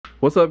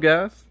What's up,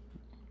 guys?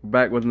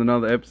 Back with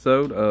another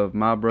episode of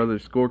My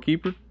Brother's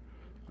Scorekeeper.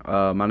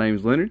 My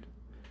name's Leonard.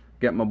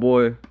 Got my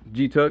boy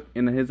G-Tuck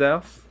in his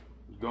house.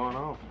 What's going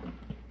on?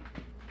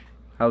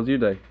 How's your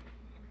day?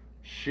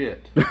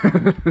 Shit.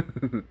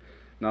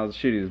 Not as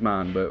shitty as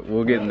mine, but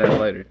we'll get into that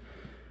later.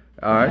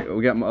 Alright,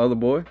 we got my other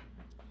boy,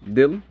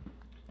 Dylan.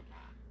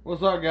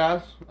 What's up,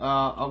 guys?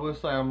 I will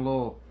say I'm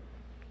a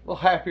little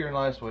happier than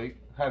last week.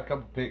 Had a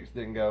couple picks,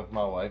 didn't go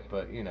my way,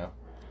 but you know,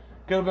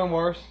 could have been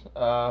worse.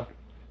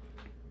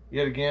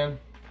 Yet again,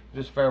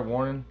 just fair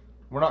warning,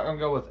 we're not gonna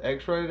go with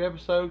X-rated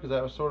episode because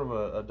that was sort of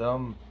a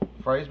dumb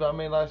phrase by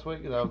me last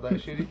week because I was that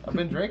shitty. I've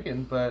been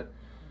drinking, but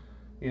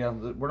you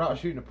know, we're not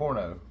shooting a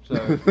porno,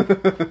 so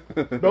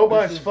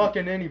Nobody's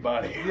fucking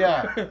anybody.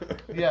 yeah.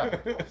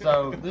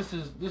 So this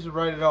is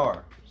rated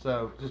R.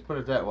 So just put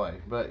it that way.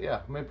 But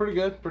yeah, I mean, pretty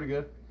good.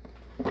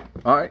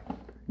 Alright,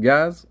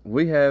 guys,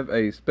 we have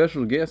a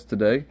special guest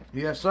today.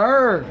 Yes,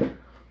 sir.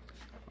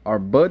 Our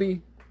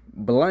buddy,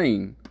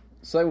 Blaine.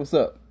 Say what's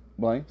up,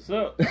 Blaine. What's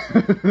up?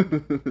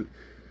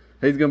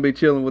 He's going to be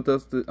chilling with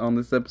us on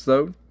this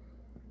episode.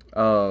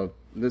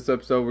 This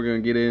episode, we're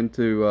going to get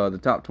into the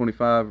top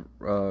 25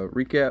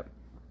 recap.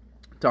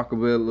 Talk a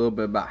little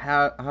bit about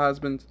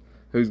Heisman's,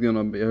 who's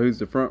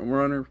the front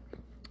runner,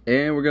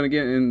 and we're going to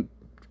get in.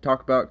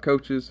 Talk about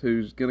coaches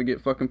who's going to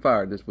get fucking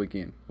fired this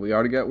weekend. We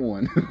already got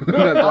one.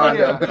 Oh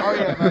yeah,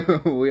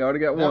 baby. We already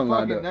got one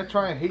lined up. That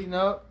train heating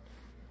up.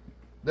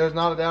 There's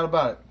not a doubt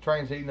about it.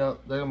 Train's heating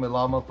up. There's going to be a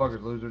lot of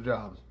motherfuckers lose their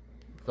jobs.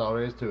 That's all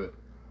there is to it.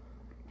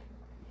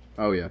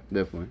 Oh yeah,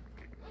 definitely.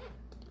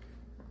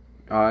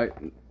 Alright,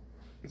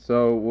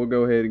 so we'll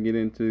go ahead and get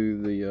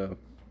into the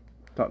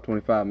top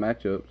 25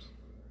 matchups.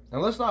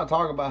 And let's not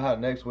talk about how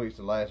next week's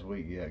the last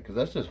week yet, because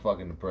that's just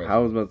fucking depressing. I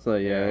was about to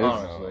say, yeah.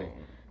 Honestly.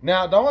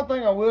 Now, the only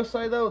thing I will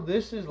say, though,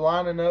 this is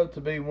lining up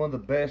to be one of the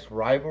best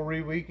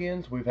rivalry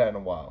weekends we've had in a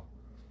while.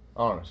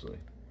 Honestly.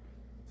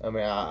 I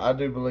mean, I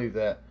do believe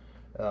that.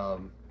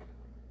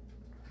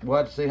 We'll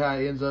have to see how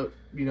it ends up,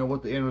 you know,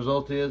 what the end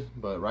result is,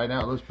 but right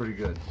now it looks pretty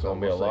good. So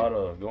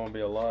gonna be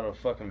a lot of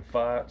fucking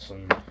fights,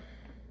 and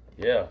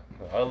yeah,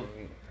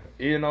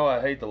 I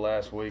hate the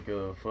last week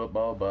of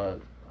football,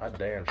 but I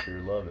damn sure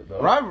love it though.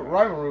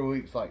 Rivalry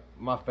week's like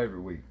my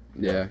favorite week.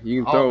 Yeah,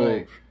 you can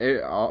throw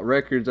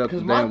records out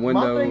the damn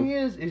window. My thing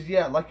is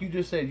yeah, like you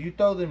just said, you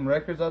throw them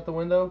records out the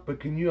window, but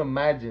can you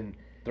imagine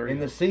in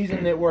the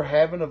season that we're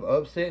having of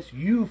upsets,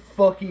 you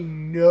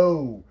fucking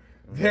know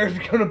there's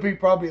going to be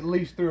probably at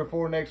least 3 or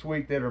 4 next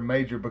week that are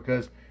major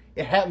because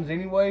it happens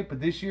anyway, but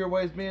this year,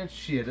 way it's been,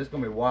 shit, it's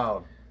going to be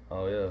wild.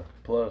 Oh, yeah.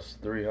 Plus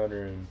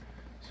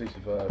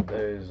 365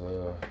 days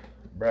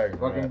bragging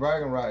rights. Fucking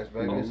bragging rights,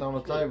 baby. Mm-hmm. It's on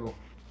the table.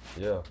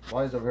 Yeah.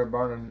 Why over here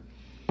burning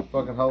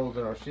fucking holes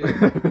in our shit?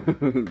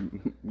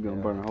 Gonna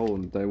burn a hole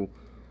in the table.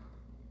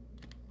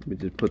 Let me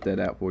just put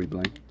that out for you,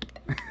 Blaine.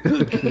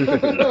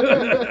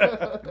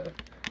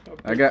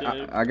 I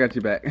got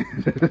you back.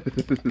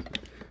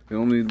 You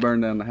don't need to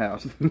burn down the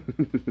house.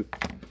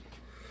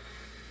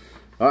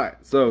 Alright,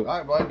 so.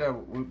 Alright, Blaine,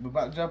 we're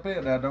about to jump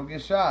in now. Don't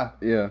get shy.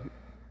 Yeah.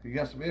 You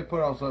got some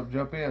input on something,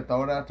 jump in,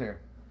 throw it out there.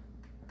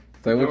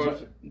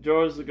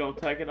 George is going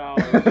to take it all.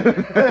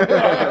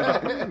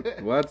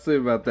 Well, I'd say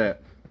about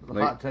that.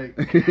 Hot take.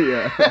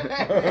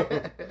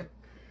 Yeah.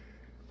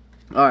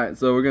 Alright,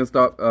 so we're going to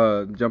start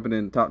jumping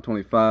in top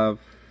 25.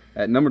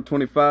 At number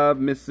 25,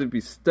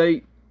 Mississippi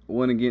State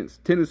went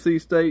against Tennessee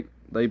State.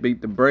 They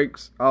beat the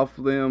brakes off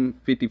of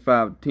them,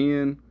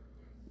 55-10.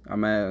 I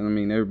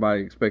mean,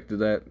 everybody expected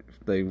that.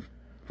 If they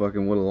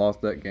fucking would have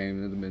lost that game,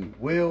 it'd have been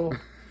Will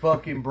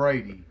fucking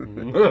Brady.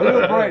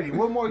 Will Brady.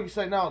 What more you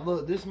say? No,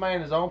 look, this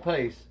man is on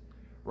pace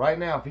right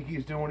now. If he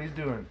keeps doing what he's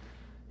doing,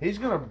 he's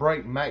gonna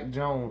break Mac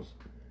Jones'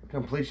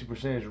 completion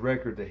percentage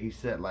record that he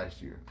set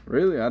last year.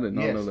 Really? I did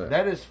not know that.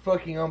 That is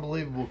fucking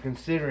unbelievable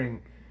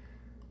considering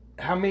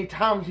how many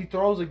times he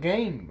throws a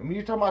game. I mean,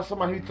 you're talking about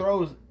somebody who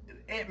throws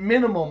at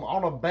minimum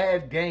on a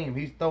bad game,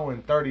 he's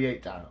throwing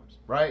 38 times,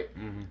 right?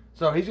 Mm-hmm.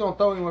 So he's going to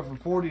throw anywhere from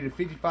 40 to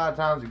 55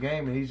 times a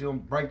game, and he's going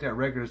to break that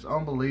record. It's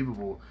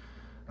unbelievable.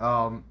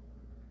 And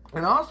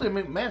honestly, I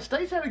mean, man,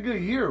 State's had a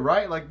good year,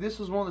 right? Like, this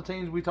was one of the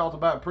teams we talked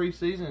about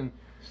preseason.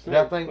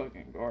 State's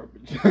fucking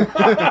garbage.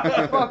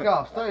 Fuck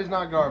off. State's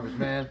not garbage,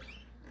 man.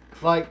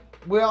 Like,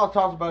 we all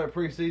talked about it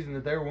preseason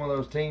that they were one of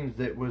those teams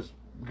that was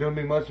going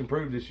to be much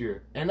improved this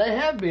year. And they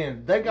have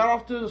been. They got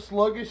off to a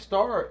sluggish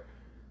start.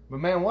 But,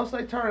 man, once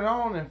they turn it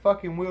on and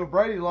fucking Will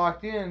Brady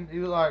locked in, he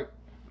was like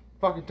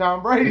fucking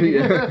Tom Brady.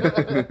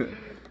 As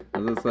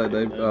I say,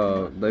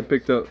 they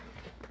picked up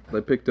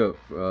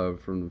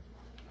from the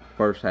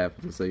first half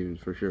of the season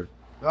for sure.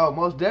 Oh,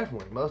 most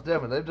definitely.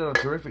 They've done a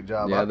terrific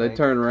job. Yeah, they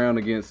turned around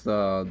against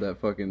that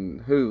fucking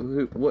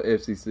what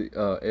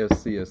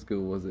FCS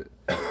school was it?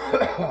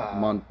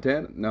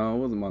 Montana? No, it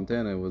wasn't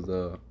Montana. It was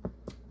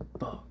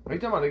Are you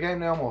talking about the game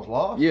they almost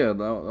lost? Yeah,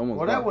 they almost.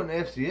 Well, that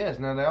wasn't FCS.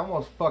 Now they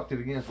almost fucked it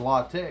against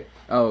La Tech.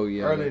 Oh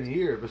yeah. Early in the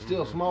year, but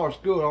still, smaller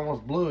school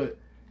almost blew it.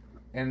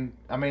 And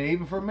I mean,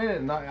 even for a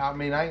minute, I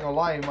ain't gonna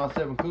lie, even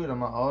myself included,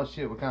 I'm like, oh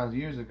shit, what kinds of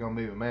years is it gonna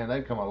be? But man,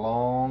 they've come a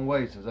long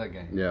way since that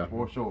game. Yeah.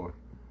 For sure.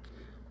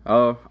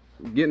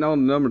 Getting on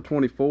to number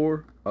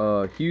 24,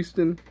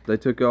 Houston. They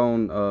took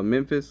on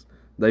Memphis.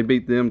 They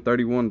beat them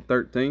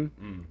 31-13.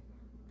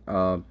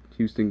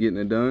 Houston getting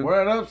it done.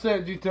 We're an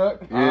upset,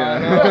 G-Tuck.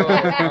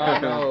 Yeah. I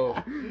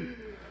know.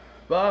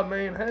 But I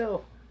mean,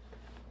 hell,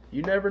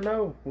 you never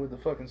know with the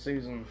fucking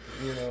season,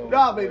 you know. No,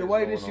 I mean, the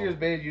way what's this going year's on.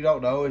 been, you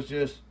don't know. It's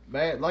just,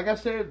 man, like I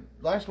said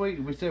last week,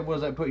 we said, what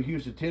does that put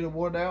Houston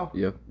 10-1 now?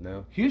 Yeah.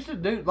 No. Houston,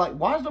 dude, like,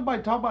 why is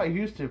nobody talking about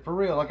Houston for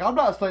real? Like, I'm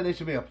not saying they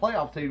should be a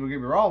playoff team, don't get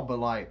me wrong, but,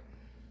 like,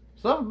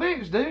 some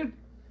bigs, dude,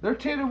 they're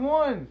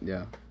 10-1.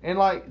 Yeah. And,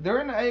 like,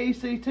 they're in the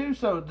AEC, too,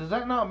 so does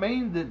that not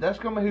mean that that's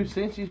going to be who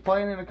Cincy's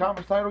playing in the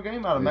conference title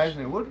game? I'd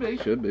imagine it would be.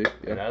 Should be. And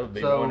Yeah. that would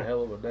be So- one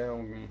hell of a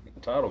damn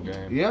title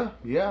game. Yeah,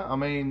 I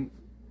mean,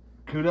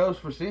 kudos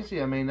for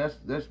Cincy. I mean, that's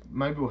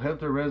maybe will help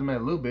their resume a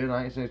little bit.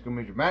 I ain't saying it's going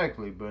to be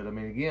dramatically, but, I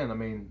mean,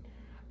 again,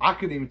 I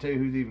couldn't even tell you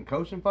who's even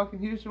coaching fucking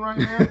Houston right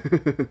now.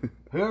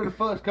 Whoever the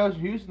fuck's coaching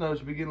Houston, though,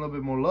 should be getting a little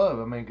bit more love.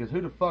 I mean, because who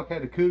the fuck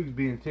had the Cougs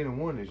being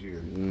 10-1 this year?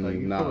 Like,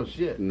 you full of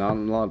shit. Not a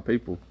lot of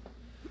people.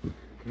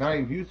 Not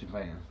even Houston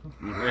fans.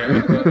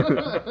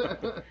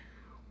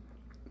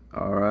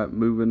 All right,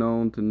 moving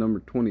on to number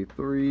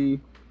 23.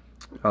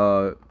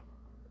 Number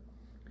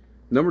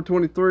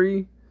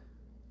 23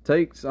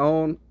 takes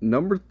on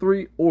number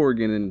 3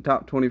 Oregon in the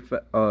top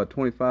 25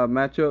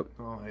 matchup.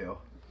 Oh,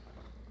 hell.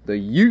 The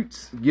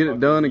Utes get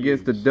it done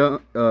against the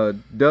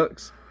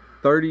Ducks,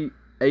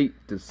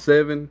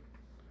 38-7.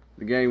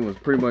 The game was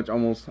pretty much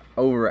almost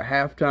over at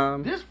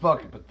halftime. This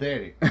fucking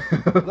pathetic.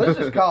 Let's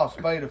just call a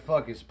spade a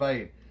fucking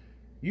spade.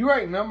 You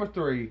ranked number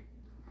 3.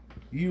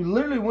 You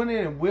literally went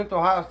in and whipped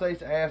Ohio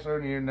State's ass earlier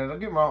in the year. Now, don't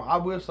get me wrong. I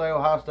will say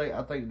Ohio State,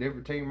 I think, a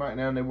different team right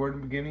now than they were at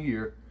the beginning of the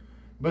year.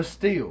 But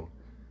still.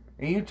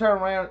 And you turn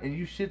around and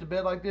you shit the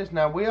bed like this.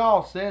 Now, we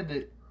all said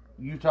that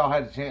Utah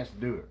had a chance to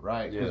do it,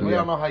 right? Because we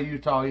all know how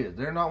Utah is.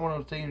 They're not one of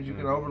those teams you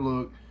can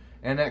overlook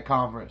in that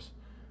conference.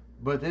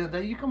 But then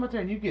you come out there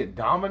and you get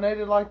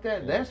dominated like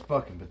that. That's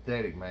fucking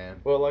pathetic,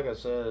 man. Well, like I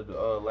said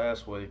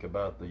last week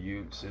about the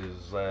Utes,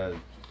 is that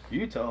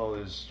Utah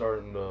is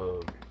starting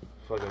to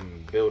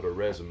fucking build a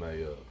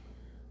resume up.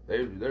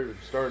 They're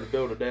starting to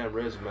build a damn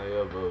resume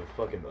of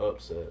fucking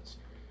upsets.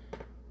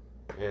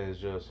 And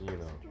it's just, you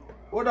know.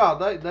 Well, no,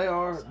 they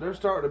are. They're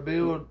starting to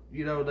build,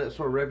 that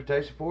sort of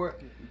reputation for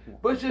it.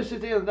 But it's just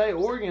at the end of the day,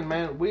 Oregon,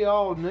 man, we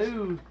all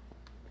knew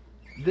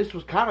this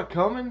was kind of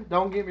coming.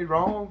 Don't get me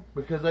wrong,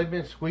 because they've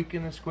been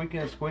squeaking, sort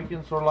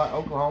of like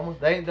Oklahoma.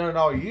 They ain't done it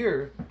all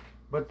year,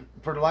 but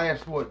for the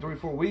last,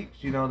 3-4 weeks,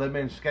 they've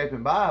been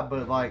escaping by.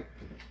 But, like,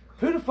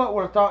 who the fuck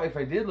would have thought if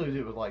they did lose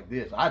it was like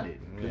this? I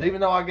didn't. Because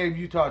even though I gave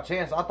Utah a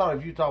chance, I thought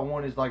if Utah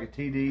won, it's like a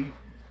TD,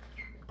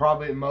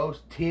 probably at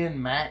most 10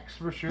 max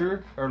for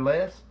sure, or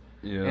less.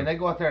 Yeah. And they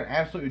go out there and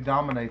absolutely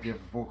dominate them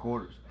for 4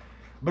 quarters.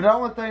 But the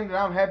only thing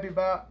that I'm happy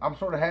about, I'm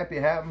sort of happy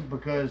it happened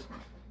because,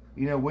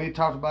 we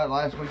talked about it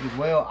last week as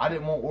well. I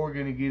didn't want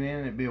Oregon to get in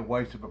and it'd be a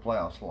waste of a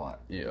playoff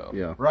slot.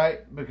 Yeah. Right?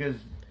 Because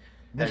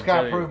this I guy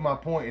tell you- proved my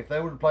point. If they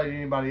would have played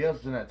anybody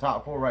else in that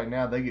top 4 right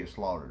now, they get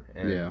slaughtered.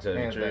 And Yeah. to tell you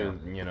Hands the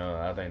truth,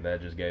 I think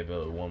that just gave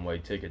a one-way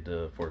ticket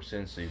for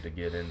Cincy to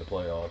get in the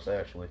playoffs,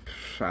 actually.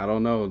 I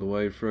don't know the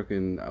way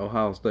frickin'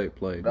 Ohio State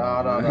played. No.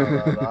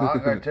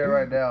 I'm going to tell you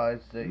right now,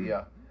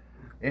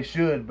 it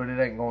should, but it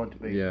ain't going to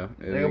be. Yeah,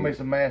 There's going to be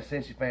some mad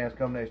Cincy fans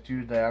come next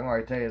Tuesday. I'm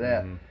going to tell you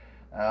that.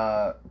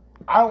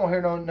 I don't want to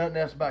hear nothing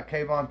else about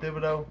Kayvon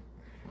Thibodeau.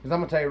 Because I'm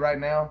going to tell you right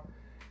now,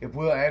 if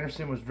Will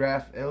Anderson was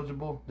draft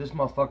eligible, this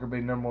motherfucker would be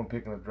number 1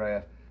 pick in the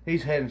draft.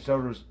 He's head and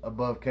shoulders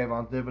above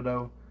Kayvon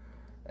Thibodeau.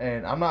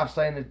 And I'm not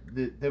saying that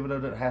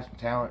Thibodeau doesn't have some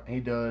talent.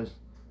 He does.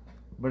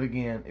 But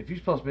again, if you're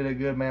supposed to be that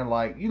good, man,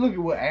 like, you look at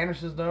what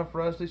Anderson's done for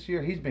us this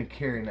year, he's been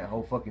carrying that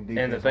whole fucking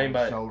defense And the thing on his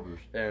about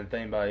shoulders. it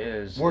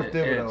is, Where's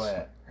Thibodeau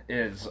at?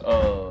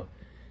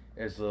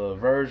 It's a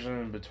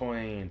version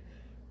between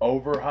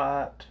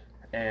overhyped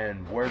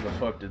and where the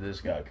fuck did this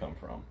guy come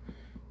from?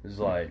 It's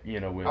like,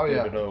 with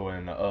Thibodeau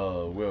and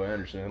Will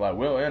Anderson. Like,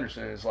 Will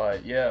Anderson is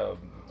like,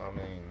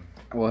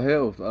 Well,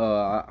 hell,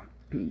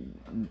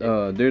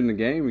 during the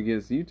game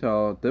against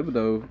Utah,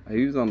 Thibodeau,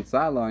 he was on the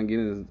sideline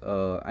getting his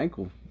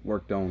ankle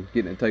worked on,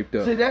 getting it taped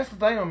up. See, that's the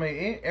thing. I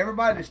mean,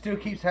 everybody that still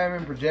keeps having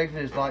him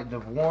projected as like the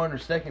 1 or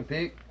 2nd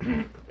pick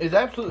is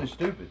absolutely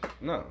stupid.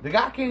 no. The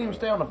guy can't even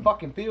stay on the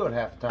fucking field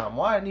half the time.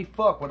 Why didn't he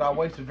fuck would I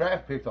waste a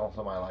draft pick on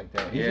somebody like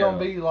that? He's gonna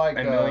be like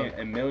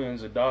and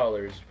millions of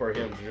dollars for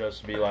him to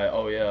just be like,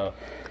 oh yeah,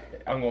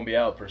 I'm gonna be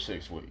out for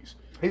 6 weeks.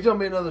 he's gonna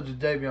be another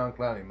Jadeveon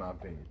Clowney in my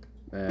opinion.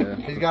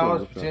 He's got all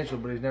this potential,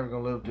 but he's never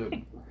gonna live to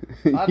it.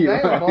 God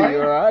damn, boy.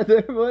 You alright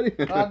there, buddy?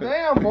 God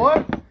damn,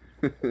 boy.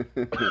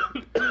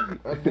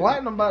 That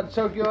lightning about to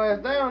choke your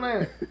ass down,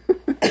 ain't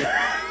it?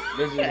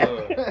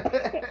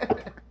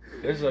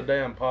 This is a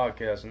damn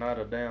podcast, not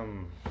a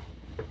damn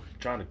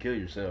trying to kill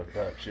yourself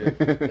type shit.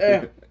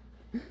 Yeah.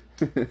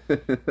 You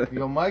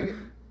gonna make it?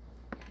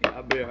 Yeah,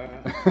 I'll be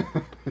alright.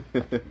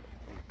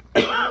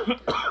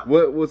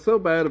 What's so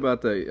bad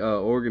about the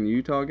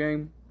Oregon-Utah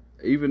game,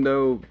 even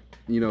though,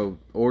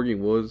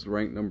 Oregon was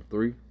ranked number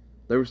 3,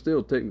 they were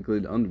still technically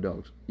the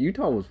underdogs.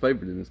 Utah was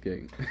favored in this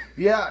game.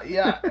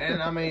 Yeah,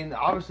 and I mean,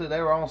 obviously they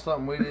were on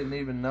something we didn't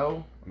even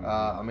know.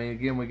 I mean,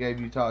 again, we gave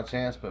Utah a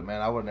chance, but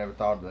man, I would have never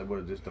thought they would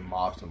have just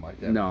demolished them like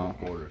that No. in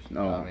 4 quarters.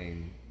 No. I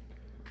mean,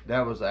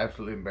 that was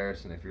absolutely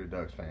embarrassing if you're a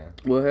Ducks fan.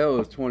 Well, hell, it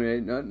was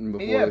 28-0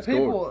 before Yeah, they scored.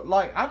 people,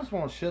 like, I just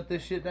want to shut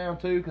this shit down,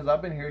 too, because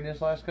I've been hearing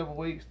this last couple of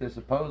weeks that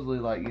supposedly,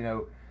 like,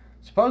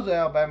 supposedly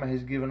Alabama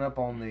has given up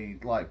on the,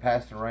 like,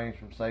 passing range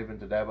from Saban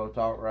to Dabo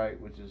talk, right,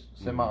 which is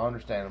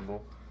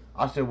semi-understandable.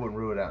 I still wouldn't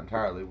rule it out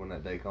entirely when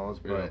that day comes,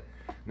 but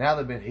now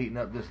they've been heating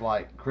up this,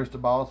 like,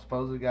 Cristobal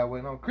supposedly guy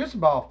waiting on.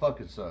 Cristobal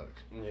fucking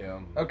sucks. Yeah.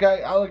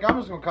 Okay? I'm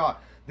just going to call it.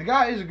 The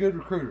guy is a good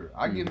recruiter.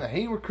 I give him that.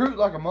 He recruit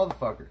like a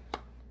motherfucker.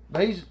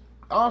 But he's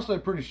honestly a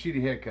pretty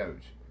shitty head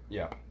coach.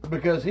 Yeah.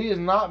 Because he has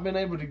not been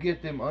able to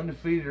get them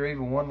undefeated or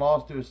even one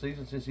loss to a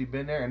season since he's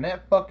been there. And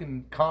that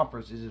fucking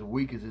conference is as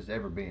weak as it's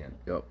ever been.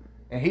 Yep.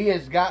 And he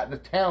has got the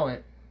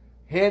talent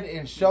head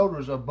and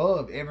shoulders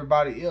above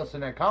everybody else in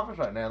that conference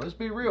right now. Let's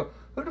be real.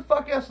 Who the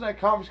fuck else in that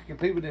conference can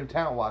compete with them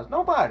talent-wise?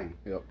 Nobody.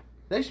 Yep.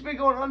 They should be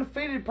going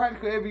undefeated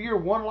practically every year,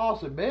 one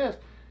loss at best.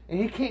 And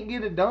he can't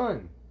get it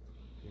done.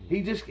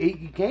 He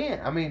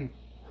can't. I mean,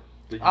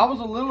 I was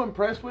a little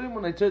impressed with him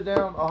when they took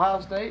down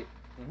Ohio State.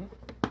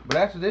 But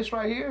after this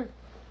right here,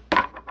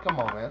 come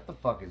on, man. What the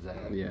fuck is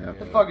that? Yeah. What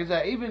the fuck is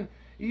that? Even,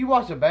 you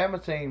watch the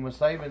Bama team with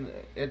Saban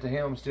at the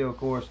helm still, of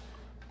course.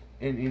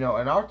 And, and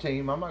our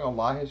team, I'm not going to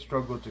lie, has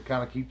struggled to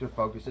kind of keep their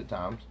focus at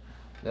times.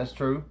 That's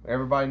true.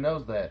 Everybody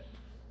knows that.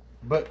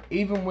 But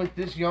even with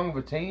this young of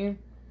a team,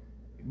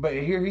 but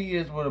here he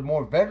is with a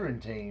more veteran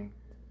team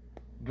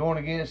going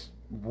against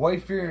way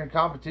fearing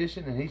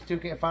competition, and he still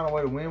can't find a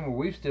way to win where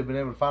we've still been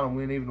able to find a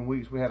win even the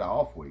weeks we had an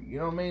off week. You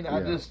know what I mean?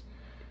 Yeah.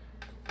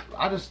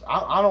 I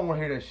don't want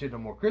to hear that shit no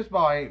more. Chris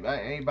Ball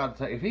ain't about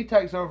to take. If he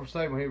takes over for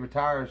Saban when he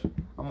retires,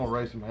 I'm gonna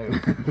raise some hell.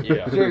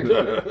 Yeah. Seriously,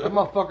 that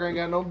motherfucker ain't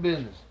got no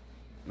business.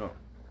 No.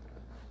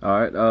 All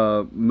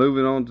right,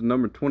 moving on to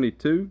number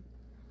 22.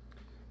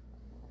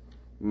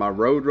 My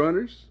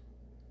Roadrunners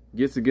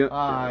gets again.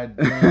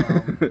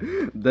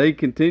 Damn. They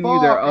continue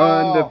Fuck their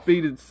off.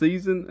 undefeated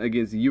season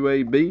against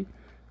UAB.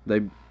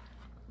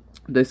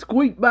 They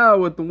squeaked by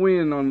with the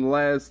win on the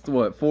last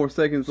 4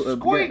 seconds of the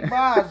Squeak game.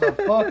 by is a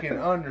fucking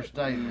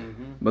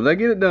understatement. But they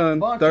get it done.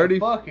 Bunch 30,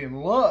 of fucking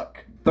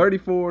luck.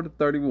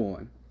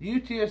 34-31.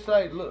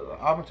 UTSA, look,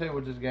 I'm gonna tell you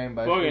what this game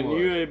basically Fucking was.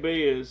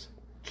 UAB is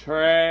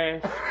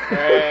trash.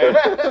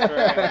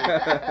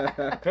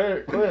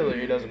 Clearly,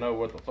 he doesn't know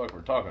what the fuck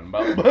we're talking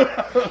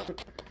about.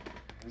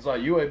 It's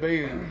like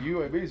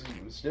UAB's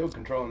still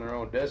controlling their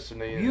own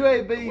destiny. in the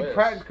UAB West.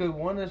 practically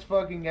won this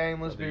fucking game,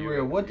 let's The be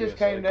real. What this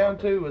USA came down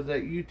conference. to was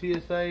that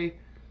UTSA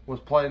was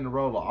playing the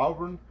role of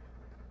Auburn,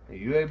 and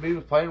UAB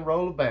was playing the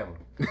role of Bama.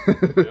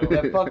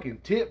 That fucking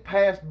tip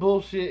pass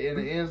bullshit in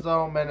the end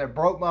zone, man, that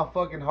broke my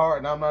fucking heart,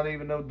 and I'm not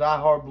even no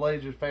diehard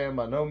Blazers fan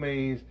by no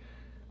means.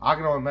 I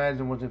can only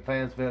imagine what the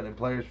fans felt and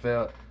players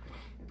felt.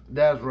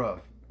 That was rough.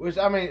 Which,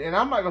 I mean, and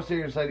I'm not going to sit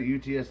here and say that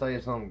UTSA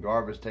is some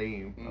garbage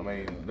team. I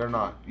mean, they're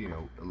not,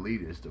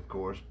 elitist, of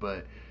course,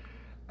 but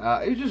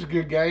it was just a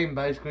good game,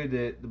 basically,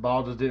 that the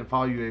ball just didn't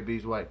fall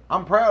UAB's way.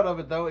 I'm proud of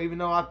it, though, even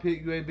though I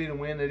picked UAB to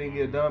win, they didn't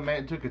get it done.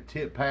 Man, it took a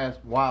tip pass,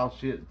 wild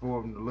shit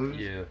for them to lose.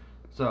 Yeah.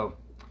 So,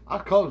 I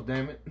was close,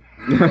 damn it.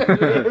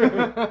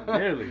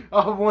 Nearly.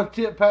 I was one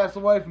tip pass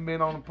away from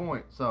being on the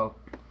point, so.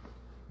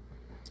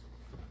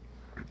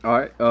 All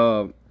right.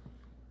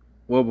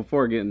 Well,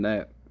 before getting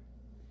that,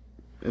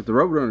 if the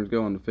Roadrunners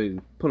go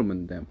undefeated, put them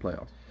in the damn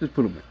playoffs. Just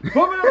put them in.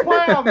 Put me in the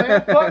playoff,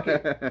 man. Fuck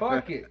it.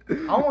 Fuck it.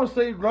 I want to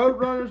see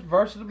Roadrunners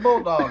versus the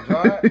Bulldogs,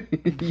 all right?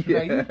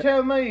 Yeah. Now, you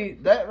tell me,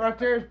 that right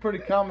there is a pretty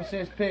common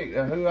sense pick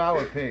of who I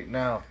would pick.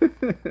 Now,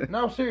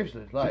 no,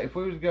 seriously. Like, if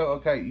we was to go,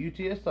 okay,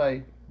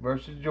 UTSA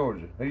versus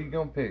Georgia, who you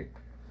going to pick?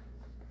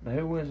 Now,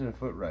 who wins in a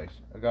foot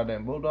race? A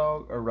goddamn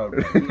Bulldog or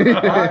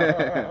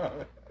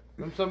Roadrunner?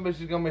 Them some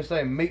bitches going to be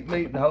saying meat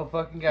the whole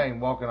fucking game,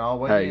 walking all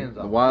the way Hey, to the end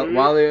zone.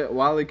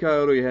 Wile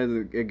Coyote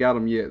hasn't got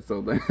them yet, so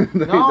they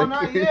No,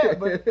 not yet,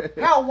 but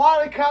how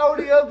Wile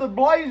Coyote of the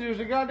Blazers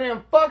are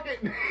goddamn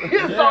fucking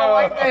it's all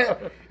like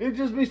that. It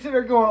just be sitting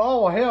there going,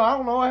 oh, hell, I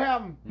don't know what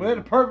happened. We had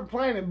a perfect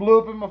plan, it blew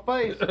up in my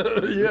face.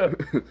 Yeah.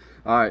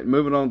 All right,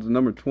 moving on to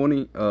number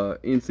 20,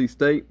 NC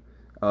State.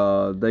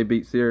 They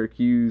beat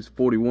Syracuse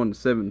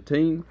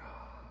 41-17.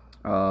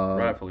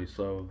 Rightfully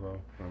so,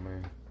 though.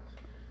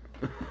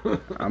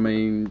 I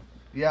mean,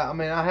 Yeah, I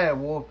mean, I had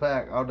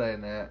Wolfpack all day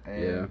in that.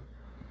 And,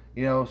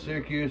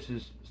 Syracuse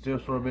has still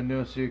sort of been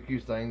doing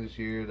Syracuse things this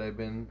year. They've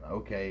been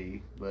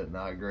okay, but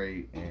not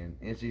great. And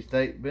NC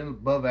State been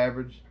above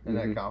average in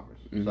that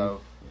conference.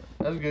 So,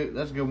 that's good.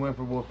 That's a good win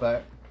for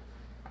Wolfpack.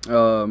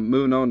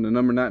 moving on to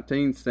number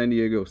 19, San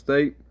Diego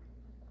State.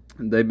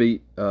 They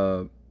beat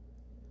UNLV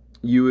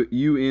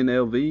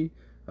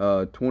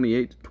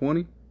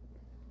 28-20.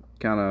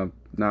 Kind of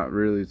not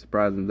really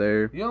surprising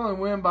there. You only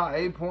win by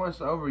 8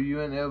 points over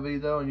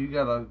UNLV, though, and you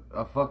got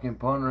a fucking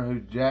punter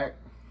who's jacked.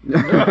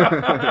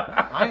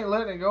 I ain't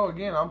letting it go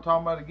again. I'm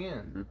talking about it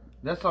again.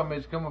 That's something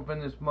that's come up in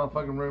this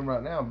motherfucking room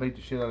right now and beat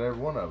the shit out of every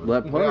one of us.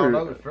 That We all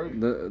know punter, it's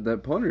true.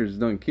 that punter's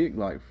done kicked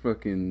like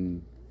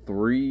fucking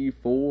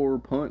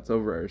 3-4 punts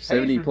over He's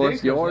 70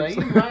 plus ridiculous.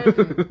 yards.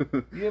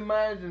 Now, you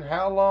imagine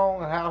how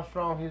long and how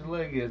strong his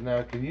leg is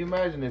now. Can you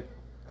imagine if...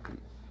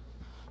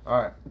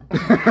 Alright.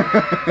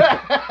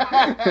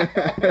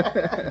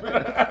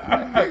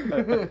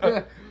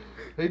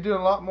 He's doing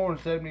a lot more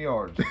than 70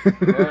 yards.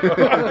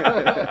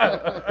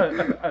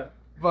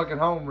 Fucking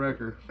home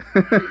record.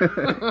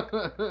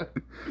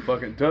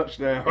 Fucking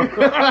touchdown.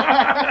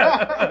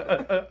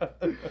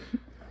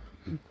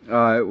 All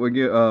right, we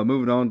get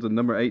moving on to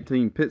number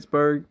 18,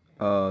 Pittsburgh.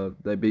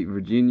 They beat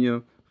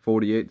Virginia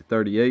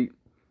 48-38.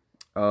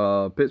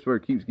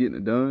 Pittsburgh keeps getting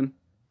it done.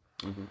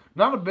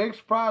 Not a big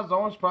surprise. The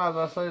only surprise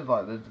I say is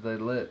like they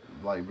let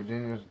like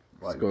Virginia's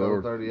like Score.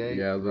 38.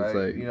 Yeah, I was gonna right?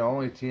 say. You know,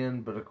 only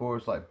 10, but of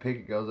course like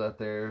Pickett goes out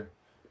there,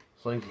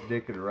 slings his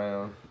dick it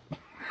around,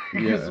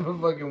 gets him a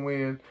fucking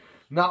win.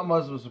 Not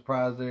much of a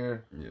surprise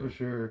there for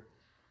sure.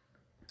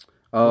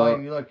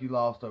 Blaine, you like you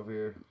lost over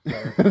here.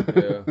 So.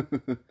 Yeah.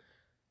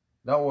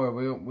 Don't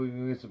worry, we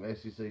can get some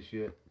SEC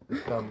shit.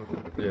 It's coming.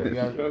 Yeah. You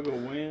gotta, Struggle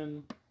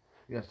win.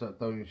 you gotta start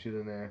throwing your shit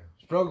in there.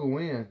 Struggle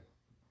win.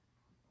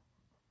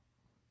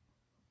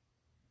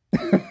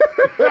 What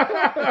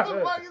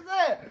the fuck is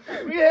that?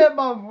 We had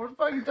my. What the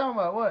fuck you talking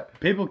about? What?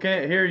 People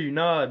can't hear you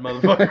nod,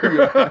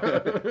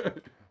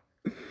 motherfucker.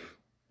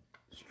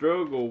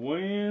 Struggle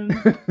win.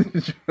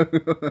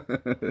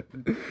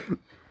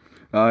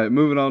 All right,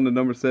 moving on to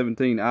number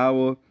 17,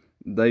 Iowa.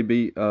 They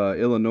beat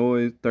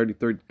Illinois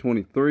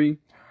 33-23.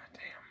 That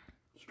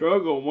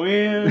Struggle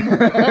win.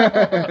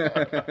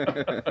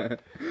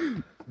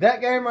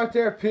 game right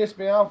there pissed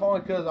me off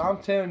only because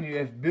I'm telling you,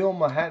 if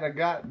Bilma hadn't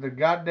got the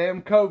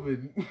goddamn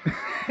COVID,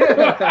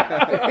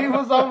 he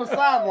was on the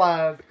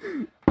sidelines.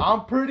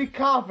 I'm pretty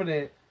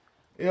confident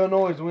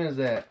Illinois wins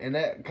that, and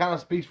that kind of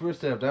speaks for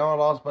itself. They only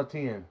lost by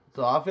 10,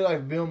 so I feel like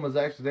if Bilma's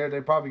actually there,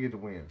 they probably get the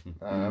win.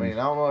 I mean,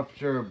 I don't know for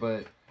sure,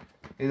 but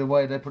either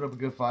way, they put up a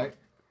good fight.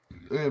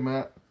 Look at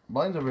Matt.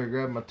 Blaine's over here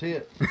grabbing my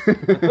tit.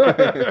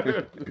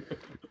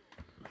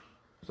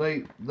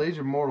 See, these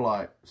are more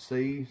like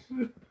C's.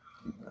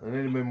 They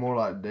need to be more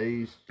like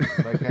D's. If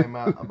they came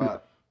out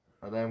about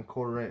a damn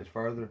quarter inch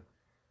further,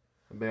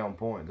 it'd be on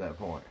point at that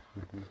point.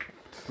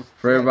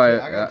 For everybody,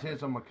 I got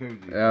tits on my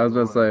koozie. I was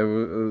about to say,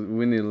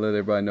 we need to let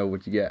everybody know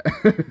what you got. Yeah,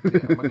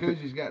 my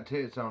koozie's got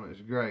tits on it. It's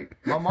great.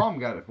 My mom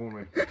got it for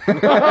me.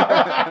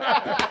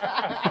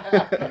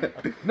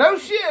 No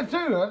shit,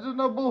 too. That's just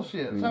no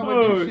bullshit. That's how we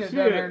do shit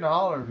down there in the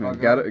holler.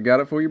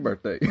 Got it for your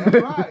birthday.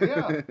 That's right,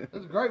 yeah.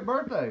 It's a great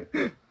birthday.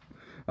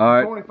 All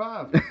right.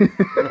 25.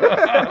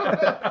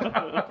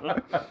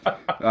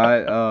 All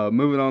right,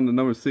 moving on to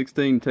number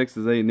 16,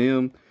 Texas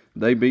A&M.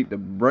 They beat the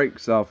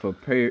brakes off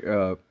of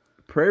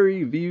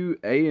Prairie View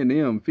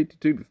A&M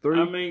 52-3.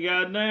 I mean,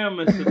 goddamn,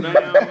 it's a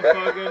damn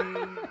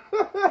fucking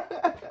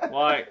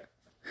like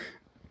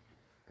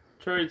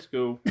trade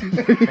school. We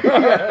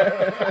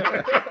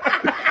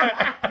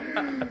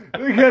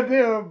got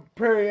them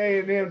Prairie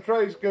A&M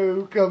trade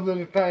school comes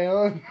into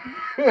town.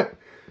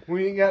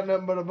 We ain't got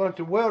nothing but a bunch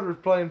of welders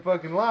playing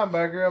fucking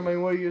linebacker. I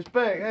mean, what do you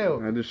expect? Hell.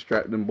 I just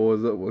strapped them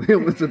boys up with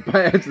helmets and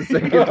pads and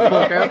say, get the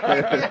fuck out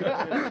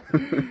there.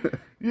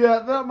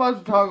 Yeah, not much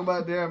to talk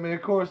about there. I mean,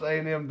 of course,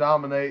 A&M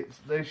dominates.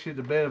 They shit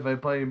the bed if they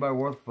play anybody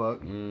worth a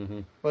fuck.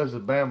 Mm-hmm. Plus,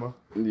 it's Bama.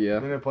 Yeah.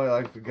 Then they play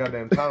like the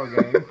goddamn title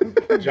game.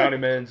 Johnny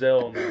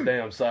Manziel on the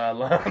damn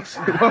sidelines.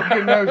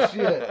 Fucking no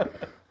shit.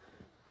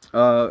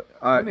 All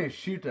right. We need to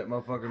shoot that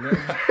motherfucker, man.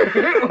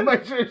 We'll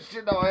make sure this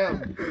shit don't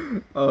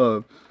happen.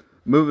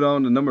 Moving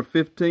on to number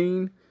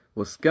 15,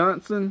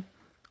 Wisconsin.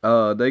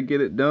 They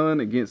get it done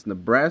against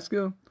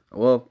Nebraska.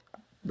 Well,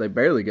 they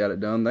barely got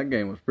it done. That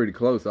game was pretty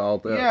close all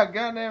that. Yeah,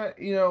 goddamn it.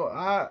 You know,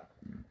 I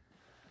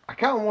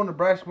kind of want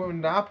Nebraska to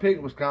win. I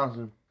picked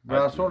Wisconsin,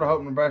 but I sort of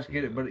hope Nebraska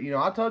get it. But, you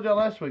know, I told y'all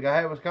last week I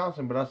had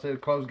Wisconsin, but I said a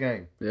close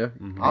game. Yeah.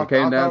 I It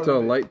came down thought to a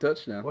it'd be- late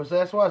touchdown. Well, so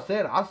that's what I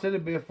said. I said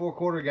it'd be a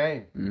 4-quarter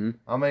game. Mm-hmm.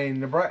 I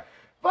mean,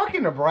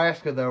 fucking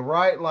Nebraska, though,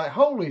 right? Like,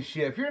 holy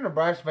shit. If you're a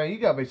Nebraska fan, you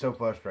got to be so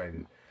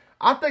frustrated.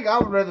 I think I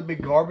would rather be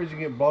garbage and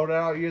get blown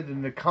out all year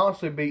than to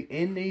constantly be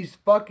in these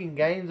fucking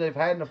games they've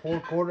had in the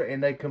fourth quarter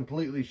and they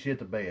completely shit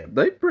the bed.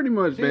 They've pretty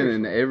much been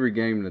in Seriously. every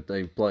game that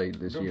they've played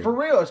this year. For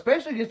real,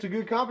 especially against a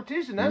good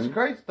competition. That's the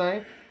crazy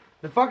thing.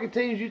 The fucking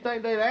teams you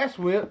think they'd ass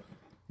whip,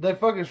 they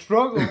fucking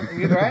struggle and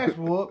get their ass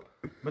whooped.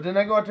 But then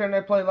they go out there and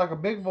they play like a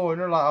big boy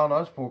and they're like, oh no,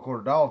 it's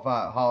 4-quarter dog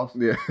fight, Hoss.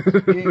 Yeah.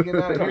 You ain't getting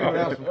out of here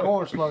without some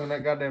corn slung in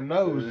that goddamn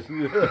nose.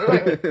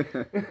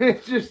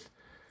 It's just,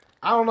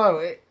 I don't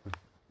know.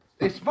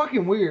 It's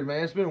fucking weird,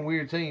 man. It's been a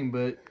weird team,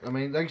 but I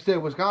mean, like you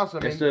said,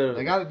 Wisconsin. I mean,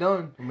 they got it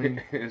done. I mean,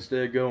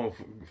 Instead of going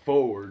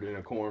forward in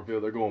a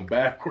cornfield, they're going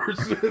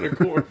backwards in a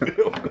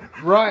cornfield.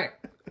 right?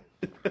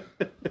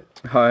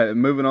 All right,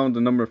 moving on to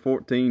number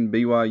 14,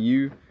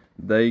 BYU.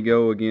 They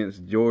go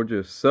against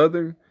Georgia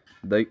Southern.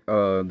 They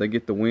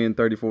get the win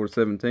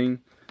 34-17.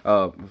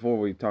 Before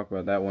we talk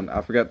about that one,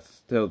 I forgot to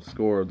tell the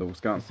score of the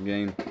Wisconsin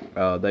game.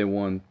 They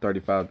won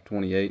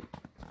 35-28.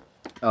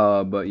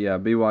 But yeah,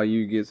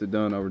 BYU gets it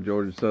done over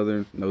Georgia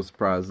Southern. No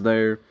surprise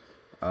there.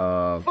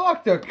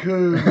 Fuck the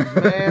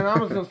Cougs, man. I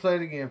was gonna say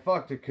it again.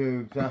 Fuck the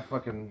Cougs. I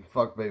fucking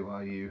fuck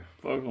BYU.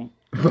 Fuck them.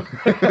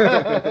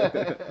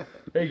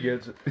 He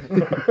gets it.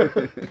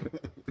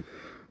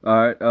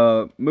 All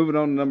right. Moving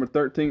on to number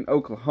 13,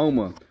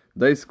 Oklahoma.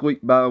 They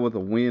squeaked by with a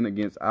win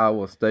against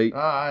Iowa State.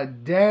 Ah,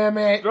 damn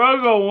it.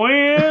 Struggle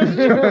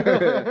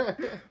win.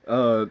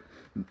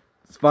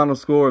 Final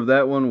score of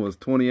that one was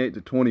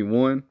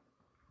 28-21.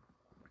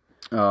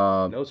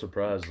 No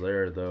surprise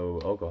there, though.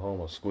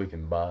 Oklahoma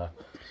squeaking by.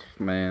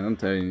 Man, I'm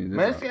telling you,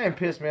 Man, this game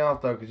pissed me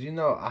off, though, because, you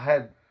know,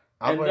 I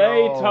And went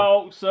they all-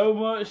 talk so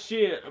much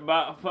shit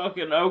about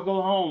fucking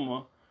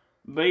Oklahoma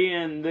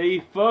being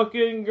the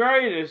fucking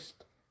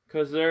greatest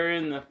because they're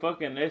in the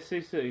fucking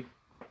SEC.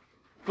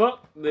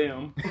 Fuck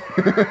them.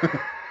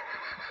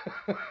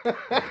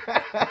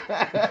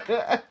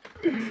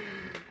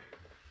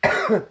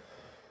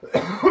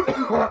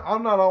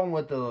 I'm not on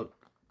with the...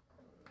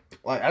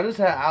 Like, I just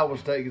had Iowa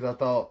State because I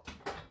thought,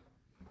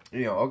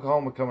 you know,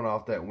 Oklahoma coming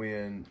off that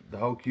win, the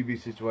whole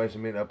QB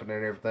situation being up in there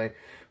and everything.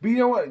 But you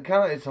know what?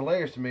 Kind of, it's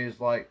hilarious to me. It's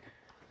like,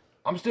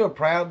 I'm still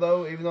proud,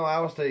 though, even though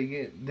Iowa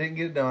State didn't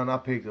get it done, I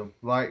picked them.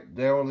 Like,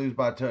 they only lose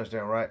by a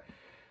touchdown, right?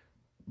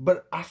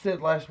 But I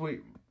said last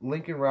week,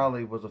 Lincoln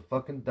Riley was a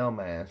fucking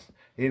dumbass.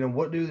 You know,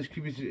 what do this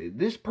QB...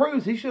 This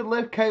proves he should have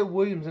left Caleb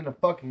Williams in the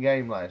fucking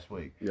game last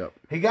week. Yep.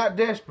 He got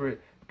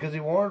desperate because he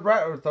wanted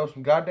Rattler to throw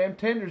some goddamn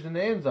tenders in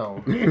the end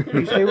zone. You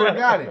see where it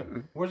got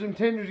him. Where's them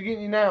tenders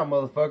getting you now,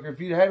 motherfucker? If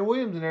you'd had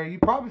Williams in there,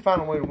 you'd probably find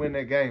a way to win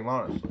that game,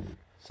 honestly.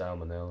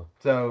 Salmonella.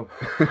 So,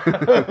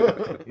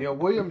 you know,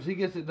 Williams, he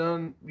gets it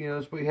done. You know,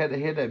 this week he had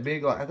that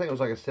big, like, I think it was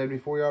like a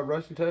 74-yard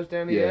rushing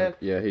touchdown he had.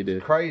 Yeah, he did.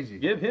 It's crazy.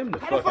 Give him the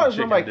How the fuck fucking does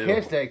somebody chicken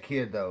catch diddle. that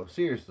kid, though?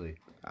 Seriously.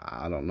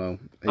 I don't know.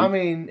 I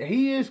mean,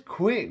 he is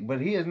quick,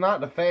 but he is not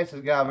the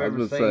fastest guy I've I was ever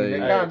gonna seen. say- It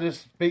kind of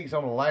just speaks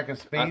on the lack of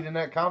speed in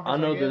that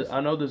conference.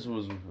 I know this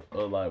was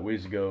like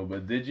weeks ago,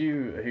 but did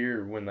you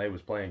hear when they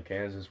was playing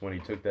Kansas when he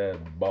took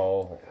that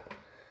ball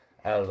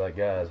out of that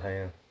guy's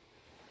hand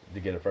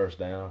to get a first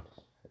down?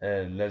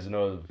 And there's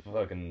another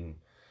fucking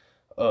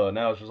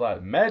now it's just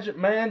like Magic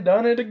Man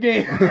done it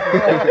again.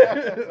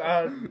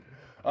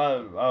 I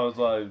was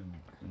like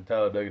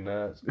Talladega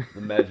Nights, the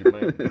Magic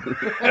Man.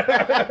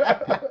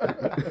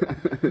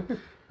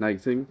 Now you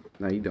sing?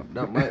 No, you don't.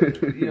 No,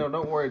 you know,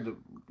 don't worry.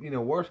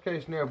 Worst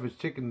case scenario, if his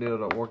chicken deal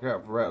don't work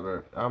out for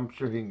Rattler, I'm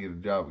sure he can get a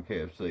job at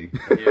KFC.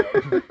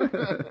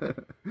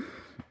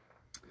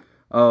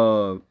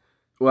 Well,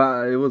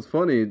 it was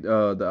funny.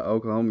 The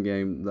Oklahoma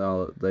game,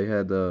 they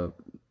had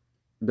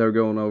they were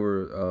going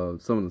over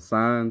some of the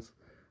signs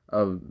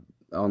on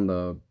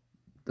the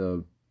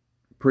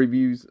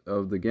previews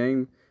of the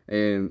game,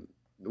 and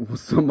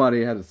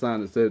somebody had a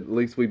sign that said, "At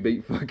least we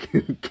beat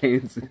fucking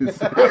Kansas."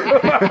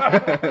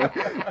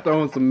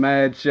 Throwing some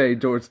mad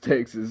shade towards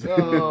Texas.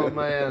 Oh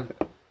man,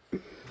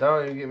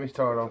 don't even get me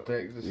started on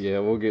Texas. Yeah,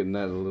 we'll get in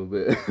that in a little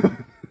bit.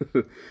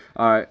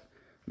 All right.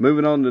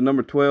 Moving on to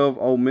number 12,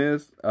 Ole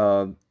Miss.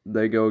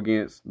 They go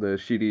against the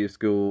shittiest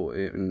school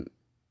in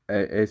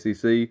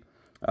SEC,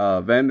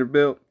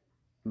 Vanderbilt.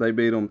 They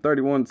beat them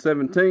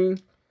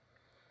 31-17.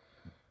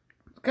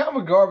 Kind of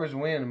a garbage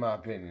win, in my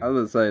opinion. I was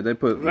going to say, they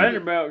put...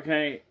 Vanderbilt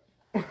can't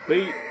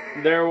beat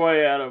their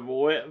way out of a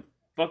wet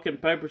fucking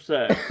paper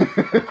sack.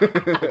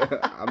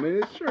 I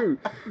mean, it's true.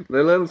 They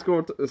let them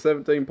score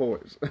 17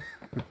 points.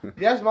 Yeah,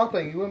 that's my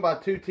thing. You win by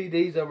 2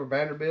 TDs over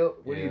Vanderbilt.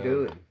 What are you Yeah.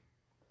 doing?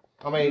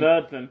 I mean,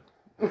 Nothing.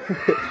 yes,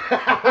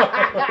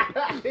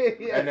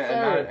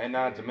 sir. And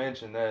not to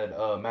mention that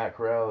Matt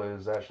Corral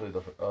is actually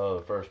the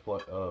first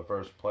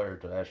player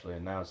to actually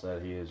announce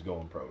that he is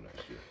going pro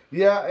next year.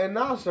 Yeah, and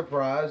not a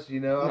surprise, I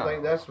No.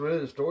 think that's really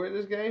the story of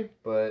this game.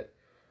 But,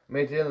 I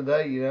mean, at the end of the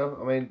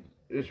day,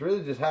 it's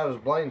really just how does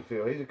Blaine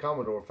feel? He's a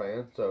Commodore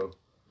fan, so.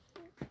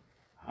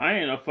 I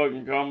ain't a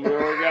fucking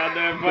Commodore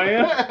goddamn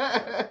fan.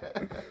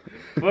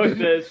 Fuck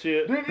that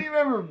shit. Dude, do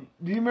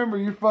you remember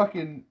your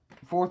fucking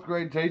 4th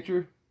grade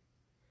teacher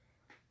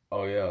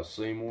Oh yeah,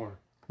 Seymour.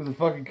 was a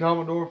fucking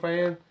Commodore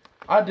fan?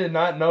 I did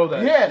not know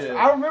that. Yes, shit.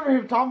 I remember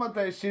him talking about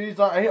that shit. He's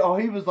like,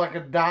 he was like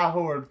a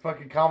diehard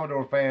fucking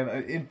Commodore fan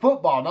in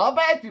football, not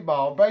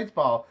basketball,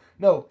 baseball.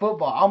 No,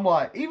 football. I'm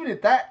like, even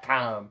at that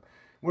time,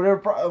 when they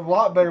were a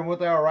lot better than what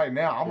they are right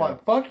now, I'm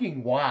like,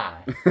 fucking why?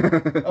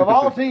 Of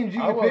all teams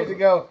you I can pick to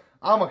go,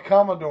 I'm a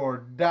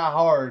Commodore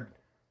diehard.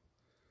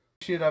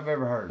 Shit I've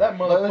ever heard. That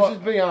Let's motherfucker-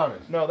 just be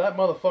honest. No, that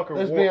motherfucker.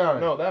 Let's be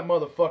honest. No, that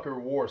motherfucker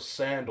wore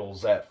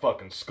sandals at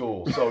fucking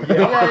school. So Yeah,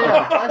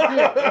 yeah, that's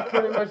it. That's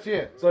pretty much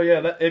it. So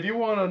yeah, if you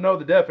want to know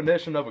the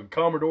definition of a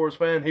Commodores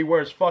fan, he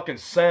wears fucking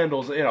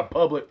sandals in a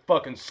public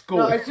fucking school.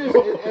 No, it's just,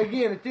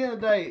 again, at the end of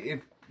the day,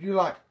 if you're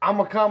like, I'm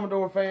a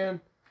Commodore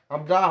fan,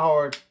 I'm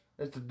diehard,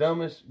 it's the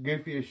dumbest,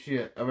 goofiest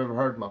shit I've ever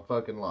heard in my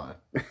fucking life.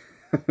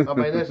 I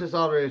mean, that's just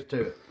all there is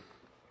to it.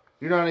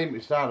 You're not even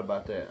excited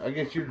about that. I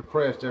guess you're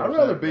depressed every I'd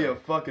rather be Saturday.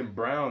 a fucking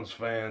Browns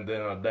fan than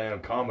a damn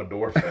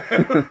Commodore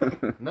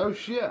fan. No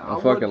shit. I A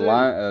would fucking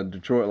too.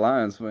 Detroit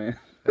Lions fan.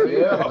 Hell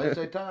yeah, at least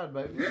they tied,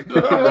 baby. They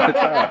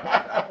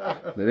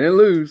didn't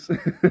lose.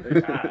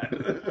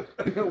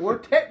 We're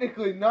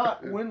technically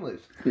not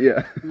winless.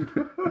 Yeah.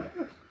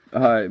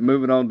 All right,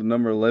 moving on to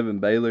number 11,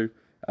 Baylor.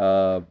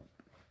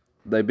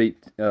 They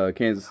beat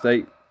Kansas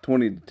State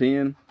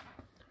 20-10.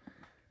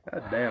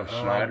 God damn, Oh,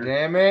 Schneider.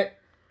 damn it.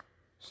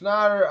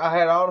 Snyder, I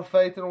had all the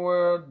faith in the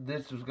world.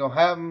 This was going to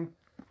happen.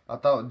 I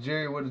thought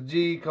Jerry with a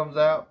G comes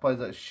out, plays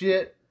that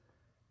shit.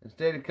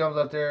 Instead, he comes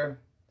out there,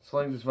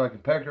 slings his fucking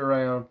pecker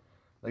around.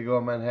 They go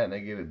to Manhattan, they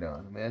get it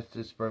done. I mean, that's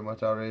just pretty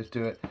much all there is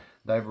to it.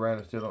 Dave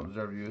Aranda still don't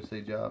deserve a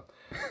USC job.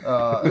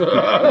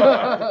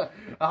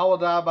 I will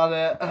die by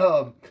that.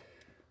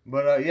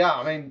 But yeah,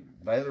 I mean,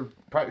 Baylor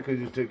practically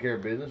just took care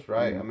of business,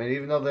 right? I mean,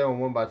 even though they only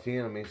won by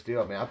 10, I mean,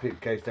 still, I mean, I picked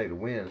K-State to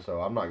win,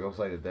 so I'm not going to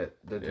say that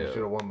they should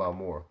have won by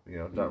more. You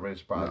know, it's not really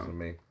surprising to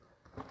me.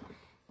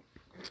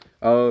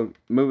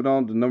 Moving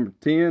on to number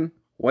 10,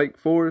 Wake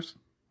Forest.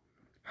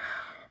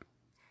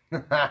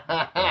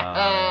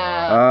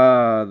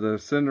 The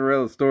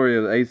Cinderella story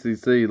of the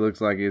ACC looks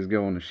like it's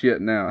going to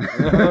shit now.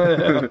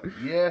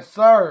 Yes,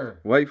 sir.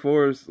 Wake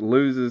Forest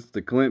loses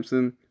to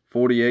Clemson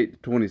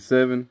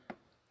 48-27.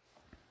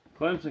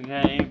 Clemson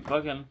can't even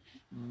fucking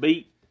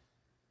beat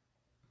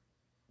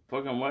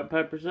fucking wet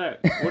paper sack.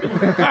 What is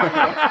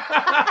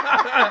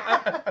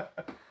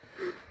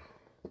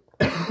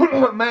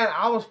Man,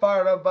 I was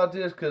fired up about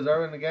this because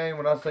early in the game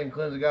when I seen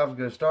Clemson guys was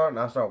going to start and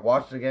I started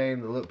watching the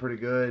game, they looked pretty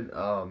good.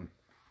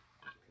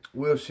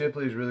 Will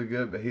Shipley is really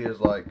good, but he is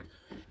like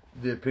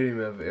the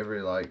epitome of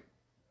every like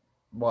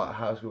what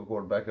high school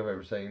quarterback I've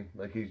ever seen.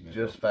 Like he's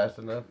just fast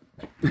enough.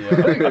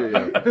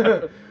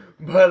 Yeah.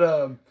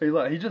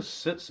 But he just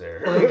sits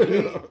there.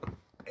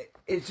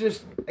 it's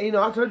just, you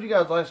know, I told you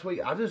guys last week,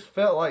 I just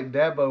felt like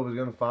Dabo was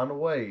going to find a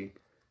way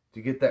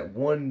to get that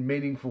one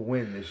meaningful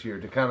win this year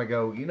to kind of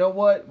go, you know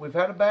what, we've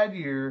had a bad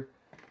year.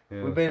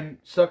 Yeah. We've been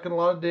sucking a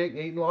lot of dick and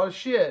eating a lot of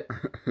shit.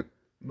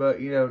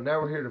 But, you know,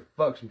 now we're here to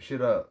fuck some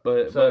shit up.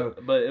 But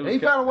it was he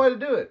found a way to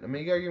do it. I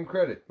mean, you got to give him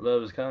credit. Well, it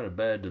was kind of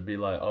bad to be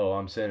like, oh,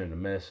 I'm sending a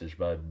message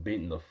by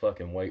beating the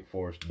fucking Wake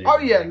Forest dude. Oh,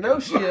 yeah, no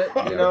shit.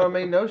 You know what I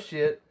mean? No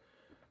shit.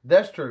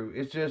 That's true.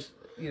 It's just,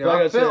 you know,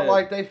 Like I I felt said-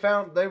 like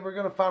they were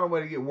going to find a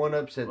way to get one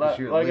upset this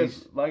year at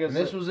least. And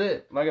this was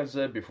it. Like I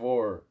said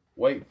before,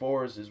 Wake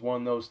Forest is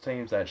one of those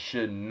teams that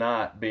should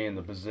not be in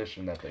the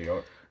position that they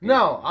are.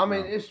 No, I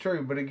mean, it's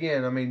true. But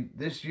again, I mean,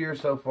 this year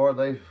so far,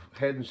 they've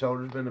head and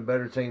shoulders been a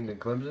better team than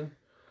Clemson.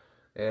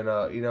 And,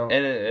 you know,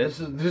 And this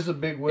is a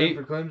big win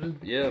for Clemson.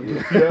 Yeah.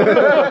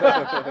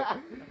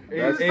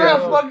 It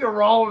sounds fucking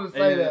wrong to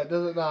say that,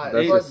 does it not?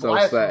 That's It's like just so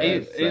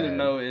blasphemy. sad. Either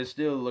no, it's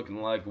still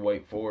looking like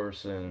Wake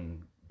Forest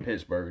and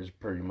Pittsburgh is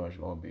pretty much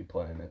going to be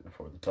playing it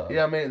for the top.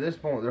 Yeah, I mean, at this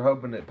point, they're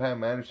hoping that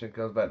Pam Anderson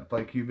comes back to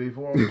play QB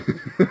for them.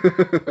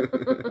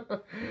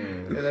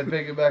 And they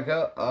pick it back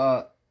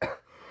up.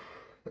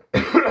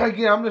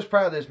 Again, I'm just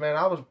proud of this, man.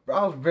 I was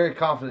very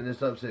confident in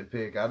this upset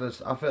pick. I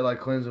felt like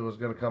Clemson was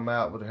going to come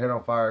out with their head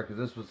on fire because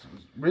this was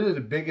really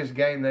the biggest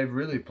game they've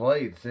really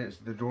played since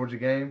the Georgia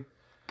game.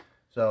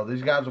 So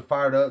these guys are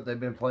fired up. They've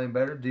been playing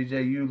better.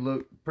 DJU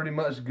looked pretty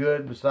much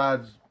good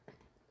besides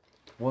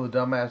one of the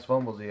dumbass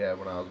fumbles he had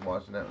when I was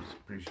watching. That was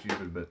pretty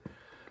stupid. But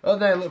other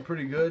than that, it looked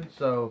pretty good.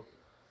 So,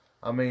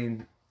 I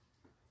mean,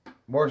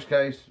 worst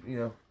case, you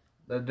know,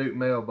 that Duke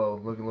Mayo Bowl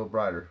looking a little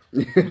brighter.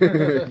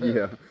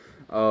 Yeah.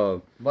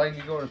 Blaine,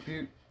 you going to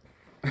puke?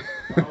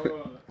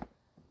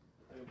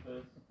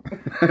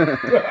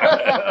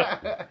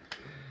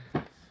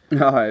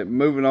 All right,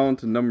 moving on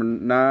to number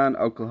 9,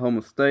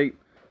 Oklahoma State.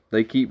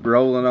 They keep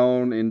rolling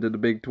on into the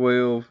Big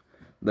 12.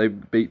 They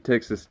beat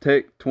Texas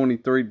Tech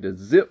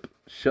 23-0,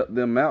 shut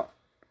them out.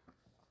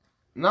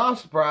 Not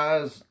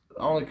surprised,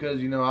 only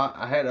because, you know,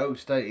 I had Oak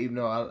State, even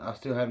though I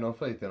still have no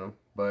faith in them.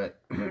 But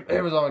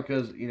it was only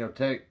because, you know,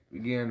 Tech,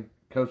 again,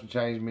 coaching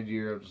changed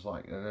mid-year. I was just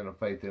like, and then no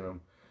faith in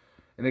them.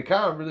 And it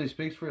kind of really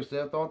speaks for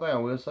itself. The only thing I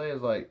will say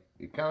is, like,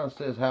 it kind of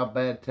says how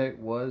bad Tech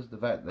was. The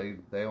fact they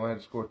only had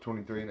to score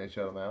 23 and they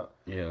shut them out.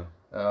 Yeah.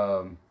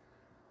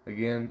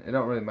 Again, it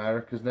don't really matter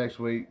because next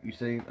week you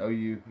see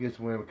OU gets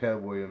a win with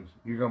Caleb Williams.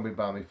 You're gonna be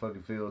buying me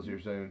fucking fields here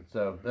soon.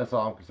 So that's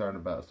all I'm concerned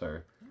about,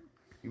 sir.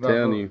 You might as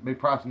Telling well you. be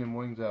pricing them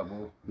wings out,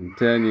 boy. I'm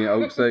telling you,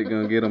 Oak State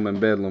gonna get them in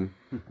Bedlam.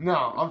 No,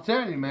 I'm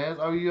telling you, man. It's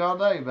OU all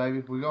day,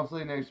 baby. We're gonna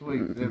see next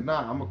week. If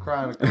not, I'm gonna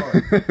cry in the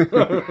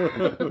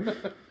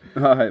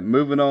car. All right,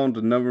 moving on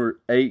to number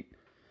 8,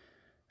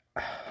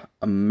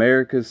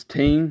 America's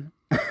team,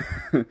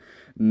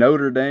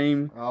 Notre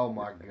Dame Oh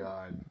my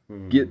God!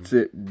 gets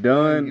it Don't get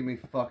done me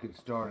fucking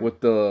started.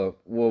 with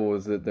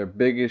their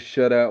biggest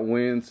shutout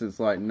win since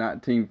like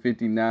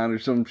 1959 or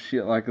some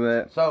shit like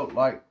that. So,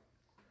 like,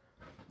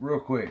 real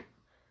quick,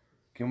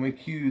 can we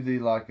cue the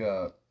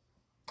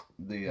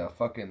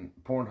fucking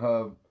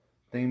Pornhub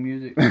theme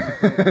music?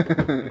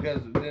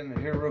 Because then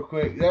here, real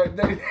quick, the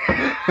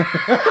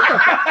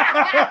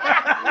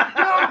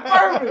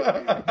first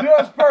perfect.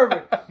 Just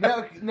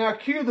perfect. Now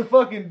cue the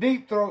fucking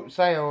deep throat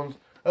sounds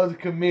of the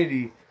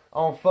committee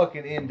on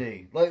fucking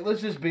ND. Like,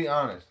 let's just be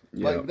honest.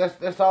 Like,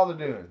 that's all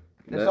they're doing.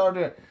 That's all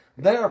they're doing.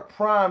 They are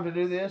primed to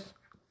do this.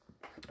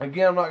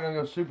 Again, I'm not going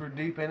to go super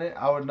deep in it.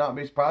 I would not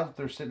be surprised if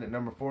they're sitting at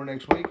number 4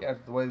 next week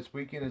after the way this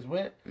weekend has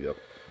went. Yep.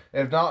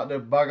 If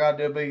not, by God,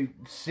 they'll be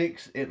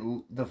 6 at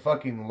the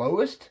fucking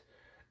lowest.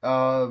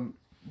 But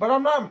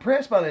I'm not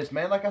impressed by this,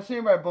 man. Like, I see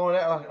everybody blowing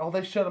out, like, oh,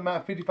 they shut them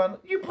out 55.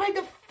 You played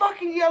the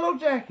fucking Yellow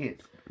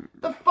Jackets.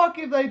 The fuck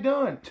have they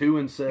done?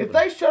 2-7. If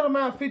they shut them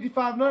out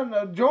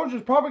 55-0,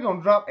 Georgia's probably going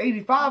to drop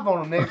 85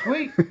 on them next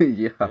week.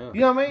 Yeah.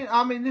 You know what I mean?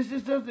 I mean, this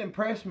just doesn't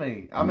impress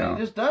me. I mean, it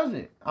just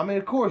doesn't. I mean,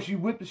 of course, you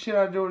whip the shit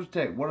out of Georgia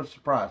Tech. What a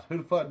surprise. Who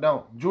the fuck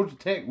don't? Georgia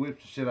Tech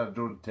whips the shit out of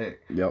Georgia Tech.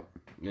 Yep.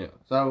 Yeah.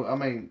 So, I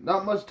mean,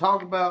 not much to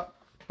talk about.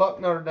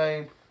 Fuck Notre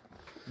Dame.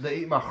 They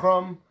eat my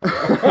crumb.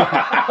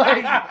 I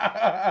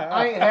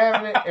ain't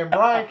having it. And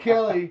Brian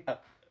Kelly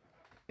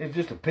is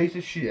just a piece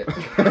of shit.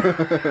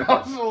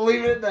 I'll just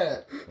leave it at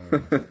that.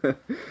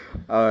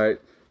 All right.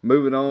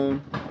 Moving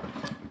on I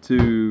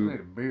to need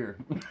a beer.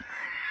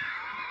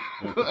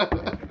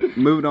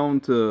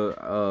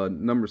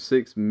 number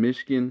 6,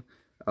 Michigan.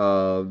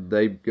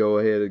 They go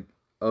ahead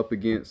up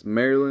against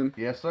Maryland.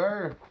 Yes,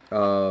 sir.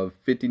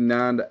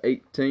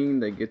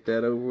 59-18. They get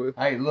that over with.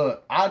 Hey,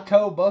 look, I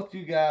told both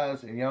you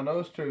guys, and y'all know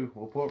it's true.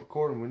 We'll put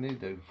recording when we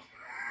need to.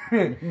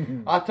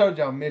 I told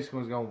y'all Michigan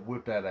was going to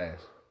whip that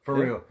ass. For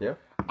real. Yeah.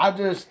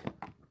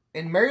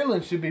 And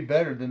Maryland should be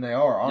better than they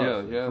are,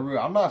 honestly. Yeah. For real.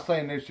 I'm not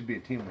saying there should be a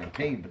team-win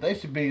team, but they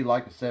should be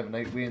like a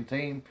 7-8 win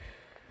team.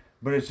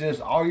 But it's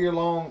just all year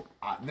long,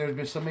 there's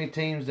been so many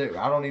teams that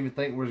I don't even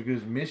think were as good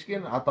as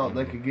Michigan. I thought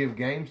they could give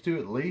games to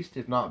at least,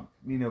 if not,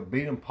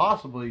 beat them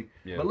possibly,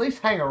 but at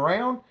least hang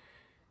around.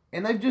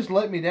 And they've just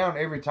let me down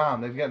every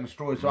time. They've gotten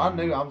destroyed. So I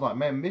was like,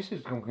 man,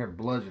 Michigan's going to come here and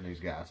bludgeon these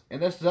guys.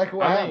 And that's exactly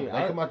what happened.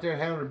 They come out there and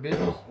handle their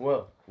business.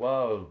 Well,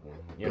 while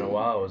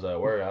I was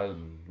at work, I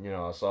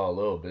saw a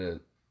little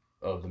bit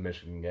of the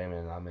Michigan game,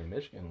 and I mean,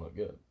 Michigan looked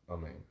good. I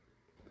mean,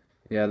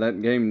 Yeah,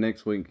 that game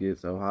next week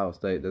against Ohio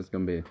State. That's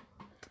gonna be.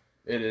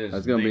 it is.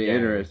 That's gonna the be game.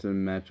 an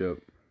interesting matchup.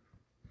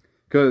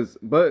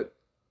 But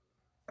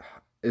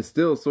it's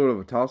still sort of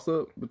a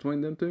toss-up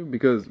between them two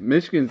because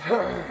Michigan's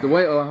the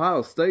way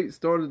Ohio State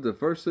started the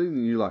first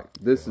season. You're like,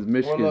 this is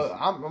Michigan's. Well, look,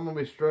 I'm going to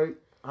be straight.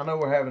 I know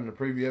we're having the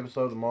preview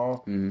episode tomorrow.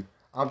 Mm-hmm.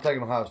 I'm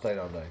taking Ohio State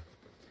all day.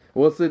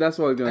 Well, see, that's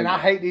what I'm gonna. And I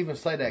hate to even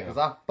say that because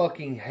I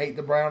fucking hate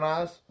the Brown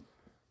Eyes.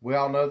 We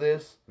all know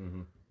this.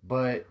 Mm-hmm.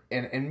 But,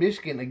 and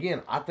Michigan,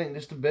 again, I think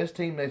this is the best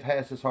team they've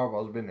had since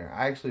Harbaugh's been there.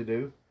 I actually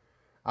do.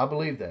 I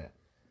believe that.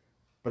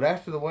 But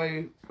after the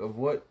way of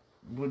what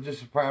would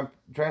just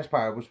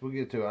transpire, which we'll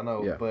get to, I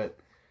know. Yeah. But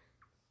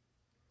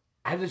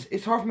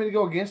it's hard for me to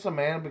go against them,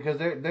 man, because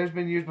there's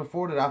been years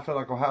before that I felt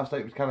like Ohio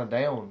State was kind of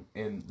down,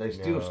 and they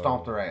still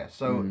stomped their ass.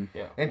 So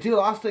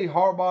until I see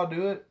Harbaugh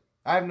do it,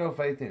 I have no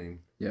faith in him.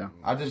 Yeah.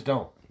 I just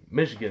don't.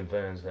 Michigan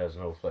fans has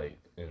no faith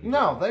in him.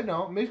 No, they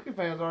don't. Michigan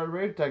fans are already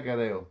ready to take that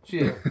L.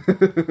 Shit.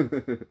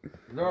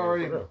 They're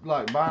already,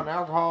 like, buying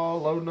alcohol,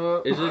 loading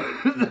up. Is it?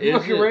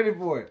 Fucking ready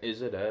for it.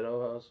 Is it at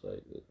Ohio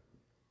State?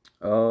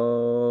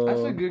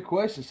 That's a good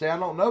question. See, I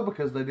don't know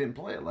because they didn't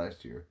play it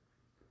last year.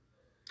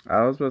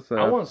 I was about to say.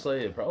 I want to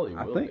say it probably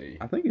will be.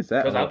 I think it's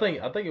that. Because I think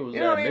it was. It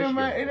don't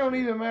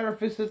even matter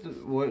if it's at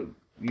the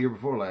year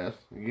before last.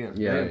 Again,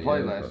 they didn't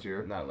play last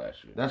year. Not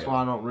last year. That's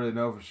why I don't really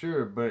know for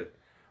sure. But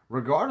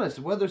regardless,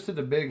 whether it's at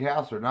the big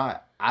house or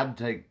not, I'd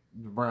take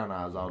the Brown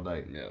Eyes all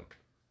day. Yeah.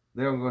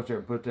 They're going to go out there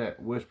and put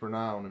that whispering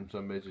eye on them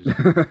some bitches.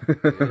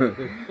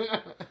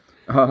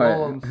 All right.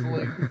 Roll 'em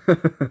sleep.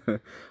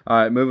 All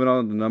right, moving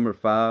on to number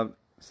 5,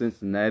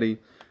 Cincinnati.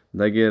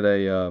 They get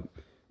a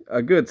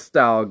good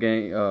style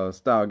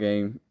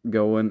game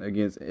going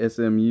against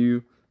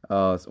SMU.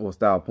 Or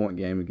style point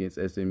game against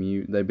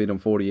SMU. They beat them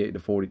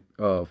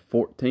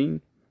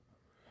 48-14.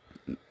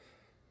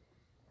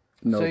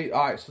 No. See,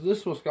 all right, so this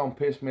is what's going to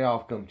piss me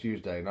off come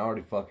Tuesday, and I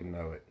already fucking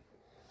know it.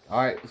 All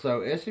right,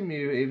 so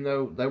SMU, even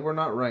though they were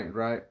not ranked,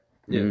 right?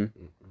 Yeah.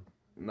 Mm-hmm.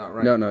 Not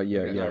ranked. No. not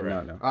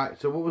No. All right,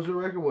 so what was the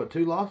record? What,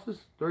 2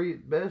 losses? 3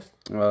 at best?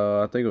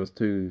 I think it was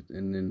 2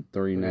 and then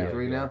 3 now.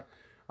 3 now?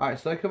 All right,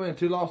 so they come in a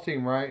 2-loss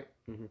team, right?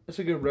 Mm-hmm. That's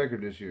a good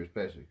record this year,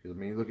 especially. Because, I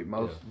mean, you look at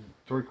most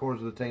 3/4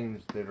 of the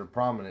teams that are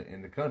prominent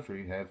in the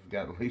country have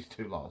got at least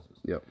 2 losses.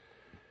 Yep.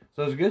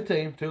 So it's a good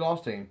team,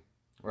 2-loss team,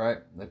 right?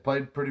 They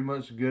played pretty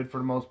much good for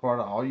the most part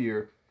all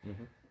year.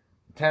 Mm-hmm.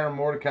 Tanner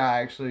Mordecai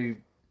actually,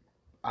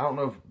 I don't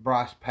know if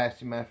Bryce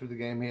passed him after the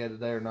game he had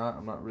today or not.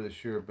 I'm not really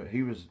sure, but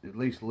he was at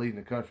least leading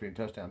the country in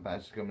touchdown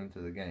passes coming into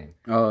the game.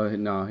 No,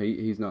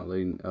 he's not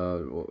leading.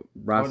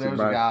 Bryce. There was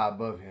a guy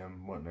above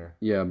him, wasn't there?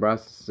 Yeah,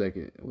 Bryce is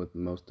second with the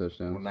most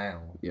touchdowns. Well, now,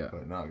 Yeah.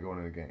 but not going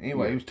in the game.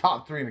 Anyway, he was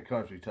top 3 in the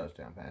country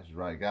touchdown passes.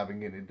 Right, guy been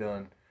getting it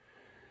done.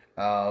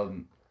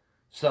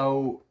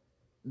 So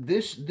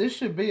this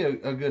should be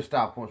a good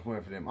style points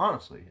win for them.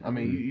 Honestly, I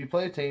mean, you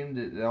play a team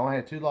that only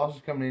had 2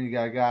 losses coming in. You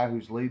got a guy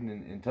who's leading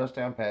in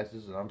touchdown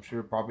passes, and I'm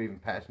sure probably even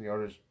passing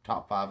yardage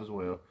top 5 as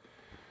well.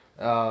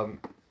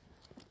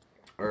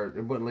 or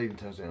it wasn't leading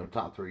touchdown,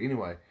 top 3.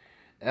 Anyway,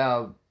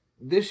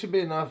 this should be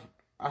enough.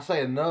 I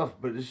say enough,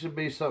 but this should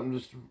be something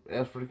just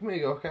else for the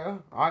committee. Okay, all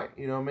right,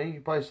 you know what I mean?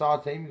 You play a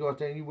solid team, you go out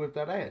there and you whip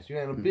that ass. You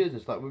handle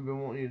business like we've been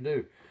wanting you to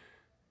do.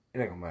 It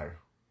ain't gonna matter.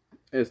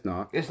 It's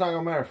not. It's not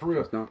gonna matter for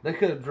real. It's not. They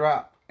could have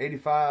dropped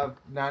 85,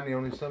 90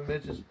 on these some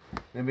bitches.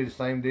 It'd be the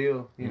same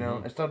deal. You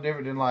know, it's no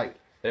different than like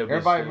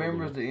everybody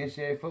remembers the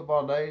NCAA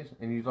football days,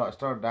 and you like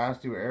start a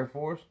dynasty with Air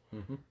Force,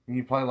 and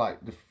you play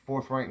like the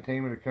 4th ranked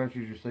team in the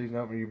country as your season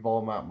opener, and you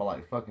ball them out by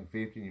like fucking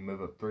 50, and you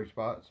move up 3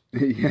 spots.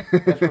 Yeah.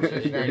 That's where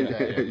Cincinnati's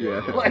at. Yeah.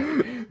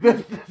 Like,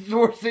 that's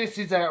where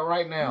Cincinnati's at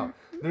right now.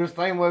 They're the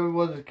same way we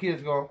was as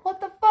kids going, what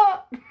the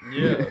fuck?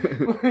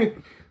 Yeah.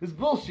 It's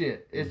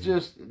bullshit. It's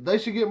just, they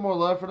should get more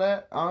love for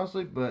that,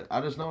 honestly, but I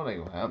just know it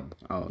ain't gonna happen.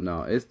 Oh,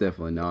 no, it's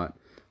definitely not.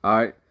 All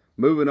right,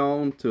 moving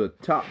on to a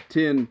top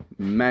 10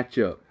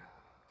 matchup.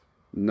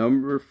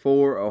 Number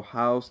 4,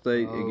 Ohio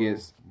State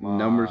against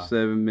number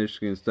 7,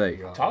 Michigan State.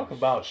 Talk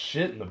about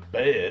shit in the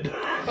bed.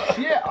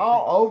 Shit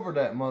all over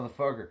that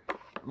motherfucker.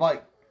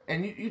 Like,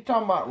 and you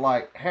talking about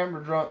like hammer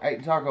drunk,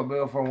 ate Taco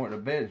Bell before I went to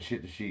bed and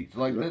shit the sheets.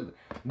 Like,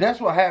 that's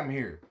what happened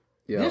here.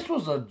 Yeah. This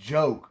was a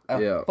joke.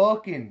 A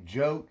fucking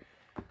joke.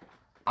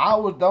 I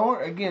was, the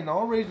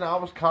only reason I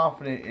was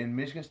confident in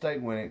Michigan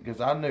State winning, because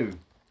I knew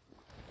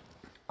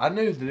that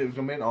it was going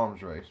to be an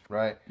arms race,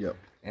 right? Yep.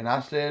 And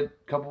I said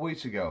a couple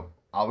weeks ago,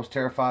 I was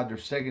terrified their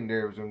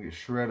secondary was going to get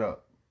shred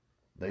up.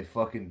 They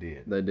fucking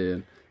did. They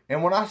did.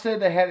 And when I said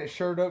they had it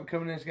shirred up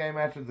coming in this game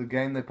after the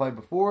game they played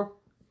before,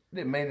 it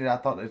didn't mean that I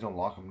thought they was going to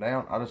lock them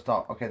down. I just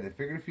thought, okay, they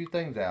figured a few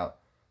things out.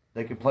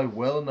 They can play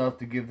well enough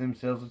to give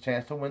themselves a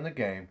chance to win the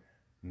game.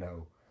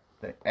 No.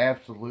 They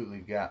absolutely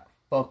got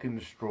fucking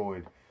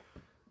destroyed.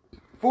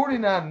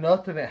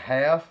 49-0 at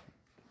half.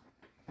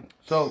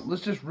 So,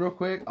 let's just real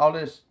quick, all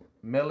this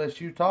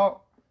LSU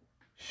talk,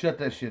 shut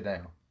that shit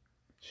down.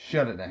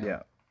 Shut it down.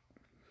 Yeah.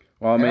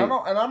 Well, I mean,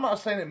 and I'm not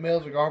saying that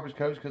Mills a garbage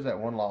coach because that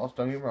one loss.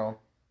 Don't get me wrong.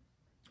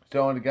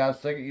 Still on the guy's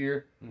second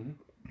year. Mm-hmm.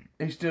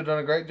 He's still done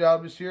a great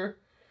job this year.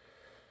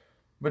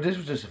 But this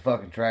was just a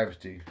fucking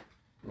travesty.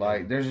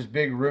 Like, there's this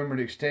big rumored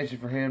extension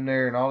for him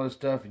there and all this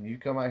stuff, and you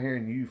come out here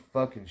and you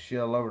fucking shit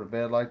all over the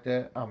bed like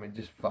that. I mean,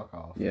 just fuck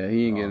off. yeah,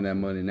 he ain't getting that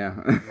money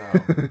now. No.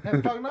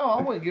 Hey, fuck no, I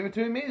wouldn't give it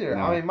to him either.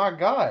 No. I mean, my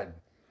God.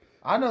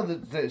 I know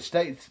that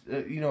State's,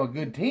 a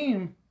good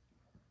team.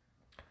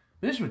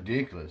 This is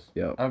ridiculous.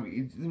 Yep. I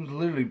mean, it was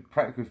literally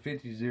practically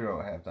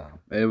 50-0 at halftime.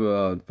 It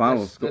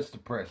was That's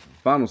depressing.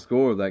 Final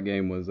score of that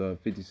game was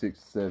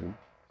 56-7.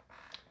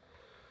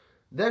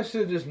 That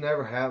should just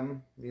never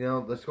happen. You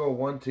know, they score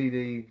one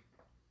TD.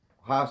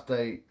 Ohio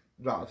State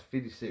drops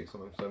 56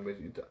 on them. Somebody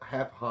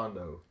half a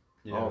Hondo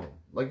on them.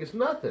 Like, it's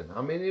nothing.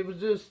 I mean, it was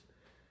just,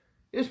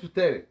 it's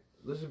pathetic.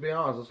 Let's just be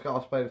honest. Let's call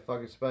a spade a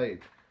fucking spade.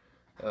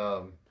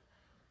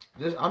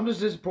 I'm just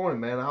disappointed,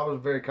 man. I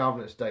was very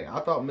confident in State. I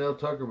thought Mel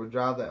Tucker would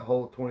drive that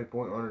whole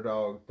 20-point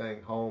underdog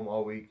thing home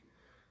all week.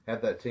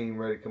 Have that team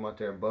ready to come out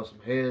there and bust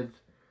some heads.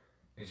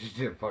 It just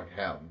didn't fucking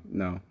happen.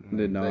 No, it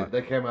did not.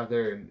 They came out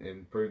there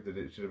and proved that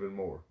it should have been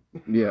more.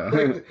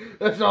 Yeah.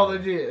 That's all they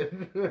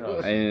did.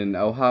 And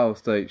Ohio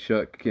State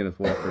shut Kenneth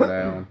Walker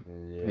down.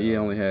 Yeah. He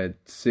only had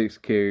 6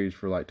 carries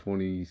for like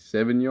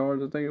 27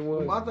 yards, I think it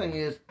was. My thing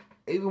is,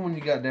 even when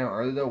you got down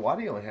early though, why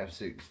do you only have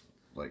six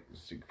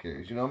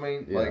carries? You know what I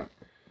mean? Yeah. Like,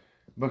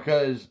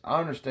 because I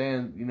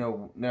understand,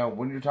 now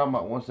when you're talking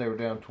about once they were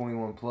down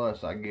 21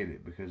 plus, I get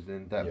it, because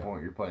then at that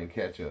point you're playing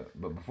catch up.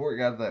 But before it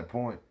got to that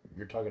point,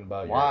 You're talking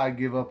about why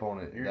give up on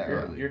it that you're,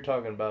 early? you're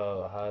talking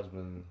about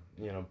Heisman,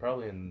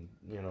 probably in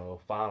a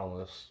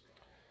finalist,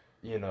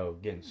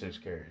 getting 6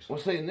 carries. Well,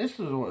 see, and this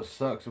is what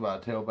sucks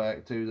about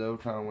tailback too, though,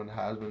 trying to win the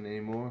Heisman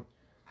anymore.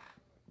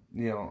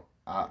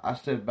 I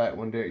said back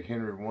when Derrick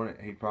Henry won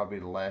it, he'd probably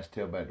be the last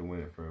tailback to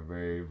win it for a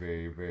very,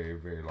 very, very,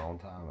 very long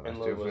time, and I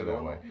still feel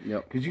that way.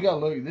 Yep. Because you got to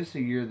look, this is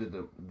a year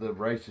that the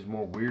race is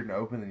more weird and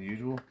open than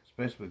usual,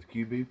 especially with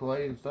QB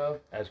play and stuff.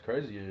 As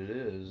crazy as it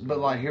is. But,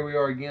 like, here we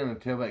are again, and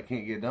tailback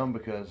can't get done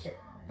because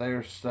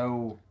they're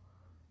so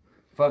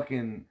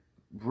fucking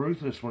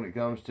ruthless when it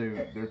comes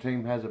to their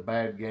team has a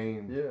bad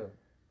game. Yeah.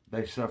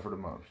 They suffer the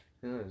most.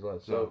 Yeah, it's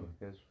like,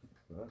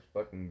 that's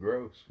fucking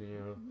gross,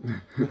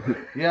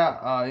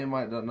 Yeah, you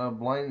might not know,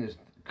 Blaine is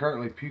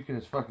currently puking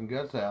his fucking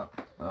guts out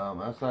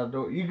outside the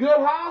door. You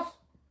good, House?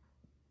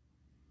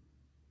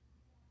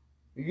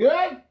 You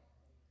good?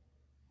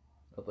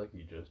 I think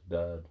he just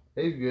died.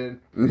 He's good.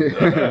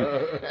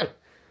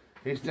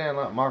 He's standing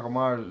like Michael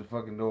Myers at the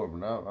fucking door, but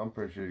no, I'm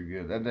pretty sure he's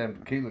good. That damn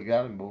tequila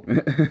got him, boy.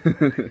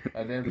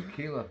 That damn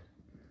tequila.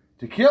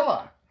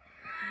 Tequila!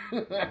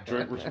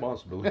 Drink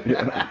responsibly.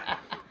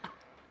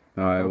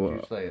 All right, Don't well.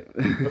 you say it.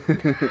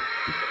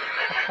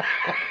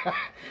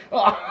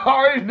 I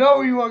already know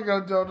where you want to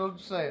go, Joe. Don't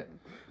you say it.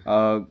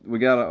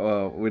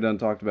 We done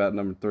talked about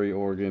number 3,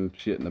 Oregon,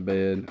 shit in the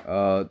bed.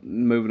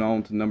 Moving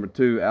on to number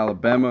 2,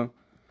 Alabama.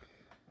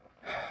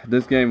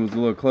 This game was a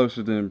little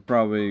closer than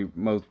probably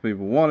most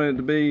people wanted it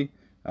to be.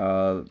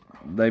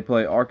 They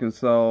play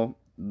Arkansas.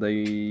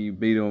 They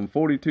beat them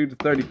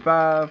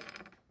 42-35.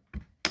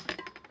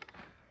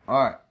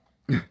 All right.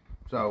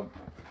 So,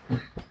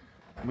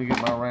 let me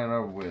get my rant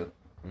over with.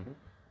 Mhm.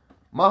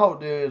 My whole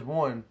deal is,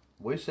 one,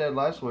 we said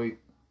last week,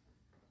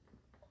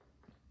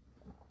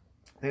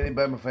 any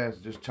Bama fans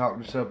just chalk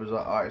this up as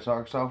like, all right, it's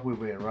Arkansas, we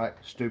win, right?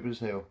 Stupid as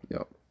hell.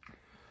 Yep.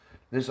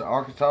 This is an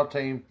Arkansas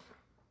team,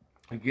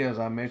 again, as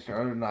I mentioned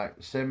earlier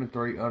tonight,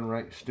 7-3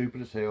 unranked,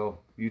 stupid as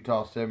hell.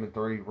 Utah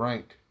 7-3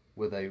 ranked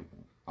with a,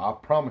 I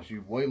promise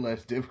you, way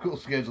less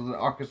difficult schedule than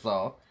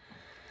Arkansas.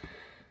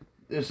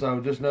 So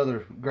just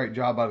another great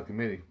job by the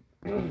committee.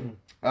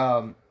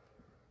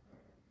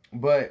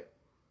 But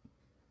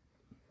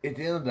at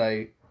the end of the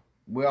day,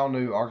 we all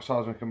knew Arkansas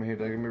was going to come in here.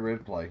 They're going to be ready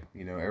to play.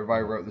 You know,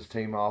 everybody wrote this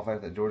team off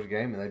after that Georgia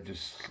game, and they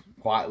just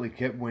quietly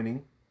kept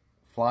winning,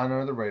 flying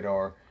under the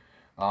radar.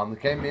 They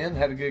came in,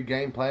 had a good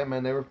game plan,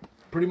 man. They were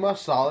pretty much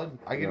solid.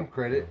 I give them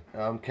credit.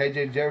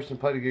 KJ Jefferson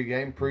played a good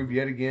game, proved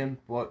yet again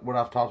what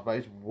I've talked about.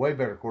 He's a way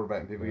better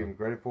quarterback than people give him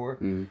credit for.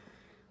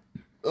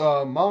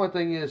 Mm-hmm. My only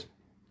thing is,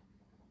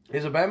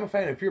 as a Bama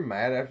fan, if you're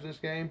mad after this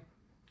game,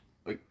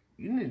 like,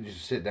 you need to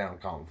just sit down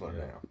and calm the fuck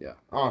down. Yeah.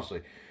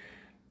 Honestly.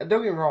 And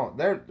don't get me wrong,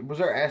 there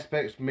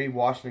aspects of me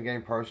watching the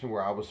game personally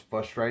where I was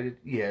frustrated?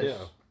 Yes.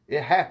 Yeah.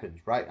 It happens,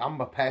 right? I'm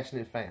a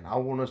passionate fan. I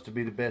want us to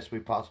be the best we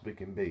possibly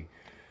can be.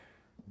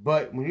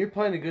 But when you're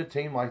playing a good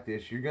team like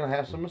this, you're going to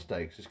have some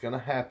mistakes. It's going to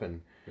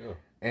happen. Yeah.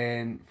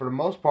 And for the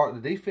most part, the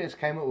defense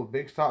came up with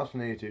big stops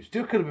when they needed to.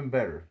 Still could have been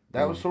better.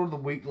 That was sort of the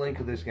weak link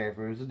of this game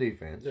for me, was the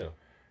defense. Yeah.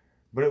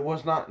 But it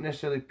was not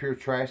necessarily pure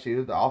trash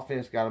either. The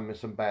offense got them in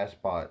some bad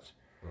spots.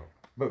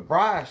 But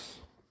Bryce,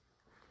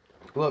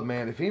 look,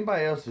 man, if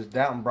anybody else is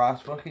doubting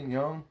Bryce fucking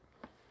Young,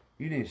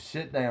 you need to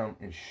sit down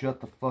and shut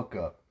the fuck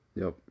up.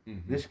 Yep.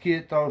 Mm-hmm. This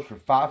kid throws for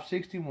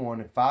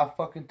 561 and 5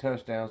 fucking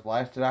touchdowns.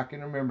 Last that I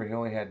can remember, he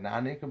only had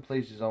 9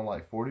 incompletions on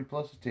like 40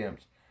 plus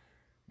attempts.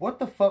 What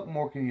the fuck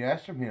more can you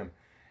ask from him?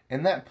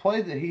 And that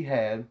play that he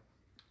had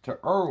to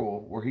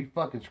Earl, where he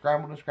fucking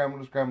scrambled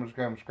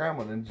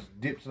and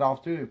just dips it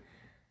off to him.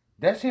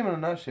 That's him in a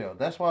nutshell.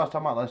 That's what I was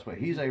talking about last week.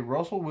 He's a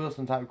Russell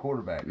Wilson type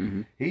quarterback.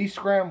 Mm-hmm. He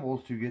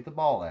scrambles to get the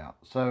ball out.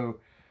 So,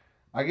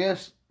 I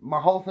guess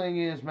my whole thing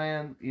is,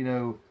 man, you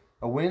know,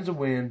 a win's a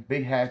win.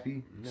 Be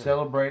happy.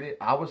 Celebrate it.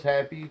 I was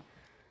happy.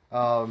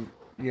 You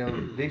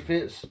know,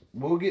 defense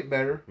will get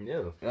better.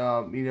 Yeah.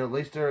 You know, at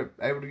least they're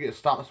able to get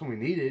stops when we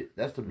need it.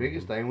 That's the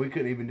biggest thing. We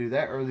couldn't even do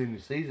that early in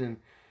the season.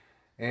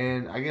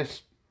 And I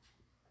guess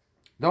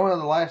the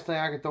last thing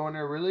I could throw in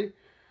there really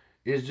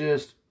is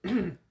just...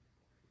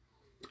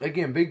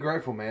 Again, be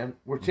grateful, man.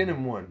 We're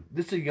 10-1.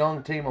 This is a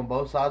young team on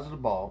both sides of the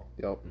ball.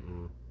 Yep.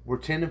 We're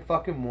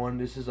 10-1.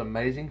 This is an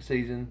amazing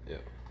season.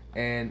 Yep.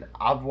 And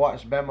I've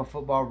watched Bama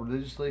football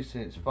religiously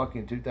since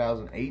fucking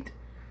 2008.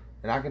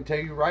 And I can tell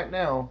you right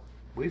now,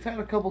 we've had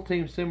a couple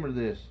teams similar to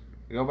this.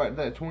 You go back to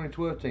that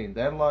 2012 team.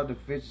 They had a lot of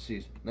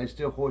deficiencies. And they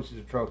still hoisted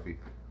the trophy.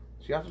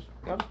 So y'all just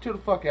chill the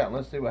fuck out and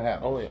let's see what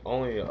happens.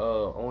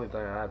 Only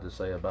thing I have to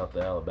say about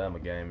the Alabama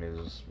game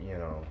is, you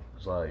know,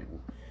 it's like...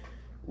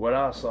 What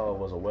I saw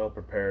was a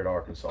well-prepared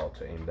Arkansas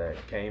team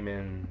that came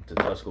in to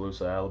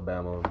Tuscaloosa,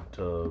 Alabama,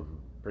 to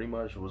pretty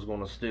much was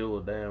going to steal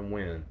a damn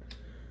win.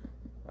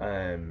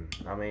 And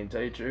I mean,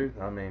 tell you the truth,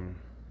 I mean,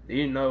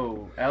 you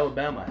know,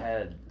 Alabama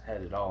had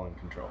it all in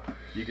control.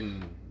 You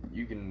can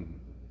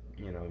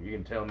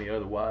tell me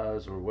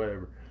otherwise or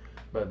whatever,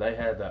 but they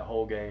had that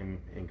whole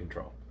game in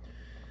control.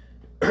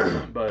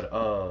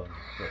 Oh,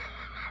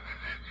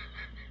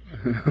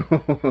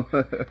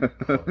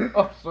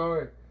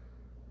 sorry.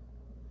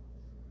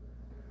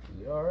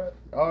 You all right?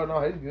 Oh, no,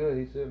 he's good.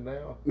 He's sitting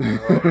down.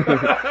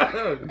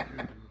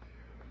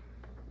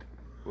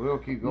 We'll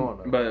keep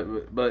going,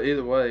 though. But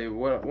either way,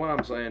 what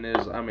I'm saying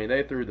is, I mean,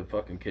 they threw the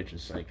fucking kitchen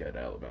sink at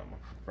Alabama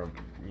from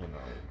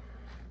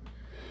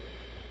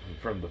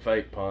the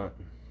fake punt.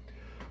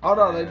 Oh,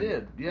 no, they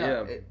did.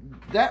 Yeah.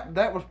 Yeah.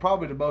 That was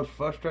probably the most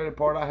frustrating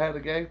part I had of the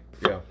game.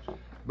 Yeah.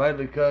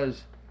 Mainly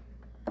because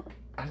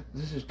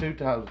this is 2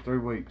 times in 3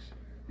 weeks.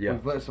 Yeah.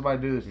 We've let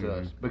somebody do this to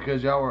us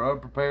because y'all were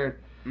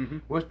unprepared. Mm-hmm.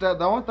 Which the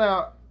only thing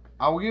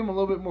I will give him a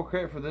little bit more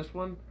credit for this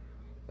one,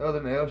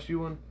 other than the LSU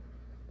one,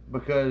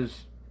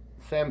 because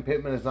Sam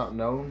Pittman is not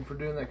known for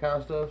doing that kind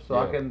of stuff. So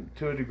I can,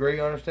 to a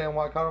degree, understand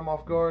why it caught him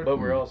off guard. But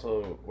we're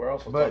also.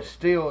 But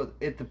still,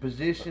 at the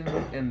position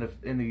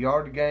in the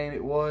yard gain,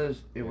 it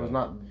was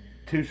not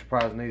too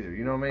surprising either.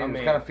 You know what I mean?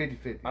 It was kind of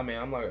 50-50. I mean,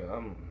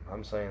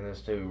 I'm saying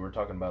this too. We're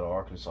talking about an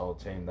Arkansas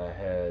team that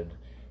had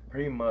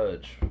pretty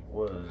much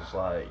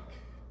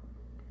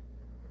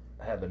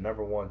had the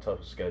number 1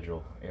 toughest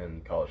schedule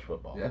in college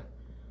football. Yeah.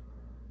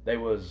 They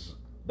was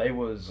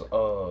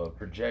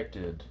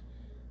projected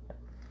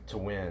to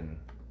win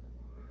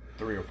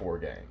 3 or 4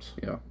 games.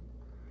 Yeah.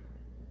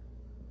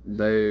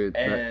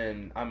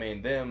 I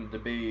mean, them to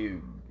be,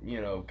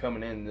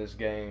 coming in this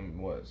game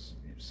was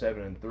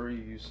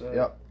 7-3. You said.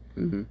 Yep.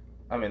 Mm-hmm.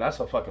 I mean, that's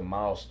a fucking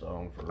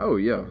milestone for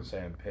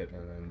Sam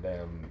Pittman and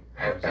damn.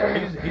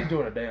 He's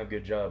doing a damn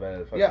good job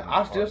at it. Yeah,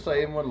 I still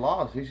say even with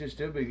loss, he should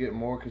still be getting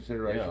more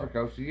consideration for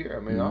Coach of the Year.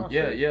 I mean, honestly.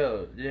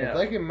 Yeah. If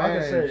they can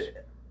manage,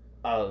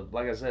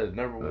 like I said,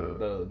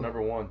 the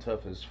number 1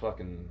 toughest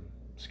fucking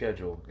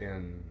schedule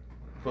in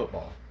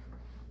football.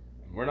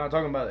 We're not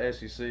talking about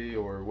SEC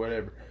or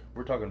whatever.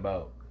 We're talking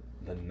about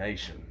the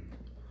nation.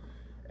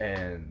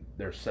 And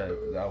they're set.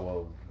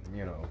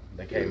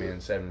 They came in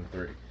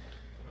 7-3.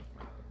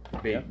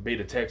 Beat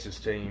a Texas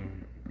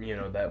team.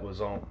 That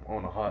was on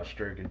a hot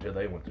streak until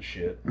they went to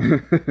shit.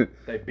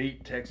 They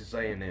beat Texas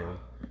A&M.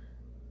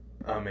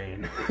 I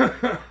mean,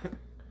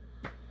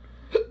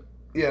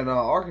 yeah, no,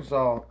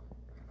 Arkansas.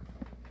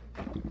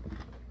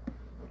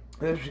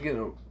 They should get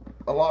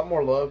a lot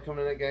more love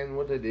coming in that game than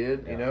what they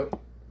did. Yeah.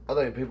 I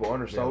think people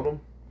undersold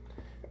them.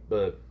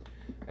 But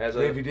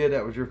if you did,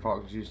 that was your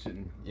fault because you just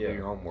didn't do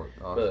your homework.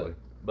 Honestly,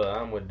 but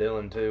I'm with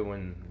Dylan too.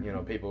 When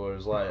people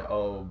was like,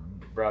 "Oh,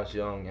 Bryce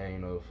Young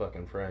ain't a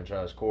fucking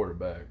franchise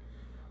quarterback."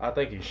 I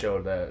think he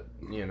showed that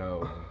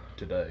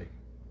today.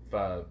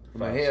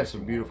 He had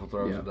some beautiful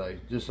throws today.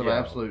 Just some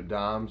absolute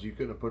dimes. You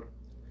couldn't have put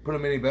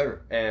them any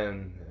better.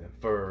 And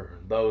for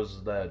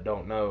those that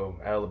don't know,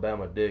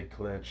 Alabama did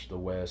clinch the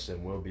West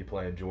and will be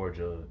playing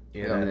Georgia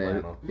in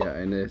Atlanta.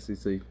 In the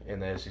SEC. In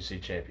the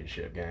SEC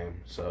championship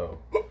game. So,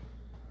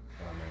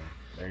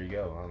 there you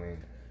go.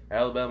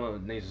 Alabama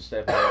needs to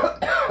step it up.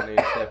 They need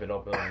to step it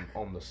up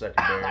on the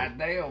secondary.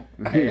 Damn.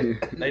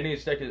 They need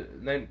to step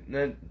it. They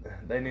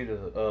need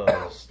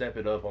to step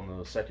it up on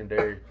the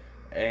secondary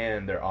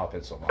and their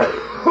offensive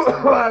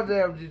line.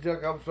 Damn,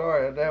 G-Chuck, I'm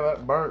sorry. Damn,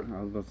 that burnt.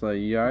 I was gonna say,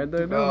 you alright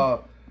there,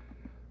 though?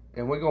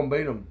 And we're gonna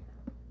beat them,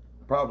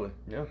 probably.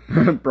 Yeah,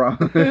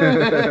 Probably.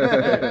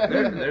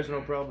 there's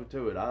no problem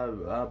to it. I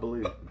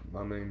believe.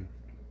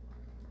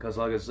 Because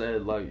like I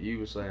said, like you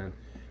were saying,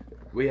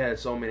 we had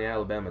so many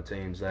Alabama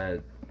teams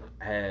that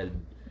had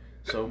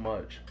so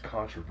much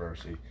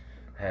controversy,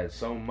 had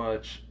so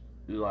much,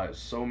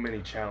 so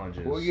many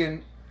challenges. Well,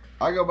 again,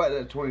 I go back to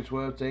that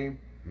 2012 team.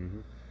 Mm-hmm.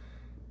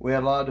 We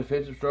had a lot of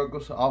defensive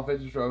struggles,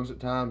 offensive struggles at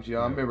times. I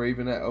remember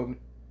even that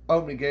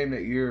opening game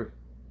that year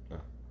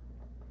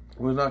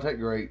was not that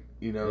great.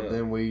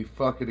 Then we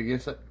fuck it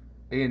against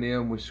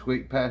A&M. We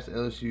squeaked past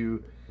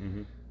LSU.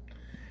 Mm-hmm.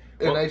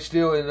 And they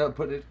still ended up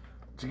putting it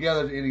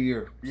together in a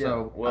year. Yeah,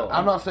 so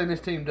I'm not saying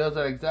this team does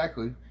that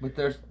exactly, but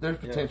there's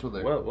potential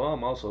there. Well,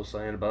 I'm also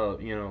saying about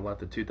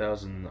the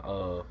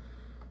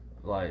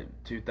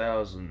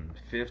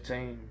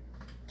 2015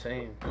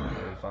 team,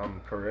 if I'm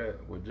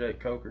correct, with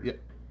Jake Coker. Yep.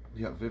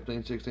 Yeah,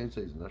 15-16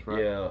 season. That's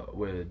right. Yeah,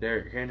 with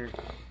Derrick Henry.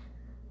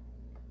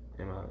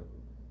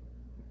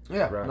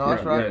 Yeah, right? No,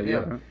 that's right.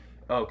 Yeah.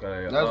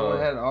 Okay. That's when we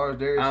had ours,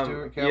 Darius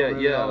Stewart,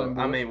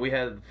 Calvin. We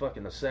had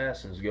fucking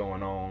assassins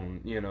going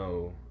on,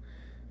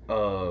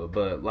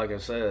 but like I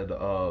said,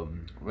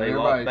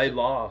 they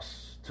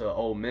lost to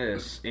Ole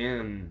Miss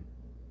in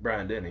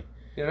Bryant-Denny.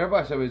 Yeah,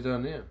 everybody said we was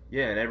done then.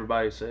 Yeah, and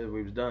everybody said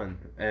we was done,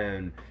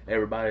 and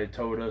everybody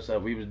told us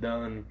that we was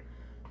done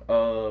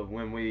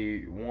when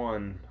we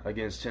won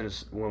against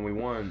Tennessee. When we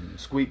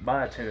squeaked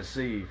by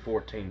Tennessee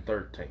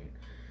 14-13.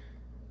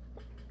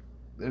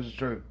 This is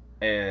true.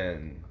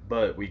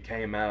 But we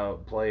came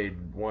out,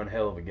 played one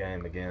hell of a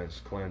game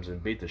against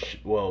Clemson, beat the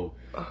shit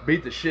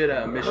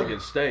out of Michigan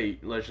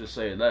State. Let's just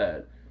say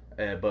that.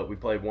 But we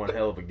played one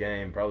hell of a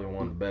game, probably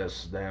one of the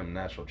best damn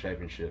national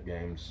championship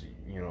games,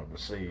 to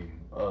see.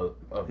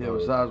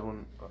 Besides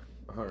when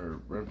Hunter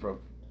Renfro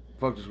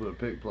fucked us with a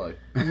pick play.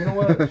 You know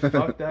what?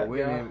 Fuck that we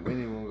guy. didn't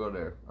even want to go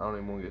there. I don't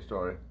even want to get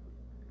started.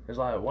 It's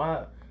like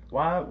why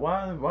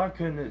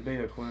couldn't it be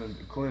a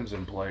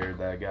Clemson player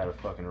that got a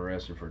fucking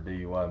arrested for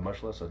DUI,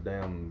 much less a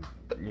damn,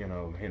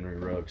 Henry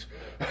Ruggs.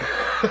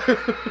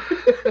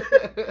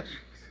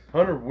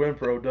 Hunter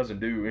Renfro doesn't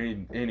do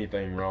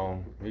anything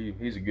wrong.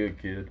 He's a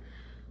good kid.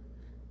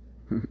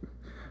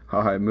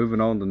 All right,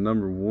 moving on to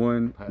number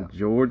 1,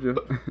 Georgia.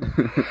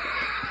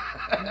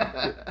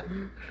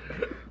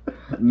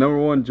 Number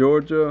 1,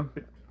 Georgia.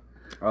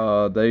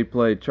 They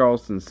played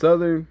Charleston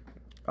Southern.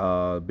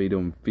 Beat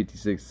them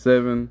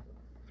 56-7.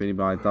 If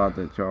anybody thought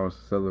that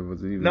Charleston Southern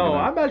was even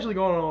I'm actually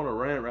going on a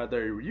rant right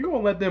there. You gonna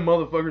let them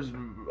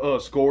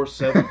motherfuckers score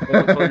 7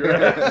 points on your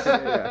ass?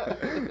 Yeah.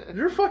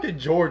 You're fucking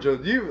Georgia.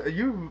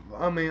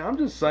 I'm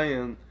just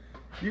saying.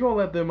 You gonna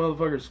let them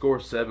motherfuckers score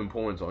 7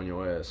 points on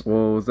your ass?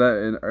 Well, was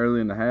that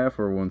early in the half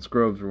or when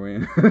Scrubs were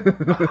in?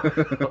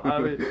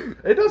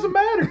 It doesn't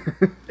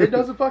matter. It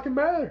doesn't fucking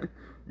matter.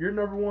 You're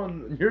number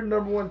one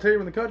team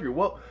in the country.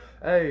 Well,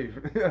 hey,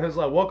 it's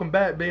like welcome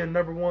back being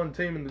number 1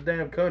 team in the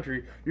damn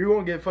country. You're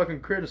gonna get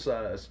fucking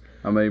criticized.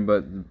 But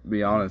to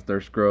be honest,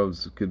 their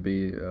Scrubs could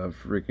be a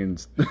freaking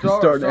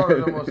starter.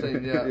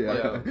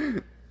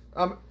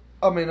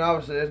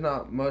 Obviously, there's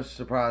not much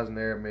surprising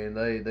there.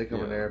 They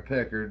come in there and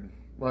peckered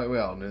like we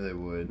all knew they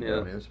would. Yeah.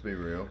 Let's be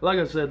real. Like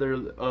I said,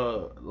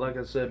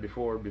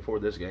 before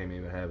this game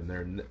even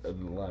happened,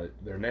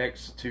 their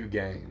next 2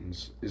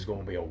 games is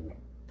gonna be a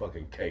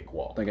fucking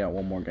cakewalk. They got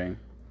one more game.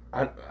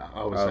 I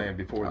was saying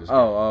before this game.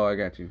 I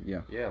got you.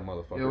 Yeah. Yeah,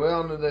 motherfucker. Yeah, we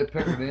all knew they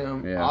peckered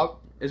them. Yeah.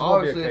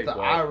 Obviously, if the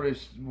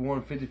Irish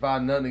won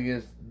 55-0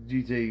 against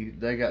GT,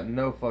 they got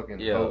no fucking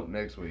hope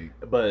next week.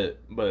 But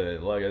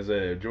like I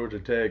said, Georgia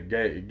Tech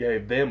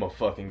gave them a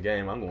fucking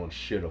game. I'm going to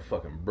shit a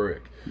fucking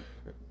brick.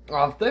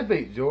 Oh, if they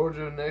beat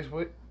Georgia next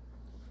week,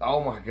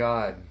 oh my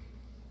God.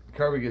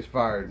 Kirby gets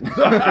fired.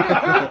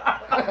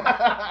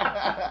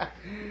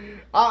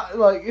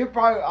 It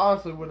probably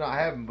honestly would not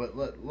happen, but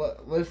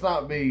let's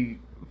not be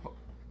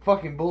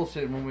fucking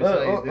bullshit when we say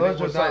that it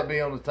would not be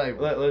on the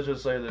table. Let's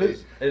just say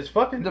this: it's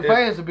fucking the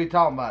fans would be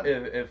talking about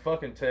it. If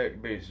fucking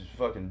Tech beats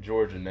fucking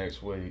Georgia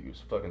next week,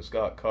 it's fucking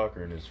Scott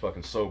Cochran is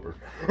fucking sober.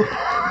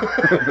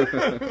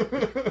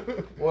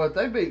 Well, if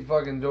they beat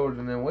fucking Georgia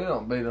and then we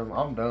don't beat them,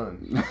 I'm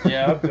done.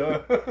 Yeah, I'm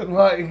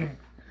done.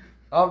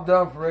 I'm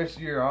done for the rest of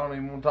the year. I don't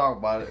even want to talk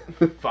about it.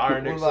 Fire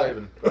Nick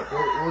Saban.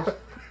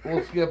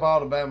 We'll skip all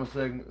the Bama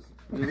segments.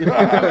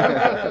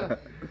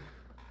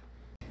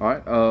 All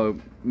right,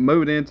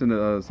 moving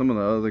into some of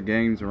the other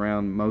games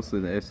around mostly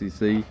the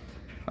SEC.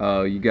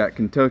 You got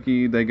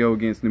Kentucky. They go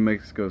against New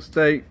Mexico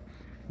State.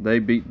 They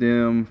beat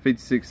them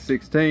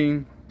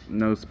 56-16.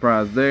 No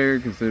surprise there,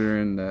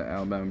 considering that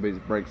Alabama beats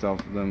breaks off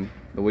of them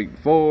the week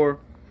before.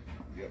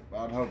 Yep,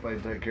 I'd hope they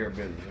take care of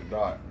business. If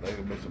not, they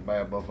could be some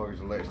bad motherfuckers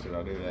in Lexington.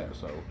 I do that.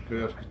 So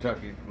kudos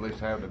Kentucky, at least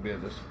have the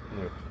business.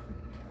 Yeah.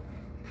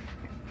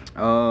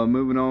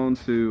 Moving on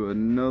to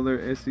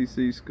another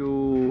SEC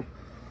school.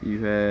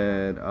 You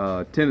had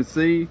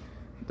Tennessee.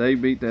 They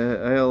beat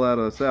the hell out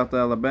of South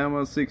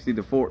Alabama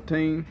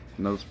 60-14.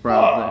 No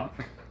surprise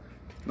there.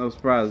 No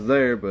surprise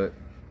there, but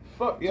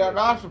Fuck Yeah, Tennessee.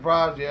 not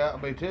surprised. Yeah,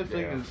 I mean Tennessee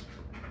Yeah. is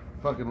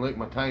fucking lick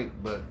my tank,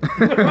 but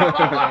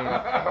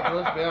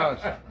let's be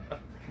honest,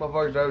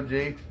 motherfuckers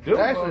OG.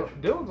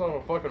 Dylan's on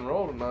a fucking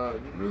roll tonight.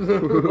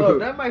 Look,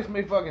 that makes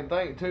me fucking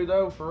think too,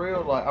 though. For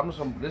real, like I'm just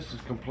gonna, this is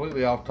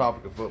completely off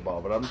topic of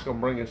football, but I'm just gonna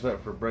bring this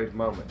up for a brief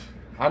moment.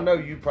 I know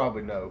you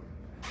probably know,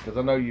 because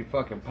I know you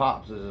fucking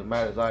pops is as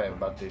mad as I am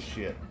about this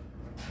shit.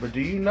 But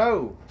do you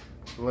know,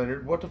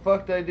 Leonard, what the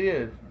fuck they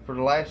did for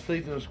the last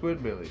season of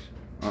Squidbillies?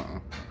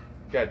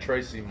 Got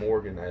Tracy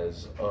Morgan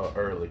as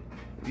early.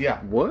 Yeah.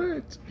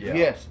 what? Yeah.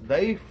 Yes,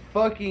 they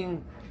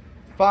fucking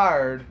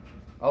fired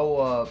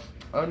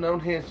Unknown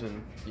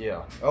Henson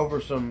Yeah.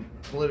 over some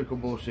political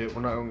bullshit.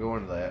 We're not gonna go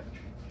into that.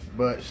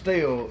 But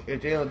still,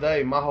 at the end of the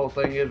day, my whole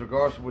thing is,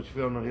 regardless of what you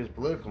feel on his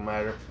political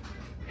matter,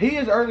 he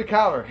is Early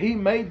Kyler. He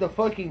made the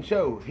fucking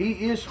show. He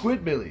is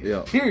Squidbillies.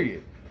 Yeah.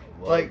 Period.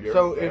 Love Like, your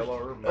so if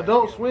Baylor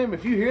Adult man. Swim,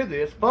 if you hear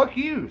this, fuck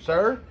you,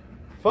 sir.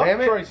 Fuck Damn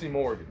it. Tracy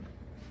Morgan.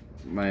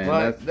 Man,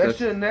 Like, that that's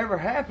should have never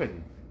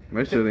happened.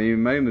 they should have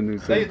even made a new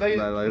They season.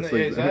 last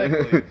season.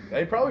 exactly.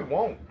 They probably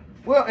won't.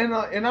 Well, and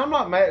I'm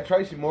not mad at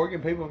Tracy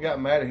Morgan. People have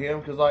gotten mad at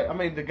him because, like, I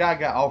mean, the guy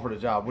got offered a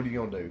job. What are you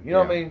gonna do? You know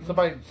what I Yeah. mean?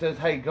 Somebody says,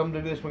 "Hey, come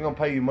do this. We're gonna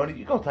pay you money."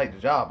 You're gonna take the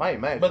job. I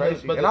ain't mad at But the-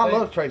 Tracy, but and the I thing-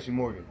 love Tracy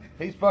Morgan.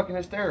 He's fucking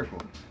hysterical.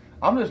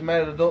 I'm just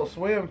mad at Adult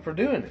Swim for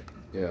doing it.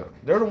 Yeah.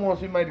 They're the ones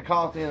who made the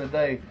call at the end of the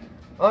day.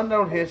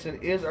 Unknown Henson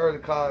is Early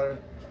Kyler.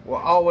 Will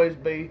always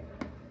be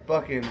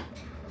fucking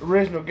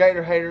original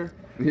Gator hater.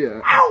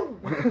 Yeah. Ow!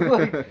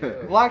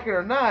 like it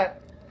or not.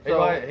 He,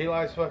 he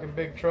likes fucking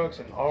big trucks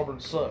and Auburn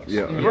sucks.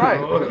 Yeah.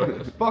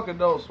 Right. Fuck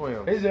Adult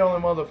Swim. He's the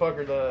only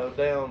motherfucker that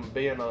down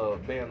being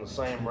the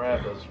same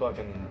rap as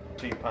fucking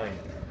T-Pain.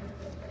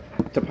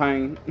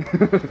 Topang.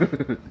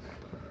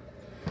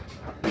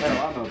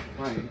 Hell, I know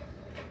Topang.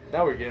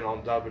 Now we're getting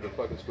on top of the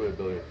fucking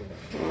Squidbilly.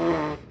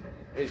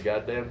 He's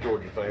goddamn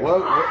Georgia fan.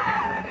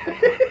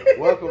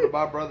 Welcome to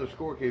my brother's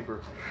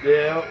scorekeeper.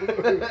 Yeah.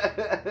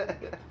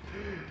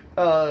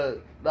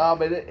 I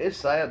mean, it's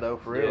sad though,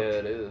 for Yeah, real.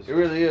 it is. It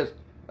really is.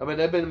 I mean,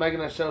 they've been making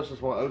that show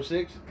since what,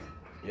 06?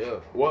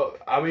 Yeah. Well,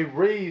 I mean,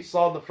 Ree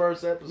saw the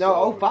first episode.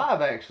 No,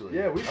 05 actually.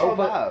 Yeah, we saw 05.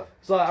 that.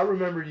 So I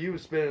remember you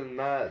was spending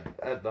the night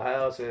at the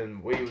house,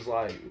 and we was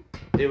like,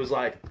 it was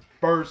like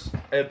first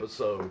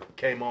episode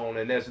came on,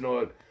 and that's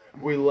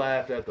we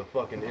laughed at the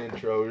fucking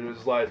intro. It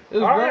was like, It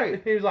was all great.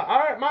 right. He was like, all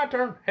right, my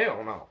turn.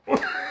 Hell no.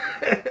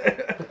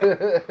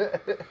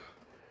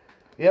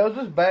 Yeah, it was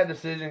just a bad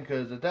decision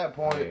because at that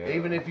point, Yeah.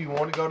 even if you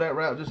want to go that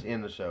route, just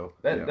end the show.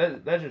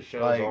 that just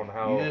shows Like, on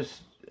how. you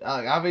just,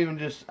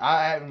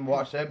 I haven't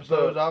watched the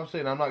episodes, obviously,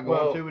 and I'm not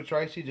going to with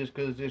Tracy just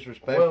because it's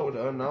disrespectful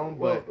to Unknown,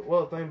 but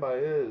well, the thing about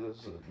it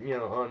is,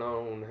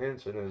 Unknown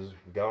Henson is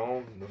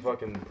gone. The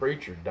fucking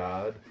preacher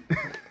died.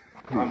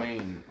 I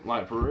mean,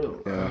 like, for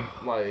real. Yeah.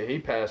 Like, he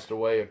passed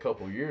away a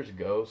couple years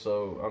ago,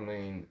 so, I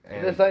mean...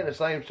 And this ain't the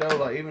same show.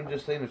 Like, even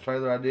just seeing the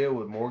trailer idea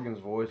with Morgan's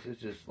voice, it's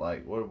just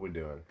like, what are we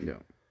doing? Yeah.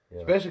 Yeah.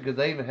 Especially because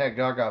they even had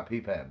Gaga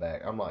Peepat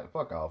back. I'm like,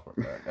 fuck off with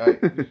that.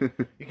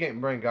 Like, you can't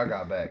bring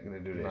Gaga back and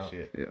then do that No.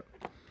 shit. Yeah.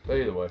 But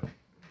either way,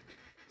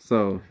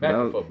 So Back that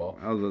to was, football.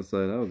 I was gonna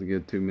say that was a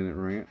good 2-minute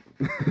rant.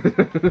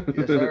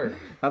 Yes, sir.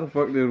 How the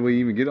fuck did we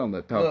even get on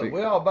that Look, topic?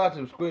 we all about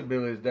some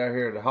Squidbillies down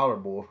here at the Holler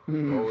Boy.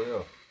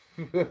 oh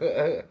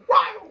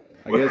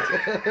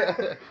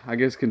I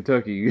guess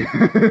Kentucky. Yeah,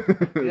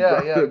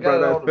 got it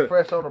Brought on the out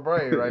fresh on the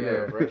brain right yeah,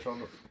 there. fresh on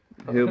the...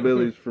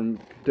 hillbillies from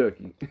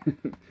Kentucky.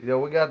 You know,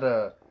 we got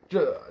the,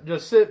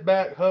 Just sit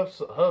back, huff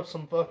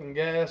some fucking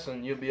gas,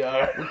 and you'll be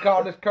alright. we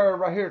call this curve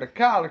right here the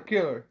Kyler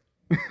Killer.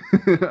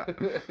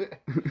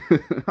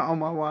 All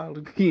my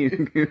wild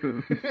kin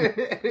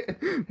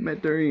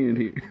met their end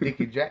here.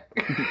 Dickie Jack.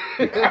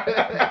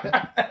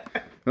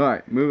 All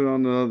right, moving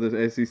on to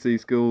other SEC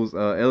schools.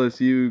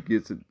 LSU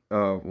gets it.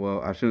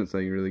 Well, I shouldn't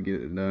say really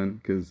get it done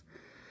because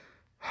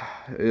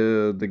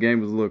the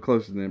game was a little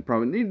closer than it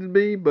probably needed to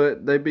be.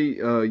 But they beat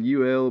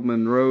UL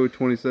Monroe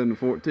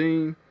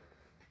 27-14.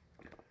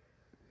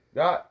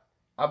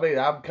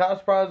 I'm kind of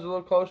surprised it's a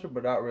little closer,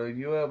 but not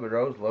really. UL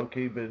Monroe's low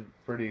key been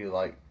pretty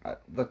like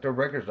their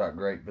record's not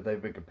great, but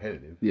they've been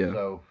competitive. Yeah.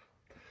 So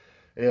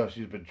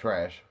LSU's been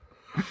trash.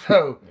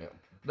 So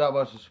not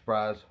much of a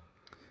surprise.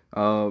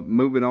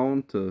 Moving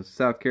on to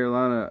South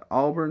Carolina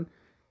Auburn.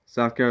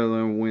 South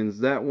Carolina wins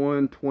that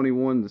one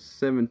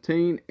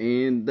 21-17,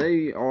 and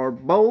they are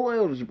bowl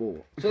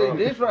eligible. See,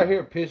 this right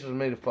here pisses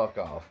me the fuck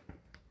off.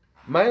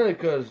 Mainly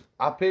because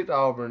I picked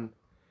Auburn.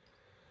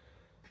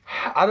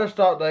 I just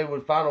thought they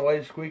would find a way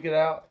to squeak it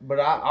out. But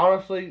I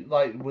honestly,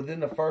 like, within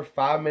the first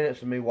 5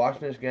 minutes of me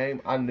watching this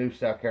game, I knew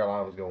South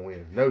Carolina was going to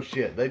win. No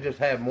shit. They just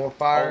had more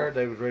fire.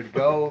 They was ready to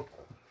go.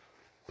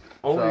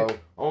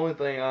 Only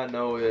thing I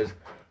know is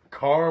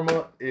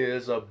karma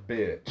is a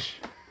bitch.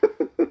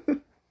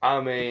 I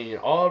mean,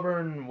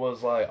 Auburn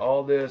was like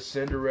all this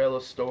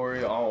Cinderella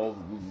story, all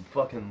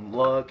fucking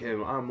luck,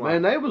 and I'm like,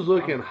 Man, they was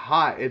looking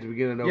hot at the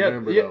beginning of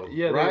November, though.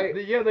 Right?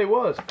 They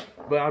was.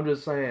 But I'm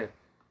just saying,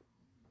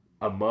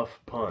 a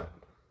muff punt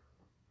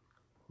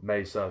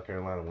made South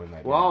Carolina win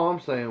that Well, game. all I'm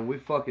saying, we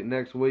fuck it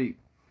next week.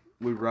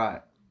 We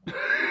right.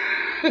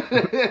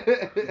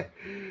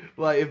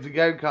 Like, if the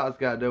Gamecocks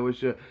got done, we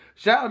should.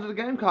 Shout out to the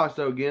Gamecocks,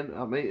 though, again.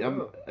 I mean,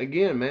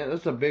 again, man,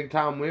 that's a big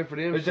time win for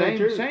them.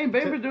 Shane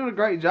Beamer's doing a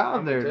great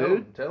job there,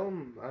 dude. Tell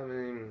them, I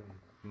mean,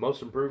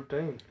 most improved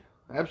team.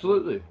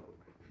 Absolutely.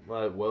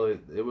 Like, well,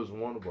 it was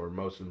one of our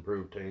most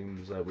improved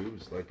teams that we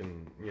was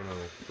thinking,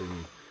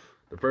 from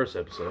the first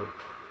episode.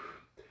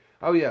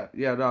 Oh yeah,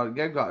 no, the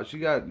Gamecocks. You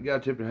got to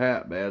tip your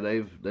hat, man.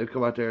 They've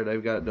come out there,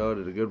 they've got it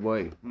done in a good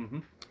way. Mm-hmm.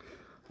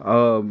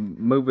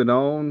 Moving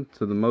on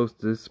to the most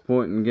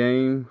disappointing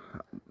game,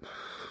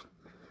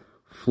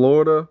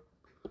 Florida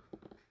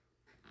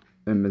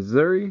and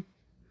Missouri.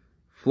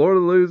 Florida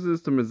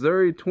loses to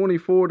Missouri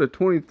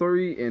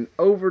 24-23 in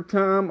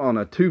overtime on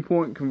a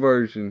 2-point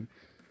conversion.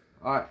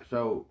 All right,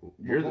 so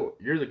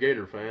You're the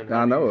Gator fan.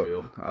 I know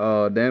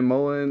it. Dan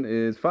Mullen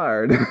is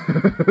fired.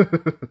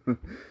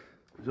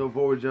 So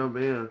before we jump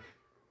in,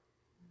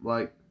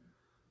 like,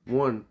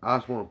 one, I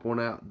just want to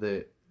point out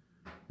that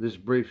this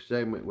brief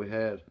segment we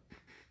had,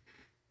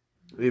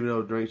 even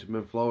though drinks have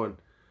been flowing,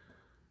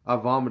 I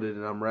vomited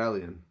and I'm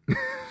rallying.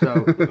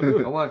 So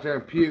I went out there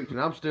and puked,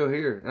 and I'm still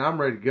here, and I'm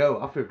ready to go.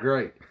 I feel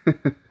great.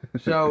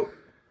 So,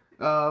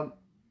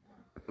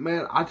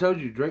 man, I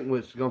told you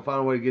Drinkwitz is going to find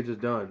a way to get this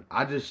done.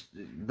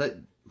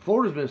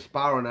 Florida's been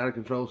spiraling out of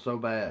control so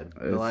bad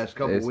the last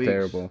couple of weeks.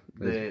 It's terrible.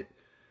 That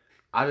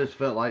I just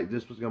felt like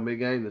this was going to be a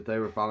game that they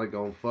were finally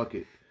going to fuck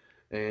it.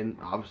 And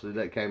obviously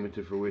that came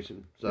into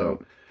fruition.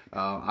 So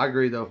I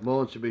agree, though.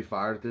 Mullen should be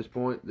fired at this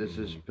point. This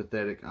is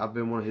pathetic. I've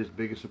been one of his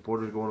biggest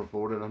supporters going to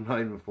Florida, and I'm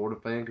not even a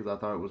Florida fan because I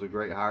thought it was a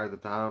great hire at the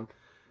time.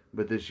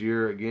 But this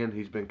year, again,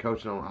 he's been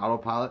coaching on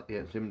autopilot. He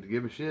hasn't seemed to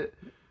give a shit.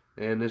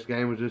 And this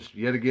game was just,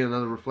 yet again,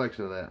 another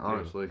reflection of that,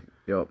 honestly.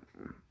 Yep.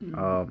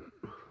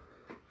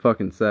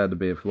 Fucking sad to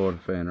be a Florida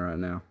fan right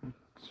now.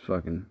 It's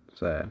fucking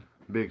sad.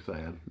 Big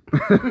sad.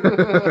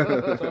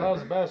 So how's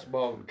the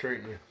basketball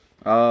treating you?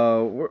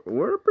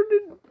 We're pretty.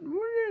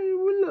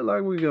 We look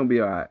like we're gonna be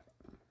all right.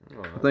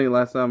 I think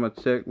last time I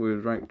checked, we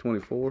was ranked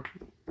 24.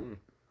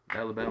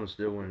 Alabama's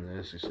still winning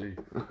the SEC.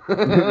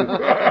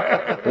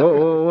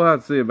 We'll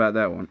have to see about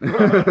that one.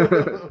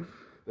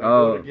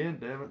 Again,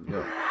 damn it.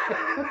 Yeah.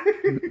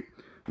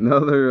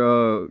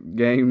 Another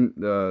game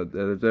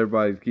that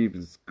everybody's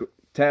keeping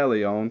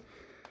tally on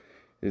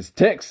is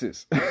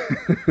Texas.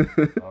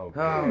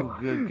 Oh,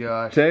 good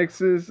gosh.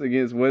 Texas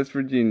against West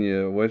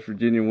Virginia. West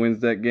Virginia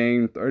wins that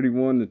game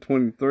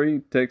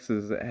 31-23.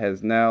 Texas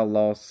has now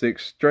lost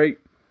 6 straight.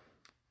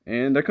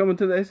 And they're coming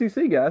to the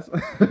SEC, guys.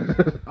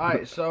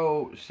 Alright,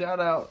 so shout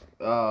out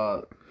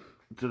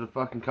to the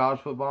fucking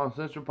College Football and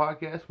Central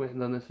podcast. We haven't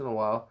done this in a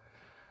while.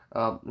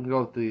 I'm going to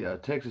go with the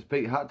Texas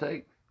Pete hot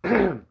take.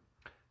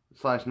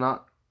 /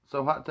 not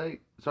so hot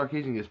take.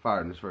 Sarkisian gets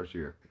fired in his first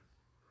year.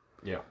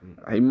 Yeah.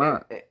 He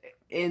might.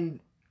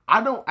 And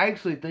I don't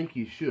actually think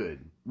he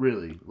should,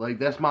 really. Like,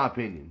 that's my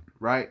opinion,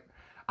 right?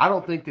 I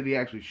don't think that he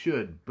actually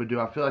should, but do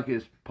I feel like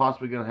it's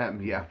possibly going to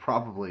happen? Yeah,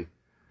 probably.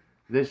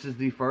 This is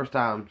the first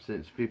time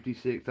since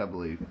 56, I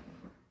believe,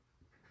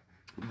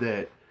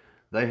 that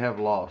they have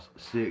lost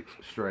 6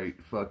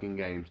 straight fucking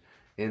games.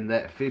 And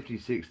that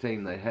 56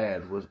 team they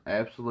had was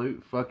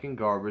absolute fucking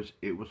garbage.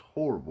 It was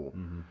horrible.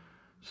 Mm-hmm.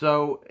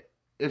 So,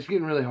 it's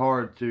getting really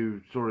hard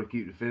to sort of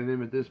keep defending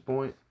him at this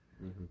point.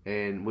 Mm-hmm.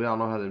 And we all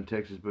know how them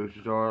Texas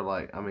boosters are.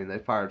 Like, I mean, they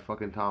fired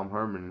fucking Tom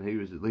Herman, and he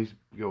was at least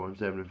going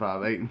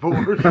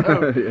 75-8-4.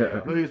 So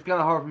yeah. It's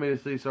kind of hard for me to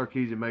see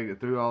Sarkisian make it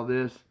through all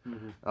this.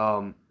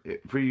 Mm-hmm.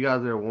 For you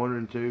guys that are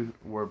wondering too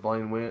where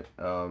Blaine went,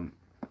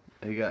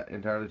 he got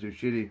entirely too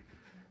shitty,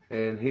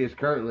 and he is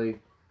currently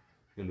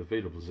in the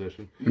fetal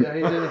position. Yeah,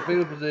 he's in the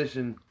fetal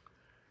position,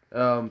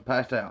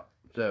 passed out.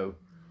 So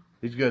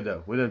He's good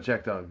though. We done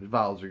checked on him. His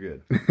vitals are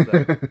good.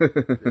 So,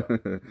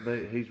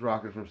 yeah. He's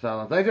rocking from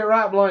silence. Ain't that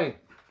right, Blaine?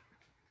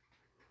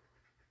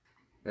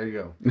 There you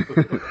go.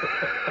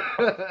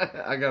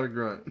 I got a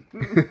grunt.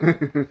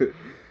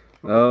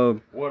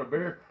 What a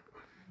beer!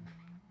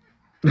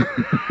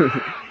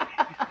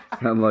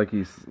 Sound like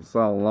he's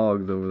sawing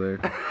logs over there.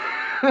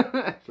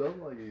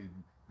 Sounds like he's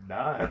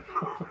dying.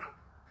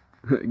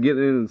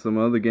 Getting into some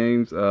other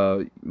games,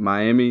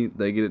 Miami,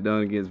 they get it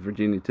done against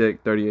Virginia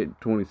Tech,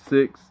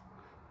 38-26.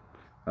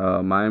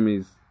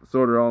 Miami's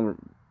sort of on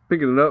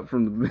picking it up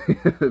from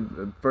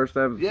the first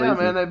half of the season. Yeah,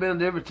 man, they've been a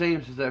different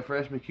team since that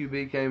freshman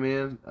QB came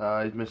in.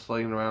 He's been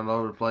slinging around all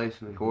over the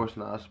place, and of course,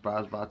 not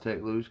surprised by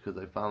Tech lose because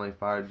they finally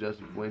fired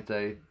Justin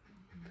Fuente.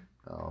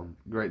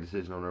 Great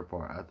decision on their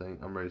part, I think.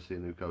 I'm ready to see a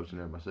new coach in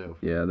there myself.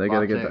 Yeah, they got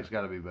to get that. Tech's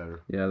got to be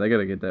better. Yeah, they got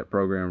to get that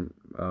program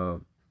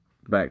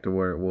back to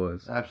where it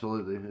was.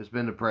 Absolutely, it's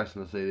been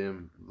depressing to see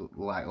them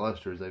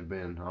lackluster as they've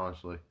been,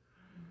 honestly.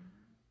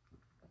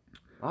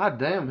 Ah,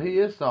 damn, he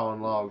is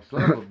sawing logs.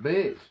 Son of a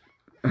bitch.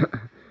 He's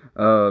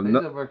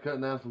over there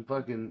cutting down some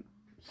fucking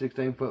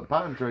 16-foot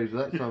pine trees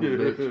with that son of a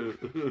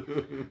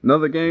bitch.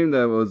 Another game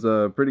that was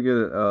a pretty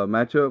good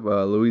matchup,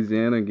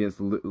 Louisiana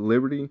against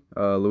Liberty.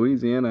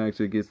 Louisiana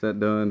actually gets that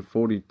done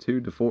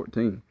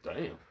 42-14.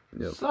 Damn.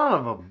 Yep. Son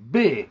of a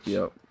bitch.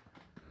 Yep.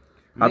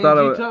 Me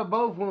and G-Tuck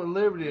both went with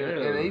Liberty,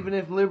 and even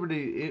if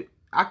Liberty,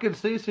 I could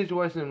see a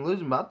situation in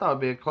losing, but I thought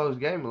it'd be a close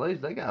game at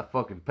least. They got a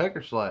fucking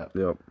pecker slap.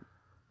 Yep.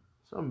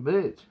 Some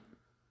bitch.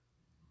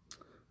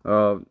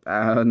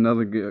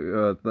 Another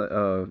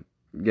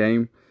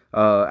game.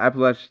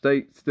 Appalachian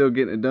State still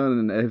getting it done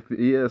in the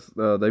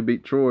FBS. They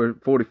beat Troy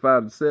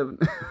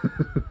 45-7.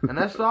 And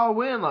that's all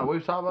win, like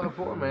we've talked about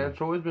before, man.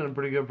 Troy's been a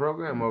pretty good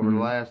program over the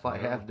last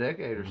half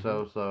decade or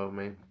so. So I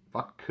mean,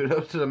 fuck,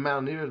 kudos to the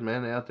Mountaineers,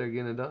 man. They're out there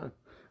getting it done.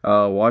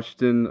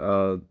 Washington,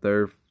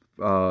 their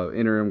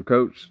interim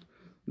coach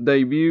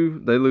debut,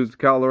 they lose to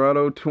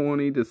Colorado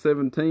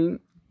 20-17.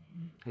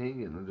 He ain't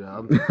getting a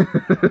job.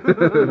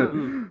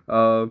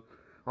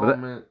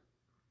 Man.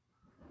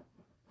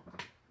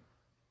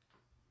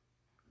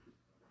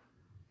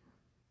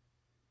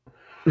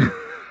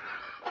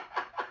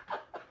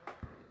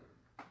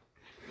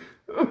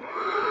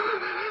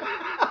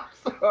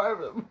 Sorry,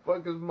 but the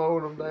fuckers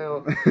mowing him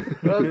down.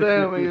 God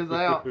damn, he is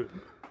out.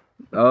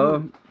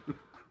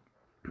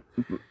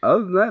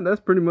 Other than that, that's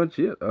pretty much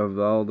it of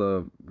all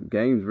the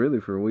games really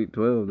for week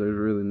 12. There's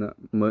really not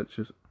much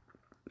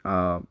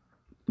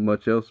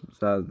else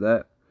besides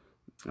that.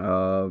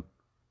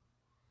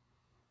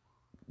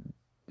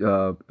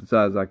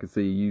 Besides, I could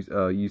see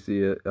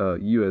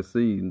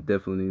USC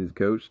definitely needs a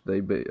coach.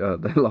 They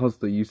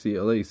lost to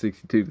UCLA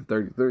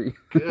 62-33.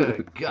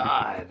 Good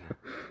God.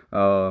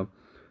 But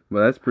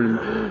that's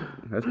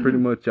pretty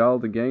much all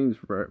the games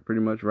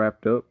pretty much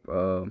wrapped up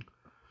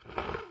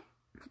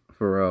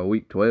for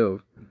week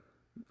 12.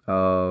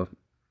 So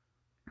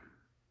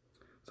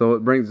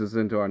it brings us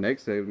into our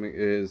next segment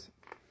is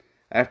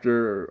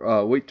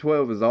after week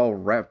 12 is all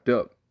wrapped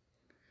up,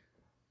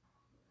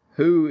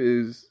 who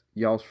is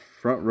y'all's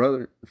front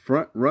runner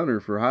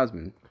for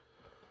Heisman?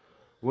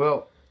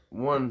 Well,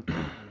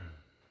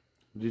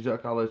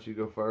 G-Tuck, I'll let you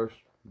go first,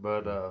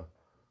 but I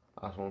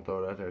just want to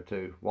throw it out there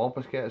too.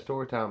 Wampus Cat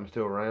Storytime is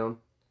still around.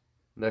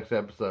 Next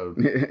episode.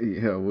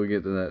 Yeah, we'll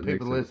get to that.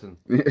 People next listen.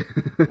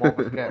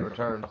 Wampus Cat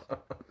returns.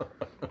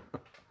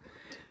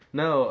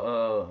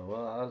 No,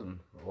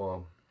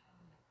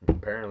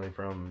 apparently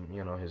from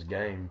his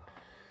game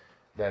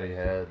that he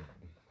had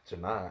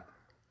tonight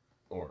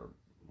or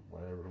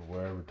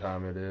whatever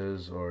time it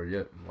is, or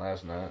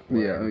last night.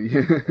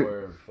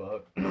 Wherever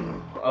fuck.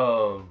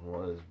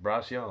 Was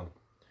Bryce Young.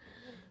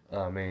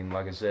 I mean,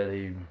 like I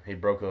said, he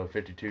broke a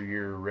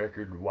 52-year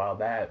record while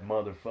that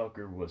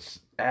motherfucker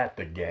was at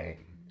the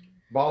game.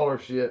 Baller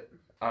shit.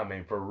 I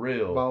mean, for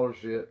real. Baller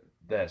shit.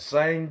 That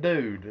same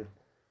dude,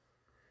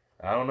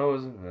 I don't know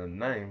his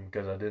name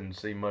because I didn't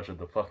see much of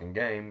the fucking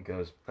game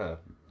because,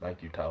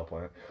 thank you, Tile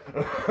Plant.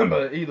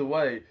 But either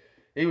way,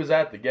 he was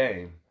at the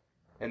game.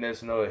 And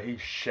that's he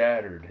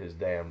shattered his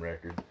damn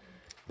record.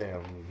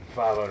 Damn,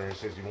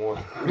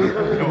 561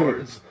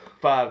 yards,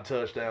 5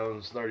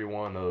 touchdowns,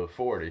 31 of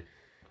 40.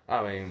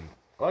 I mean,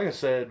 like I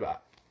said,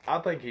 I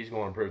think he's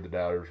going to prove the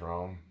doubters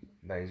wrong.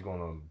 That he's going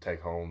to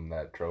take home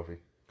that trophy,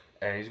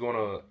 and he's going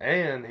to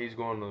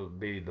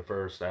be the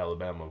first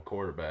Alabama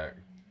quarterback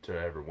to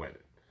ever win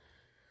it.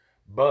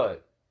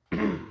 But it's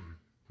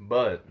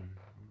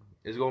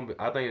going to be.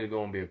 I think it's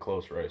going to be a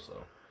close race,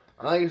 though.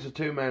 I think it's a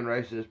 2-man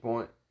race at this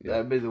point. Yeah.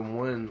 That'd be the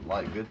one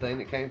good thing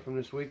that came from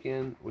this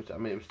weekend. Which I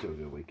mean, it was still a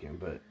good weekend,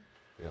 but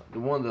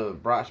one of the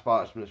bright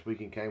spots from this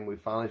weekend came. We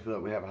finally feel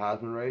like we have a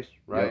Heisman race,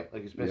 right? Yep.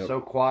 Like it's been so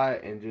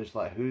quiet and just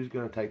like who's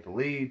going to take the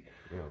lead.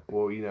 Yep.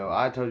 Well,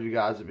 I told you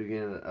guys at the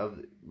beginning of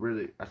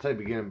I say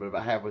beginning, but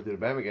about halfway through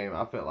the Bama game,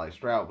 I felt like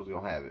Stroud was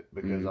going to have it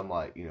because I'm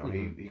like,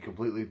 he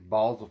completely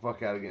balls the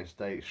fuck out against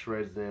State,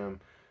 shreds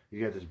them.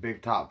 You got this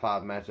big top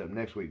 5 matchup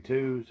next week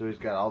too, so he's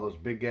got all those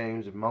big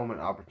games and moment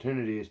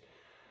opportunities.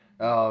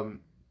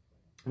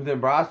 But then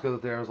Bryce goes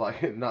up there and was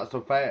like, not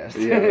so fast.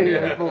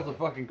 Yeah. He pulls the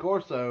fucking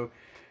Corso,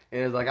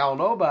 and is like, I don't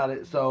know about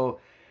it.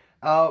 So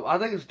I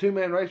think it's a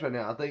 2-man race right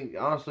now. I think,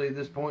 honestly, at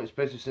this point,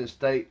 especially since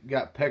State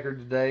got peckered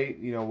today,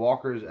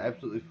 Walker is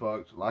absolutely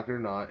fucked, like it or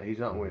not. He's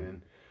not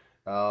winning.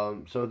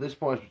 So at this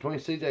point, it's between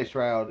C.J.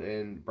 Stroud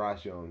and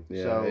Bryce Young.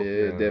 Yeah, so,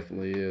 it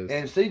definitely is.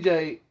 And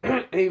C.J.,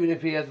 even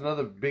if he has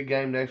another big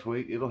game next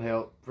week, it'll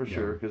help for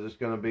sure because it's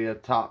going to be a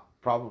top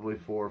probably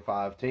 4 or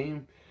 5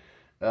 team.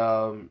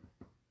 But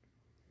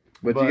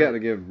you got to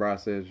give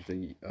Bryce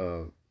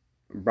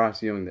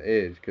Young the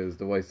edge because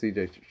the way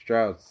C.J.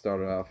 Stroud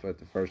started off at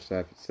the first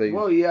half of the season.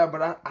 Well, yeah,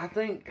 but I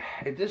think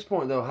at this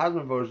point though,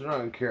 Heisman voters they're not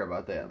going to care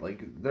about that.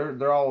 Like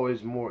they're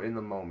always more in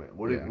the moment.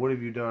 What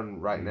have you done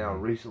right now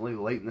recently,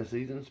 late in the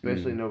season,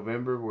 especially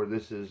November, where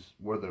this is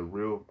where the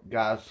real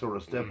guys sort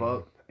of step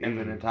up,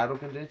 even in title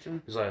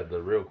contention. It's like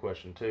the real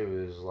question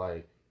too is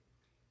like,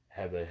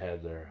 have they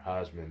had their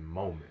Heisman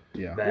moment?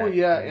 Yeah. Well,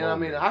 yeah, and I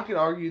mean, I could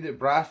argue that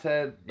Bryce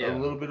had a Yeah.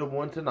 little bit of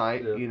one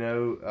tonight. Yeah.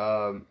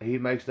 He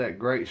makes that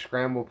great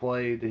scramble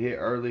play to hit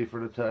early for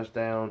the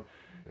touchdown.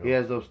 He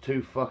has those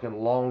 2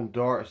 fucking long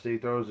darts that he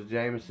throws to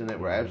Jameson that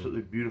were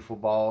absolutely beautiful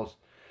balls.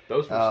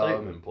 Those were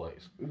statement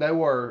plays. They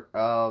were.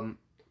 I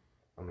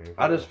mean,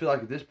 I just feel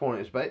like at this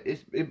point,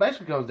 it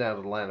basically comes down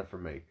to Atlanta for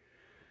me.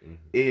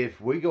 If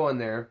we go in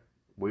there,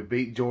 we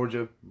beat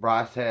Georgia.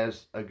 Bryce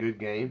has a good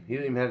game. He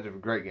didn't even have a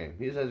great game.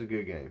 He just has a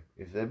good game.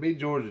 If they beat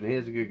Georgia and he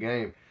has a good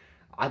game,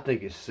 I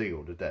think it's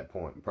sealed at that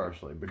point,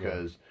 personally,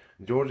 because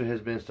Georgia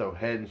has been so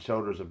head and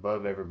shoulders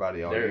above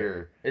everybody all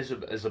year. It's a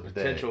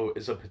potential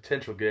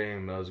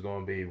game that's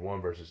going to be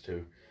 1 versus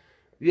 2.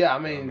 Yeah, I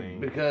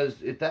mean,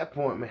 because at that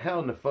point, man,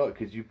 how in the fuck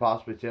could you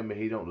possibly tell me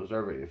he don't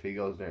deserve it if he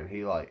goes there and he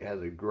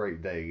has a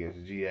great day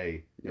against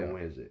GA and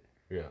wins it?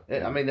 Yeah.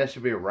 I mean, that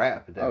should be a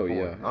wrap at that point,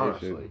 yeah,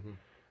 honestly.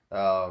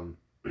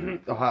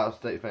 Ohio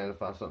State fans will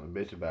find something to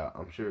bitch about.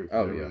 I'm sure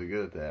they're really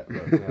good at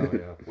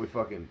that. But we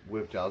fucking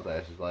whipped y'all's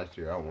asses last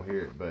year. I don't want to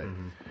hear it. But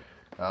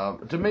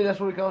to me, that's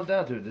what it comes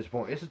down to at this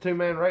point. It's a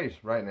 2-man race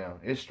right now.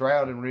 It's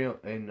Stroud and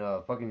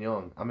fucking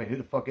Young. I mean, who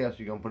the fuck else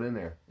you going to put in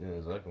there? Yeah,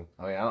 exactly.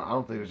 I mean, I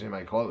don't think there's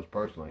anybody close,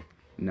 personally.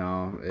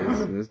 No,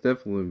 it's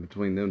definitely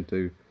between them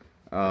two.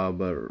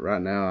 But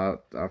right now,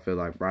 I feel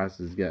like Bryce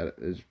has got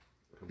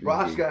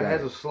Bryce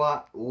has a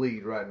slight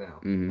lead right now.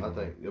 I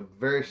think a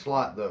very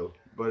slight though.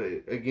 But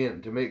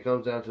again, to me, it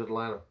comes down to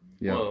Atlanta.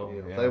 Yep. Well,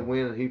 If they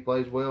win and he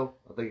plays well,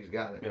 I think he's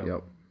got it.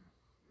 Yep.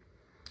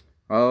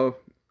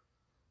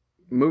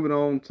 Moving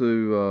on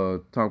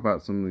to talk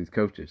about some of these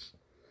coaches.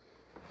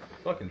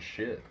 Fucking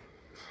shit.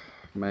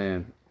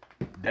 Man,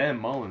 Dan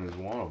Mullen is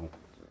one of them.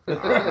 I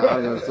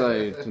was gonna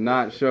say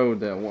tonight showed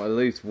that at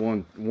least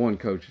one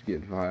coach is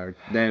getting fired.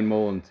 Dan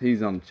Mullins,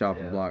 he's on the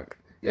chopping block.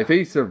 If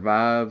he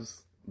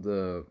survives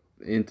into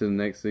the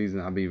next season,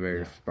 I'll be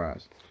very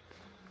surprised.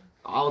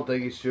 I don't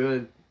think he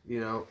should. He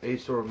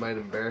sort of made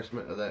an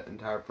embarrassment of that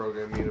entire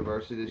program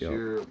university this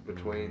year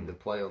between the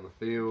play on the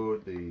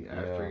field, the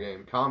after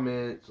game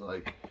comments.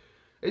 Like,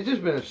 it's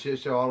just been a shit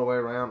show all the way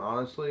around,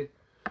 honestly.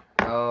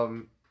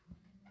 My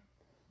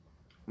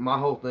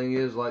whole thing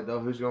is, like, though,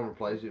 who's going to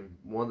replace him?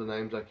 One of the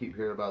names I keep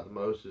hearing about the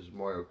most is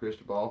Mario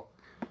Cristobal.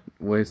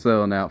 We're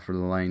selling out for the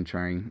Lane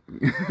train.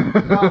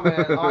 No,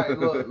 man. All right,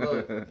 look. All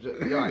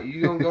right,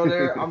 you going to go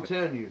there? I'm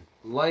telling you,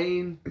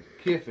 Lane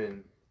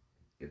Kiffin,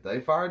 if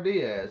they fire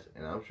Diaz,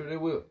 and I'm sure they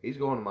will, he's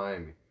going to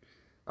Miami.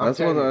 That's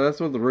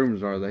what the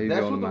rumors are. That he's that's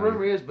going what to the Miami.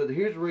 rumor is, but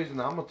here's the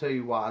reason. I'm going to tell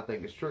you why I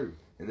think it's true.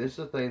 And this is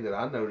a thing that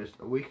I noticed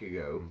a week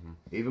ago,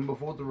 even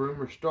before the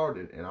rumors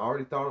started, and I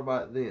already thought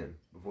about it then,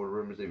 before the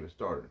rumors even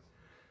started.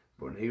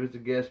 When he was the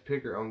guest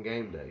picker on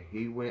game day,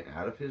 he went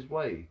out of his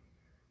way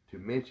to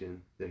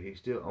mention that he's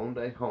still on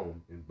day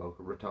home in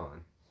Boca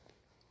Raton.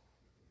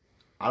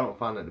 I don't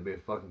find that to be a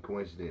fucking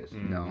coincidence.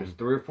 No. Because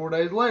 3 or 4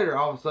 days later,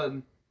 all of a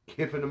sudden,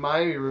 Kiffin and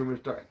Miami rumors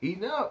start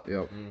heating up.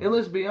 Yep. And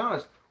let's be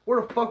honest, where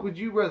the fuck would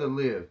you rather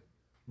live?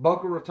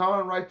 Boca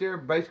Raton right there,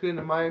 basically in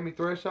the Miami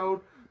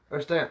threshold,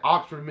 or stay in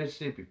Oxford,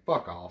 Mississippi?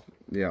 Fuck off.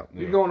 Yep.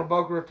 You're going to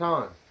Boca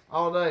Raton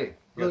all day.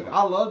 Look,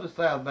 I love the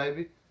South,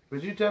 baby.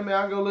 But you tell me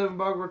I can go live in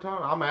Boca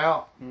Raton, I'm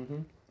out.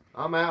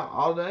 I'm out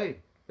all day.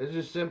 It's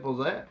just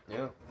simple as that.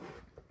 Yeah.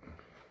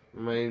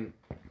 I mean,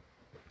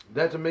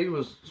 that to me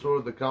was sort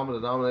of the common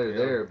denominator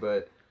there,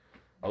 but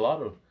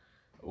also,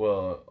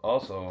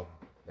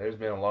 there's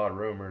been a lot of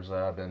rumors that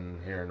I've been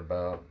hearing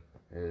about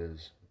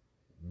is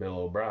Bill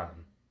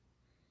O'Brien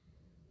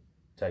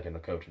taking the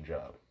coaching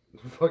job.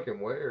 fucking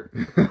where?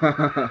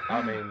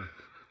 I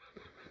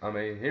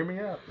mean, hear me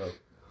out though.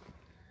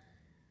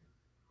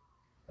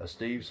 A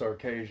Steve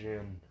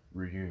Sarkisian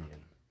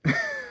reunion.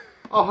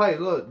 Oh, hey,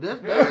 look,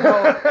 that's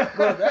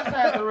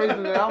half the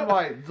reason that I'm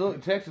like,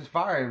 look, Texas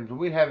fire him, so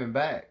we'd have him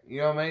back.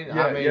 You know what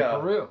I mean?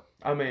 For real.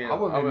 I mean, I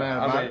wouldn't be mad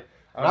about it.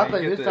 And I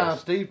think this time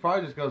Steve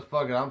probably just goes,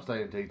 fuck it, I'm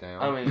staying in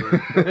T-Town. I mean,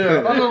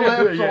 on the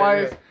left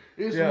twice.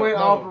 He just went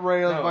no, off the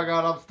rails. no. My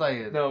God, I'm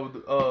staying.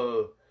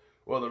 No,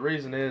 well, the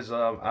reason is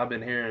I've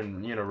been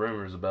hearing,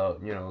 rumors about,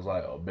 it's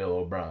like Bill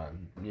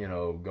O'Brien,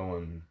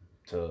 going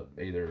to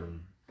either,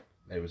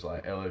 it was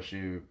like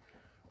LSU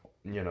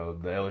you know,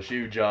 the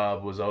LSU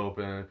job was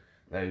open.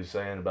 They was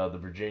saying about the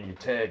Virginia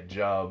Tech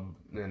job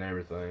and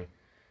everything.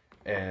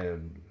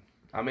 And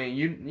I mean,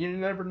 you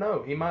never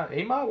know. He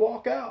might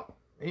walk out.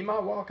 He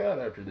might walk out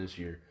after this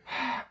year.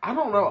 I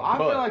don't know. I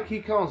But- feel like he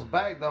comes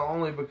back though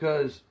only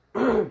because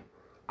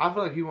I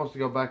feel like he wants to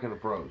go back into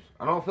pros.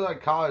 I don't feel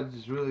like college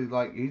is really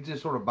like he's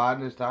just sort of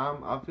biding his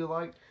time. I feel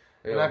like,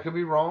 and I could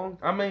be wrong.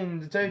 I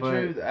mean, to tell you the But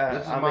truth,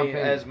 this is I my mean,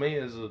 opinion. as me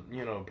as a,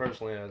 you know,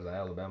 personally as an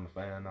Alabama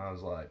fan, I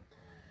was like,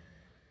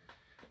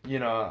 you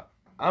know,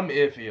 I'm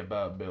iffy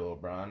about Bill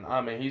O'Brien.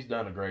 I mean, he's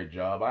done a great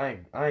job. I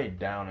ain't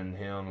downing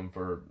him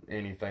for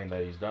anything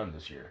that he's done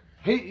this year.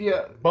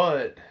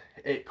 But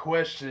it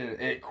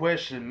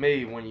questioned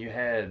me when you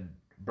had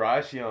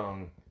Bryce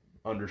Young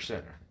under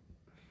center.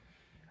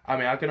 I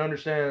mean, I can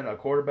understand a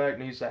quarterback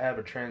needs to have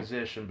a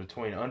transition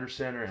between under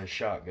center and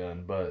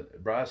shotgun,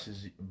 but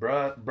Bryce's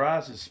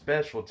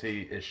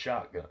specialty is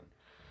shotgun.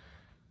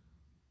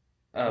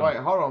 Wait,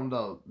 hold on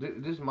though.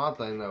 This is my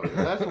thing though. If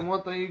that's the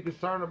one thing you're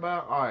concerned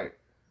about, all right.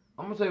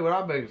 I'm gonna tell you what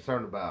I've been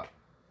concerned about.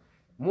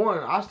 One,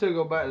 I still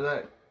go back to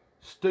that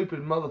stupid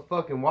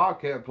motherfucking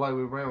Wildcat play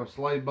we ran with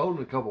Slade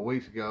Bolden a couple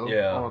weeks ago.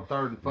 Yeah. On a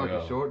third and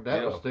fucking short.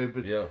 That was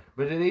stupid. Yeah.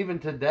 But then even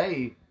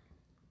today,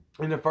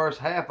 in the first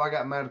half, I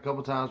got mad a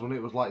couple times when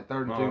it was like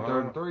 3rd and 2,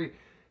 3rd and 3.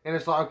 And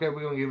it's like, okay,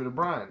 we're going to give it to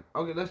Brian.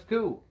 Okay, that's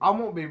cool. I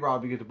won't be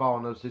robbed to get the ball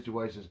in those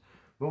situations.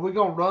 But we're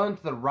going to run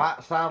to the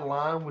right side of the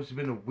line, which has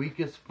been the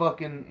weakest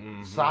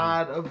fucking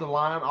side of the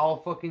line all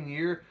fucking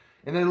year.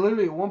 And they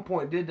literally at one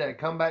point did that.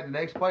 Come back the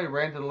next play,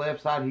 ran to the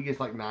left side, he gets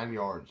like 9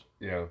 yards.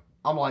 Yeah.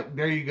 I'm like,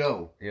 there you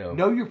go. Yeah.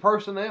 Know your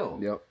personnel.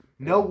 Yep.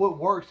 Know what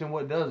works and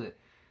what doesn't.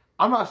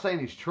 I'm not saying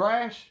he's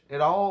trash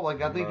at all.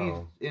 Like, I think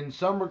No. he's, in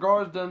some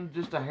regards, done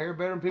just a hair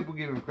better than people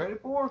give him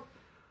credit for.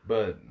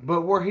 But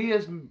where he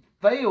has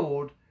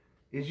failed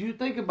is, you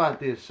think about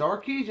this.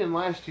 Sarkisian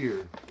last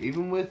year,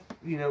 even with,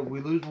 you know, we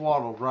lose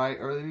Waddle, right,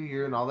 early in the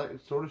year and all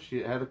that sort of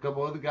shit, had a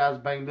couple other guys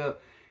banged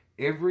up.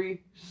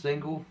 Every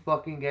single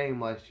fucking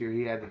game last year,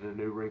 he added a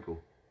new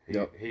wrinkle.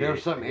 Yep. There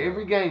was something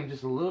every game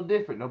just a little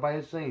different nobody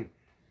had seen.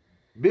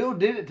 Bill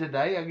did it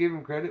today. I give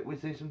him credit. We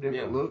see some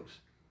different looks.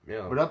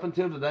 Yeah. But up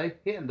until today,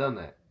 he hadn't done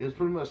that. It was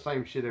pretty much the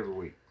same shit every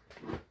week.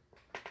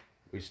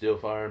 We still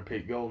firing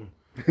Pete Golden.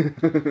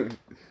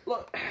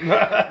 Look,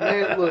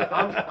 man, look,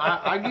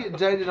 I get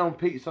jaded on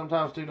Pete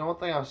sometimes too. The only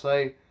thing I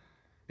say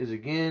is,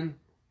 again,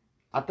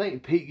 I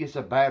think Pete gets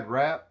a bad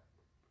rap.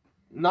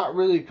 Not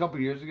really a couple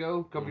years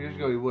ago. A couple years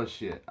ago, he was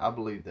shit. I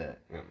believe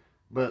that. Yeah.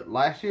 But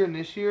last year and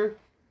this year,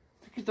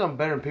 I think he's done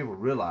better than people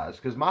realize.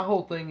 Because my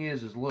whole thing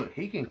is look,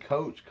 he can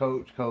coach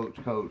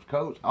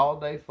all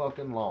day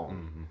fucking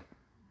long.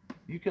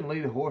 You can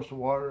lead a horse to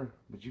water,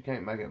 but you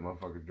can't make that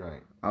motherfucker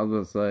drink. I was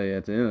gonna say,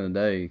 at the end of the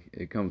day,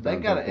 it comes They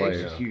down got to to the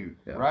players. execute,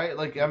 Yeah. right?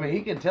 Like, I mean,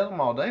 he can tell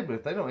them all day, but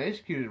if they don't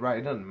execute it right,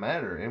 it doesn't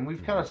matter. And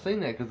we've kind of seen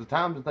that because the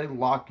times that they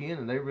lock in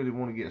and they really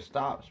want to get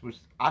stops, which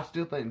I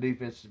still think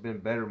defense has been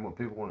better than what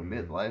people want to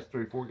admit the last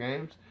 3-4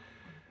 games.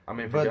 I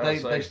mean, for But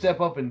God's they sakes, step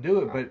up and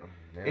do it. But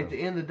yeah. at the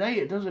end of the day,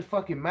 it doesn't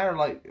fucking matter.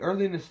 Like,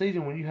 early in the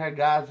season when you had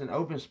guys in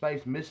open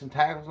space missing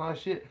tackles and all that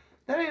shit,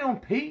 that ain't on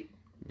Pete.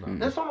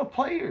 That's on the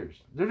players.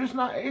 They're just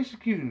not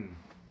executing.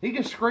 He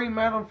can scream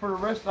at them for the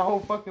rest of the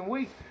whole fucking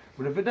week.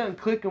 But if it doesn't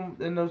click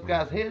in those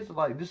guys' heads,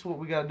 like, this is what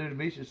we got to do to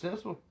be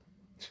successful,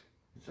 this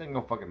ain't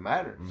going to fucking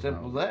matter.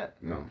 Simple as that.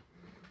 No.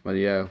 But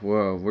yeah,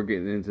 well, we're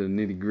getting into the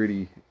nitty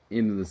gritty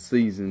end of the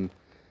season.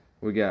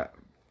 We got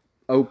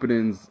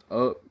openings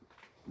up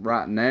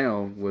right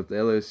now with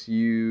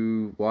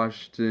LSU,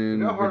 Washington,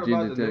 Y'all heard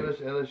Virginia about the Tech.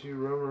 newest LSU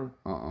rumor?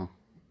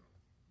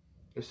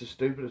 It's the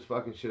stupidest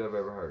fucking shit I've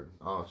ever heard,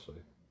 honestly.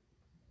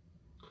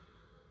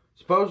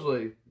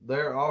 Supposedly,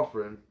 they're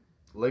offering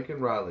Lincoln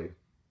Riley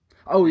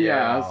Oh yeah,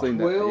 Yeah. I've seen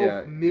that. $12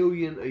 Yeah.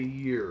 million a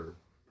year.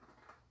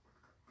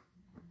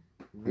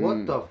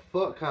 What the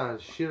fuck kind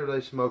of shit are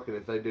they smoking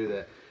if they do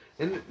that?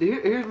 And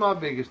here's my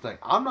biggest thing.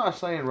 I'm not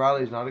saying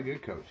Riley's not a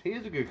good coach. He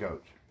is a good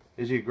coach.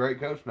 Is he a great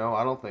coach? No,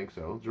 I don't think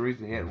so. It's the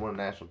reason he hadn't won a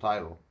national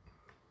title.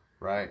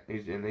 Right?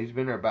 He's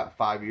been there about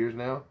 5 years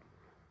now.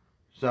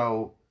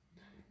 So,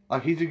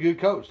 like, he's a good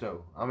coach,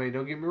 though. I mean,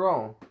 don't get me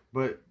wrong.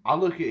 But I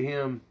look at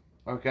him,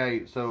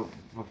 okay, so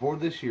before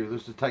this year,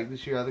 let's just take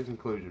this year out of the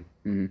conclusion.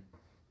 Mm-hmm.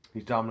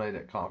 He's dominated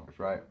that conference,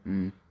 right?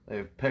 Mm-hmm.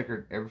 They've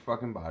peckered every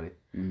fucking body.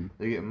 Mm-hmm.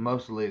 They get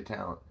most of the league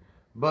talent.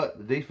 But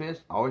the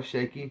defense, always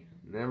shaky.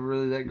 Never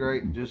really that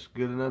great. Just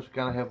good enough to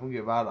kind of help them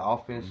get by. The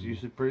offense is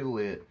usually pretty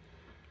lit.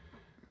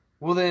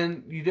 Well,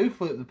 then, you do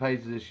flip the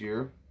page this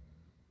year.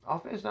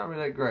 Offense not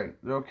really that great.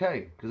 They're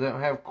okay. Because they don't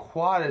have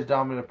quite as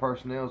dominant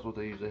personnel as what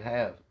they usually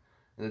have.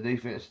 And the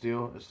defense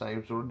still the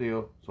same sort of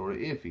deal. Sort of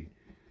iffy.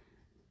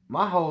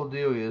 My whole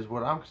deal is,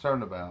 what I'm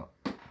concerned about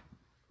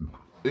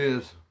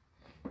is,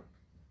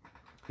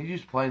 he's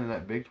just playing in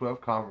that Big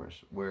 12 conference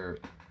where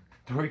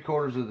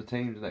 3/4 of the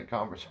teams in that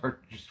conference are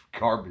just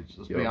garbage.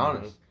 Let's be Yeah.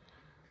 honest.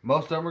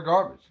 Most of them are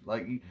garbage.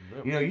 Like, you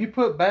know, you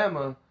put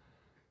Bama,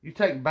 you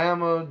take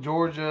Bama,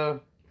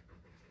 Georgia,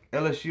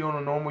 LSU on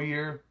a normal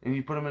year, and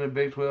you put them in the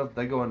Big 12,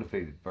 they go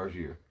undefeated first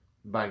year.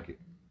 Bank it.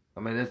 I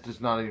mean, that's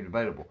just not even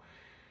debatable.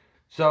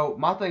 So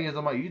my thing is,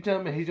 I'm like, you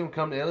tell me he's gonna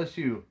come to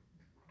LSU,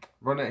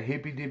 run that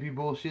hippy dippy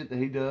bullshit that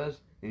he does,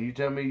 and you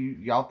tell me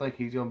y'all think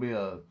he's gonna be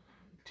a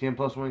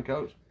 10+ win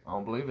coach? I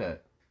don't believe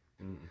that.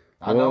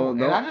 I Well,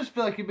 don't, and I just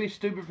feel like it'd be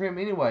stupid for him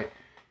anyway.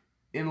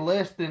 In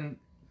less than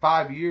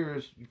 5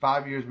 years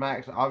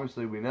max,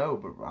 obviously we know,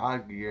 but I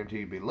guarantee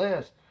it'd be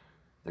less.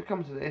 They're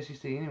coming to the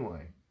SEC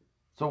anyway.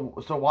 So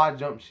why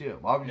jump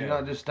ship? Why would you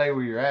not just stay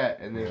where you're at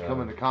and then come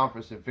in the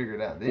conference and figure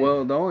it out then?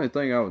 Well, the only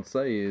thing I would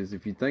say is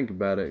if you think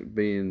about it,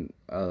 being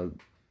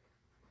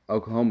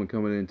Oklahoma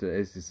coming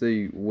into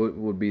SEC, what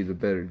would be the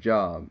better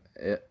job,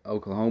 at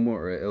Oklahoma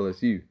or at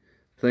LSU?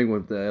 The thing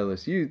with the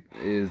LSU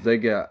is they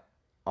got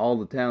all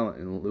the talent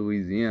in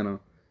Louisiana.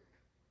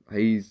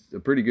 He's a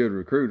pretty good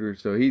recruiter,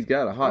 so he's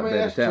got a hotbed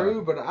that's of talent.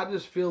 true, but I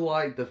just feel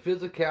like the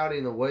physicality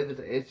and the way that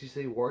the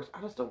SEC works,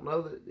 I just don't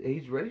know that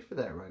he's ready for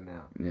that right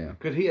now. Yeah.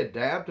 Could he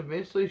adapt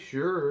eventually?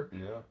 Sure.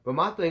 Yeah. But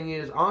my thing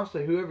is,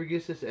 honestly, whoever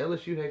gets this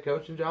LSU head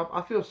coaching job,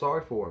 I feel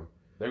sorry for him.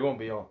 They're gonna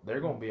be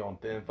on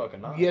thin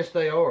fucking ice. Yes,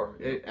 they are.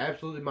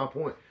 Absolutely my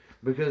point.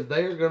 Because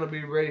they are going to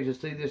be ready to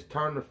see this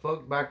turn the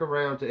fuck back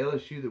around to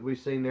LSU that we've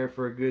seen there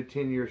for a good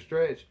 10-year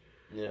stretch.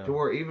 Yeah. To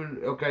where even,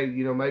 okay,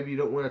 maybe you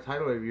don't win a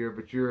title every year,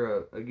 but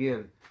you're,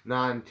 again,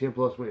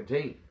 9-10+ win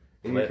team.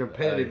 And you're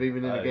competitive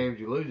even in the games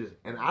you lose.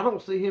 And I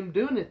don't see him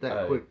doing it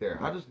that quick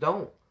there. I just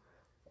don't.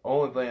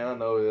 Only thing I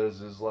know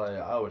is like,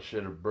 I would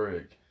shit a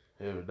brick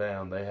if they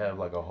have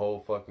like a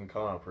whole fucking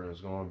conference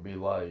going to be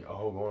like,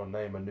 oh, going to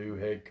name a new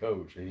head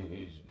coach.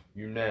 He's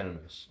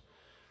unanimous.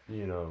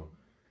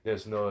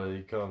 Just know that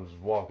he comes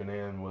walking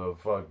in with a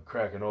fucking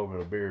cracking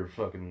open a beer,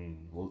 fucking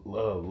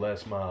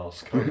Les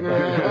Miles coming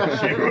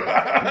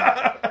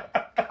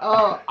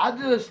I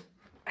just,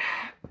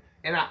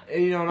 and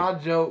I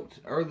joked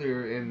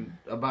earlier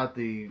about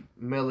the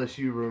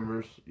LSU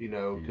rumors,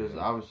 because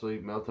obviously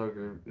Mel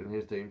Tucker and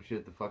his team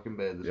shit the fucking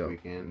bed this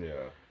weekend.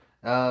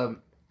 Yeah.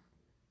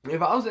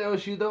 If I was at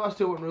LSU though, I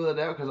still wouldn't rule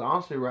that out because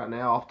honestly, right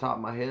now, off the top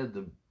of my head,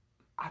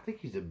 I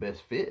think he's the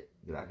best fit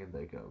that I can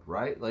think of.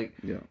 Right? Like,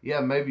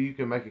 maybe you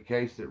can make a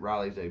case that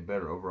Riley's a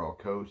better overall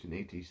coach than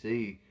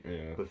ETC.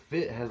 Yeah. But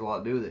fit has a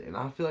lot to do with it, and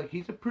I feel like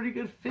he's a pretty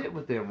good fit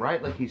with them.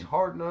 Right? Like he's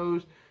hard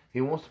nosed.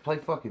 He wants to play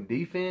fucking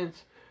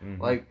defense.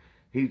 Mm-hmm. Like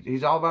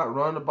he's all about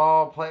run the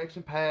ball, play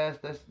action pass.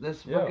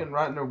 That's fucking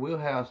right in their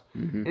wheelhouse.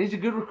 Mm-hmm. And he's a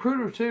good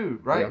recruiter too,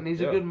 right? Yeah. And he's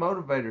a good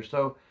motivator.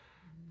 So,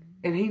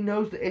 and he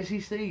knows the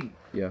SEC.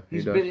 Yeah,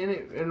 he's been in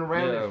it and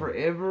around it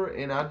forever.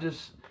 And I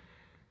just,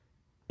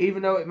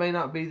 even though it may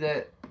not be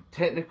that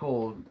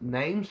technical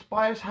name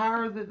splash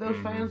hire that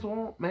those fans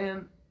want,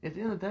 man, at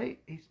the end of the day,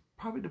 he's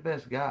probably the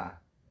best guy.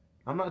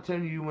 I'm not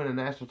telling you win a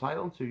national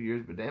title in 2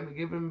 years, but damn it,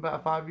 give him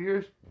about 5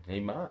 years. He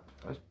might.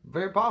 That's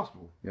very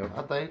possible. Yep.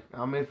 I think.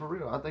 I mean, for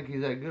real. I think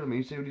he's that good. I mean,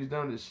 you see what he's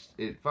done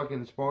at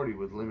fucking Sparty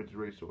with limited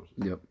resources.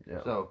 Yep.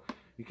 Yeah. So,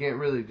 you can't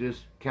really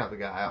just count the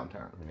guy out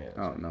entirely. Yeah.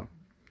 Oh, no.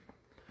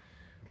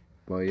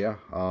 Well, yeah.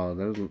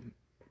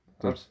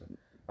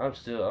 I'm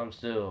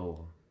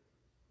still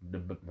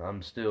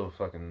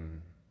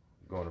fucking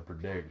going to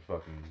predict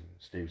fucking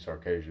Steve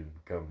Sarkisian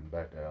coming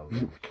back to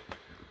Alabama.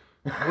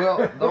 Well,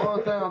 the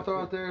only thing I'll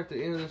throw out there at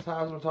the end of this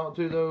Heisman talk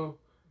too, though,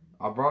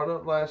 I brought it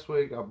up last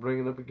week. I'll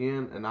bring it up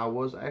again, and I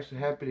was actually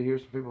happy to hear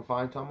some people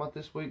finally talking about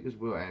this week is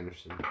Will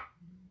Anderson.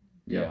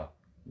 Yeah.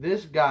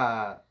 This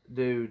guy,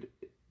 dude,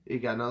 he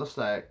got another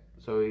sack.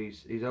 So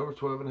he's over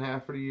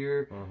 12.5 for the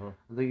year.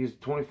 I think he's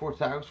 24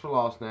 tackles for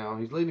loss now.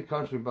 He's leading the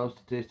country in both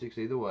statistics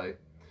either way.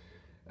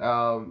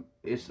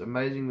 It's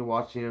amazing to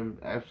watch him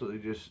absolutely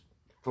just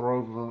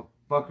throw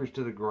fuckers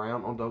to the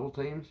ground on double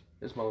teams.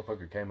 This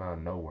motherfucker came out of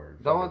nowhere.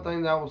 The only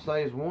thing that I will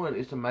say is, one,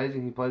 it's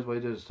amazing he plays the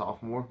way he does as a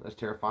sophomore. That's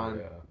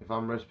terrifying if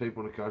I'm the rest of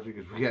people in the country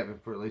because we have him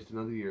for at least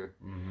another year.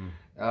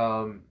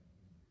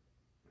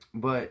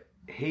 But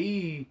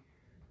he,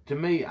 to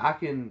me, I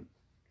can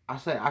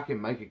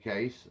make a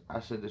case. I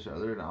said this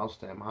earlier, and I'll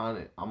stand behind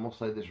it. I'm going to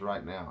say this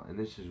right now, and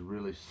this is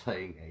really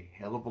saying a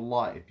hell of a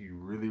lot if you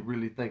really,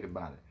 really think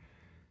about it.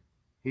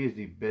 He is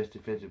the best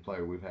defensive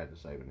player we've had in the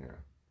Saban era.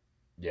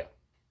 Yeah.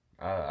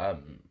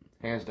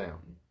 Hands down.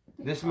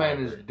 This man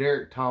is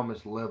Derek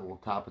Thomas level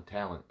type of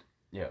talent.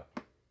 Yeah.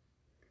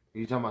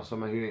 You talking about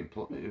somebody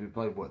who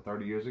played,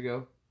 30 years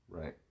ago?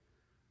 Right.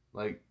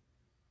 Like,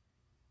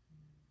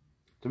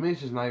 to me,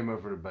 it's just not even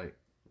up for debate.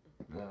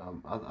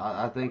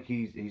 I think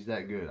he's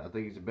that good. I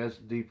think he's the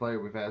best D player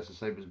we've had since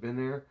Saban's been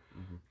there.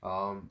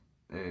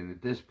 And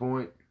at this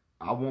point,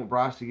 I want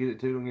Bryce to get it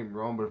too. Don't get me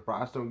wrong, but if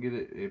Bryce don't get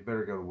it, it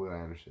better go to Will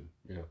Anderson.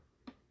 Yeah.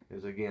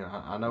 Because again,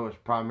 I know it's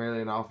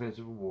primarily an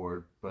offensive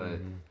award, but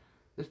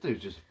this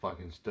dude's just a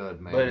fucking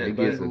stud, man.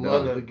 He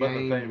loves the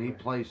game and he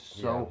plays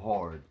so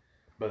hard.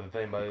 But the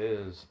thing about it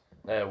is,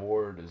 that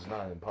award is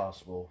not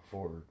impossible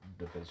for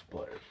defensive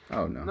players.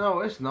 Oh, no. No,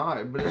 it's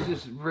not, but it's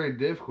just very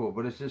difficult.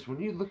 But it's just when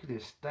you look at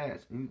his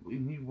stats and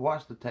you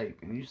watch the tape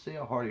and you see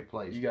how hard he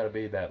plays. You got to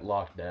be that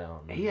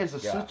lockdown. He has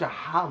such a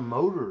high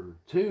motor,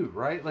 too,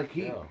 right? Like,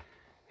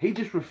 he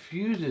just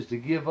refuses to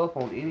give up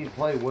on any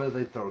play, whether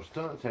they throw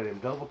stunts at him,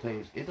 double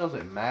teams. It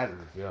doesn't matter.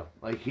 Yeah.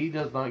 Like, he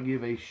does not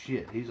give a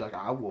shit. He's like,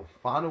 I will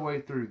find a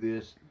way through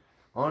this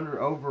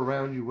under, over,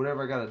 around you,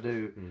 whatever I got to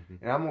do,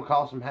 and I'm gonna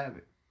cause some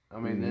havoc. I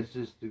mean, it's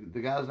just the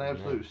guy's an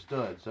absolute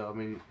stud. So I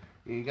mean,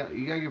 you got to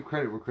give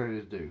credit where credit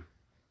is due.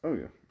 Oh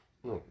yeah,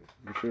 for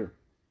sure.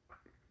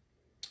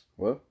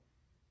 Well,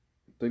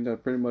 I think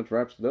that pretty much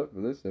wraps it up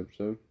for this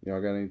episode.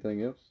 Y'all got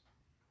anything else?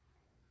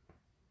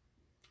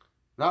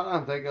 Not that I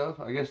can think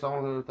of. I guess the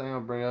only other thing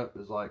I'll bring up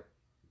is like,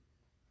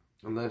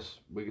 unless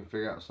we can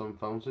figure out some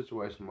phone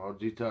situation tomorrow,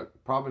 G-Tuck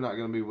probably not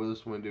going to be with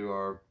us when we do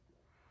our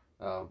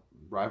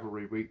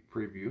rivalry week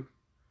preview.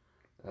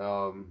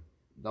 The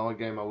only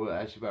game I will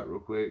ask you about real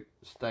quick,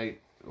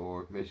 State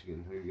or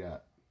Michigan, who you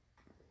got?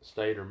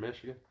 State or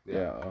Michigan?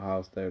 Yeah,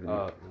 Ohio State.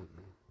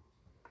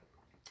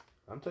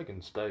 I'm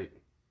taking State.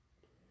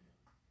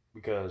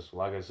 Because,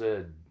 like I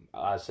said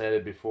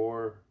it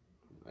before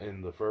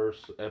in the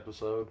first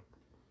episode,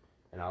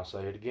 and I'll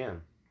say it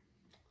again.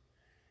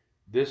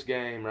 This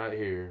game right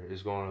here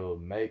is going to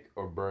make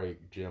or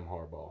break Jim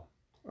Harbaugh.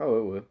 Oh,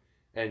 it will.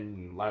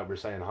 And like we're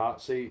saying,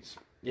 hot seats.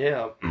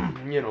 Yeah,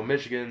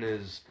 Michigan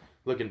is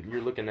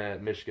you're looking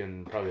at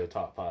Michigan probably a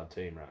top 5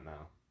 team right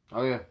now.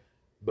 Oh yeah.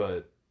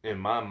 But in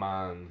my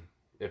mind,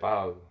 if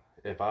I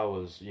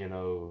was,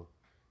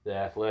 the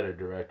athletic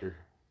director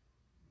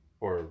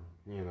or,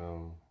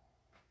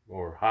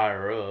 or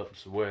higher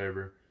ups,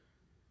 whatever,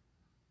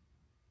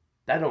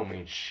 that don't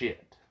mean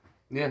shit.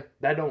 Yeah.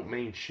 That don't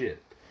mean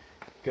shit.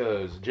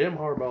 Because Jim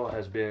Harbaugh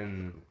has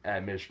been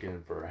at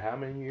Michigan for how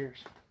many years?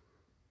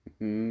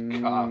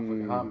 God,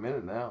 for a hot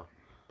minute now.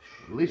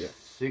 At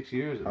least 6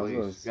 years at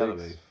least. Gotta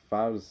be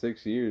 5 to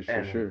 6 years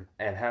for sure.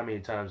 And how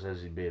many times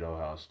has he beat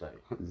Ohio State?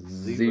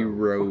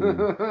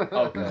 0.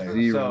 Okay.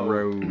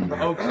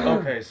 0.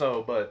 Okay,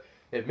 so, but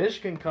if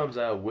Michigan comes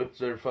out, whips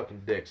their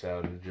fucking dicks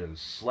out, and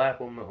just slap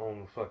them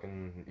on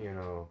fucking,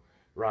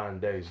 Ryan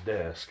Day's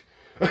desk,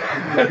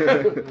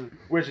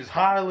 which is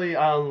highly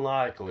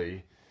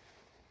unlikely,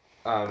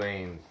 I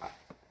mean,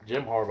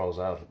 Jim Harbaugh's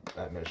out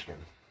at Michigan.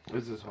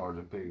 This is hard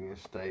to pick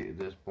against State at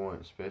this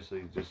point,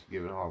 especially just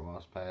giving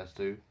Harbaugh's pass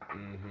too.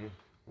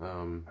 I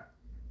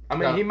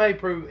mean, he may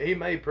prove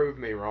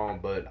me wrong,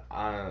 but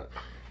I'm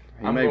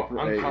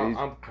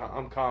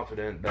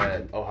confident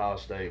that Ohio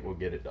State will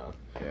get it done.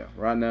 Yeah,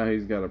 right now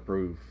he's got to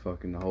prove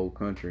fucking the whole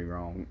country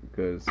wrong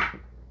because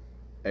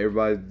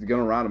everybody's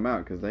gonna write him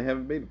out because they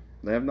haven't beat him.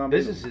 They have not.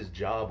 This is his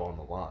job on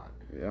the line.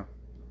 Yeah.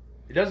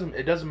 It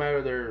doesn't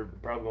matter. They're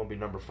probably gonna be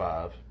number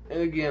 5.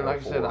 And again,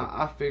 like I said,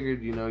 I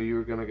figured you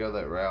were gonna go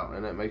that route,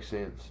 and that makes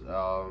sense.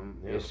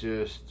 It's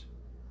just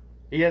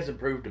he hasn't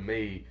proved to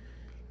me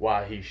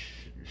why he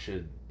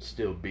should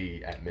still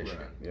be at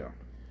Michigan. Right. Yeah,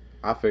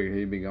 I figured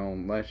he'd be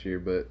gone last year,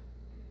 but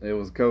it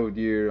was a cold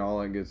year and all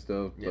that good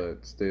stuff. Yeah.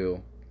 But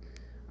still,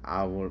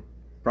 I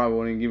probably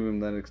wouldn't give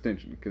him that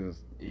extension because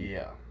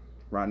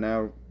right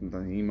now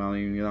he might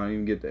not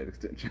even get that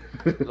extension.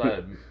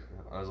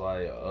 I was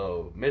like,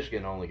 oh,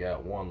 Michigan only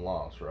got 1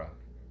 loss, right?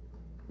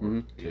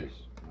 Mm-hmm. Yes.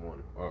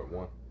 One.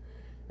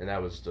 And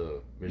that was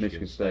to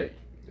Michigan State.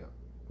 Yeah.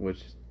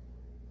 Which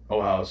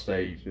Ohio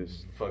State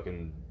just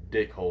fucking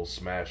dickhole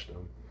smashed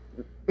them.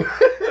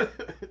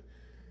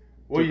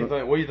 What do you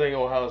think? What do you think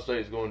Ohio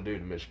State is going to do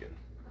to Michigan?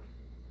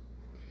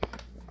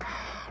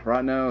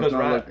 Right now,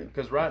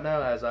 because right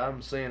now, as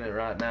I'm seeing it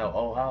right now,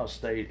 Ohio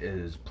State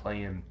is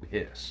playing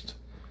pissed.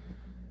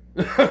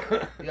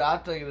 Yeah, I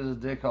think it is a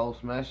dickhole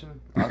smashing.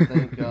 I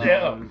think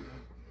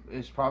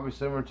it's probably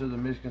similar to the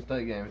Michigan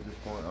State game at this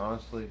point,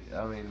 honestly.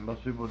 I mean,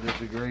 most people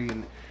disagree,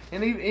 and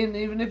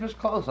even if it's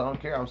close, I don't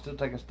care. I'm still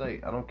taking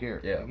State. I don't care.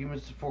 Yeah. Give me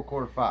the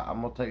 4-quarter fight.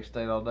 I'm gonna take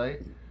State all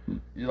day.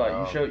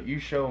 You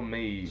show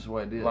me. This is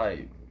what it is.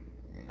 Like,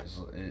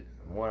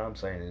 what I'm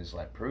saying is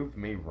like, prove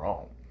me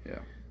wrong. Yeah.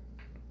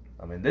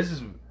 I mean, this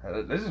is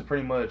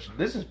pretty much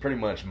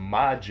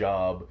my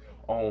job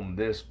on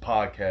this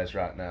podcast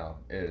right now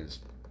is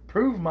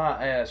prove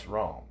my ass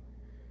wrong.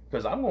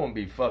 Because I'm going to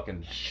be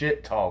fucking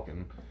shit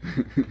talking.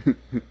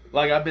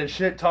 Like I've been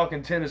shit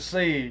talking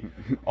Tennessee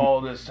all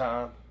this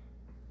time.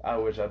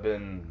 Which I've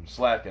been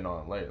slacking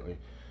on lately.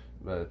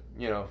 But,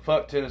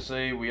 fuck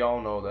Tennessee. We all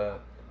know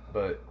that.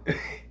 But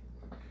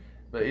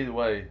either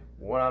way,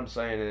 what I'm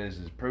saying is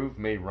prove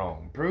me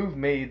wrong. Prove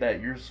me that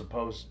you're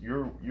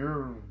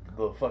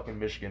the fucking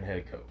Michigan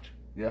head coach.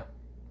 Yeah.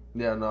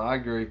 Yeah, no, I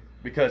agree.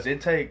 Because it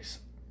takes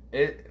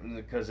a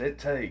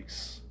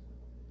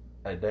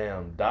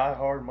damn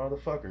diehard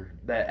motherfucker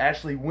that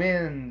actually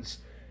wins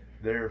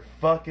their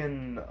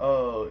fucking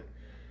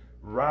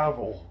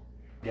rival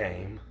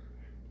game.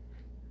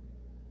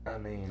 I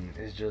mean,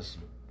 it's just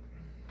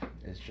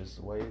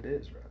the way it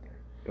is right there.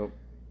 Yep.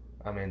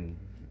 I mean,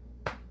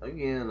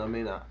 again,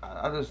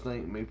 I just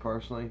think, me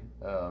personally,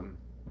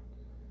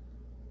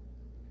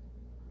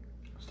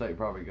 State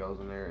probably goes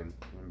in there and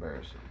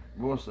embarrasses them.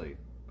 We'll see.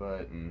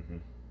 But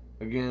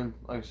again,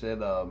 like I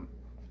said,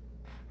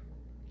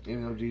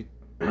 even though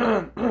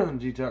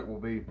G-Tuck will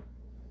be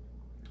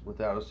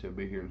without us, he'll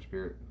be here in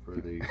spirit for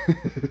the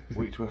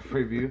Week 12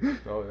 preview.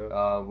 Oh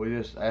yeah. We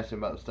just asked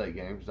him about the State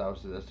game because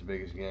obviously that's the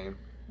biggest game.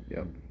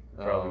 Yep.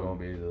 Probably gonna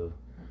be the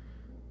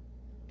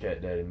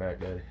Cat Daddy, Mac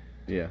Daddy.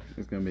 Yeah,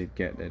 it's gonna be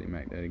Cat Daddy,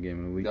 Mac Daddy game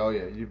of the week. Oh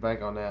yeah, you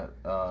bank on that.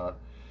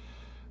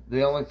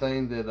 The only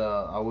thing that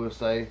I will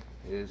say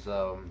is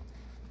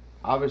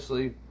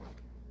obviously,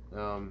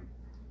 even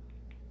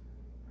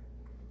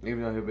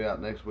though he'll be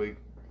out next week,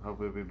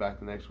 hopefully he'll be back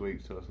the next week,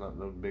 so it's not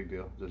no big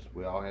deal. Just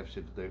we all have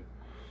shit to do.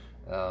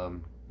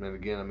 And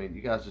again, I mean,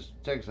 you guys just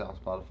check us out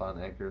on Spotify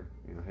and Anchor.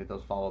 You know, hit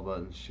those follow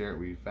buttons, share it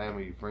with your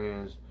family, your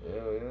friends, Yeah.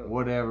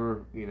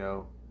 whatever. You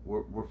know,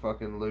 we're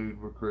fucking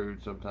lewd, we're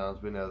crude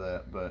sometimes. We know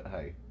that, but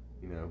hey,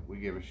 you know, we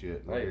give a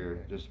shit. We're Hey.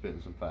 here just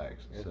spitting some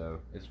facts. Yeah. So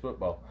It's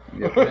football.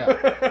 Yep.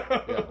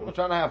 yeah, we're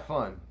trying to have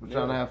fun. We're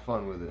trying to Yeah. have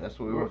fun with it. That's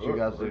what we want you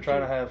guys to do. We're trying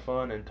too. to have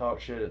fun and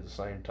talk shit at the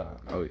same time.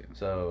 Oh yeah.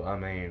 So I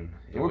mean,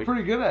 if We're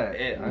pretty good at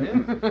it.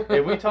 Yeah.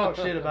 If we talk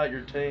shit about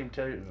your team,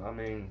 I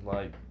mean,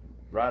 like,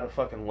 write a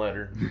fucking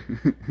letter.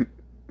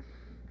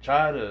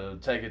 Try to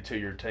take it to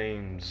your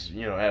team's,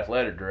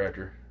 athletic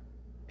director.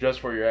 Just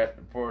for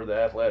the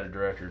athletic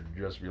director to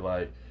just be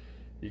like,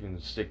 you can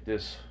stick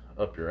this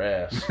up your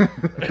ass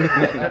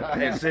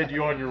and send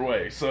you on your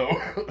way. So,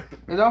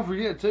 And don't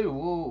forget too,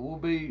 we'll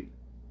be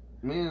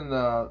me and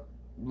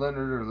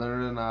Leonard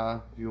and I,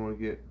 if you want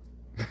to get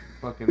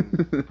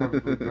fucking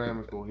perfectly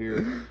grammatical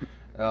here,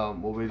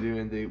 we'll be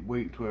doing the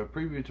week 12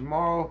 preview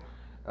tomorrow.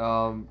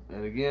 And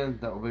again,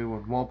 that will be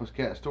when Wampus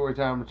Cat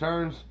Storytime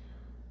returns.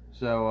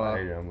 So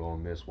I'm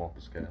going to miss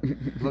Wampus Cat.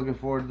 looking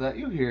forward to that.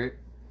 You hear it.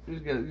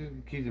 Just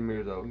keep your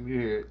mirrors open. You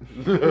hear it.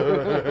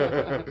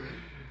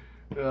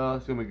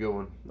 It's gonna be a good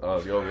one. Oh,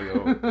 go.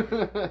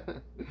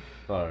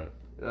 All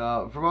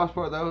right. For most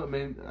part, though, I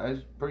mean,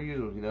 as per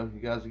usual, you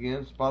guys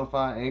again,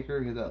 Spotify,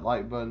 Anchor, hit that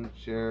like button,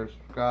 share,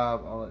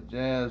 subscribe, all that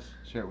jazz.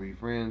 Share it with your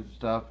friends and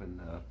stuff, and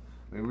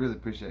we really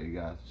appreciate you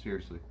guys,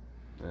 seriously.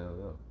 Yeah.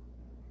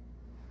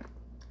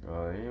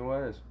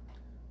 Anyways,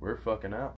 we're fucking out.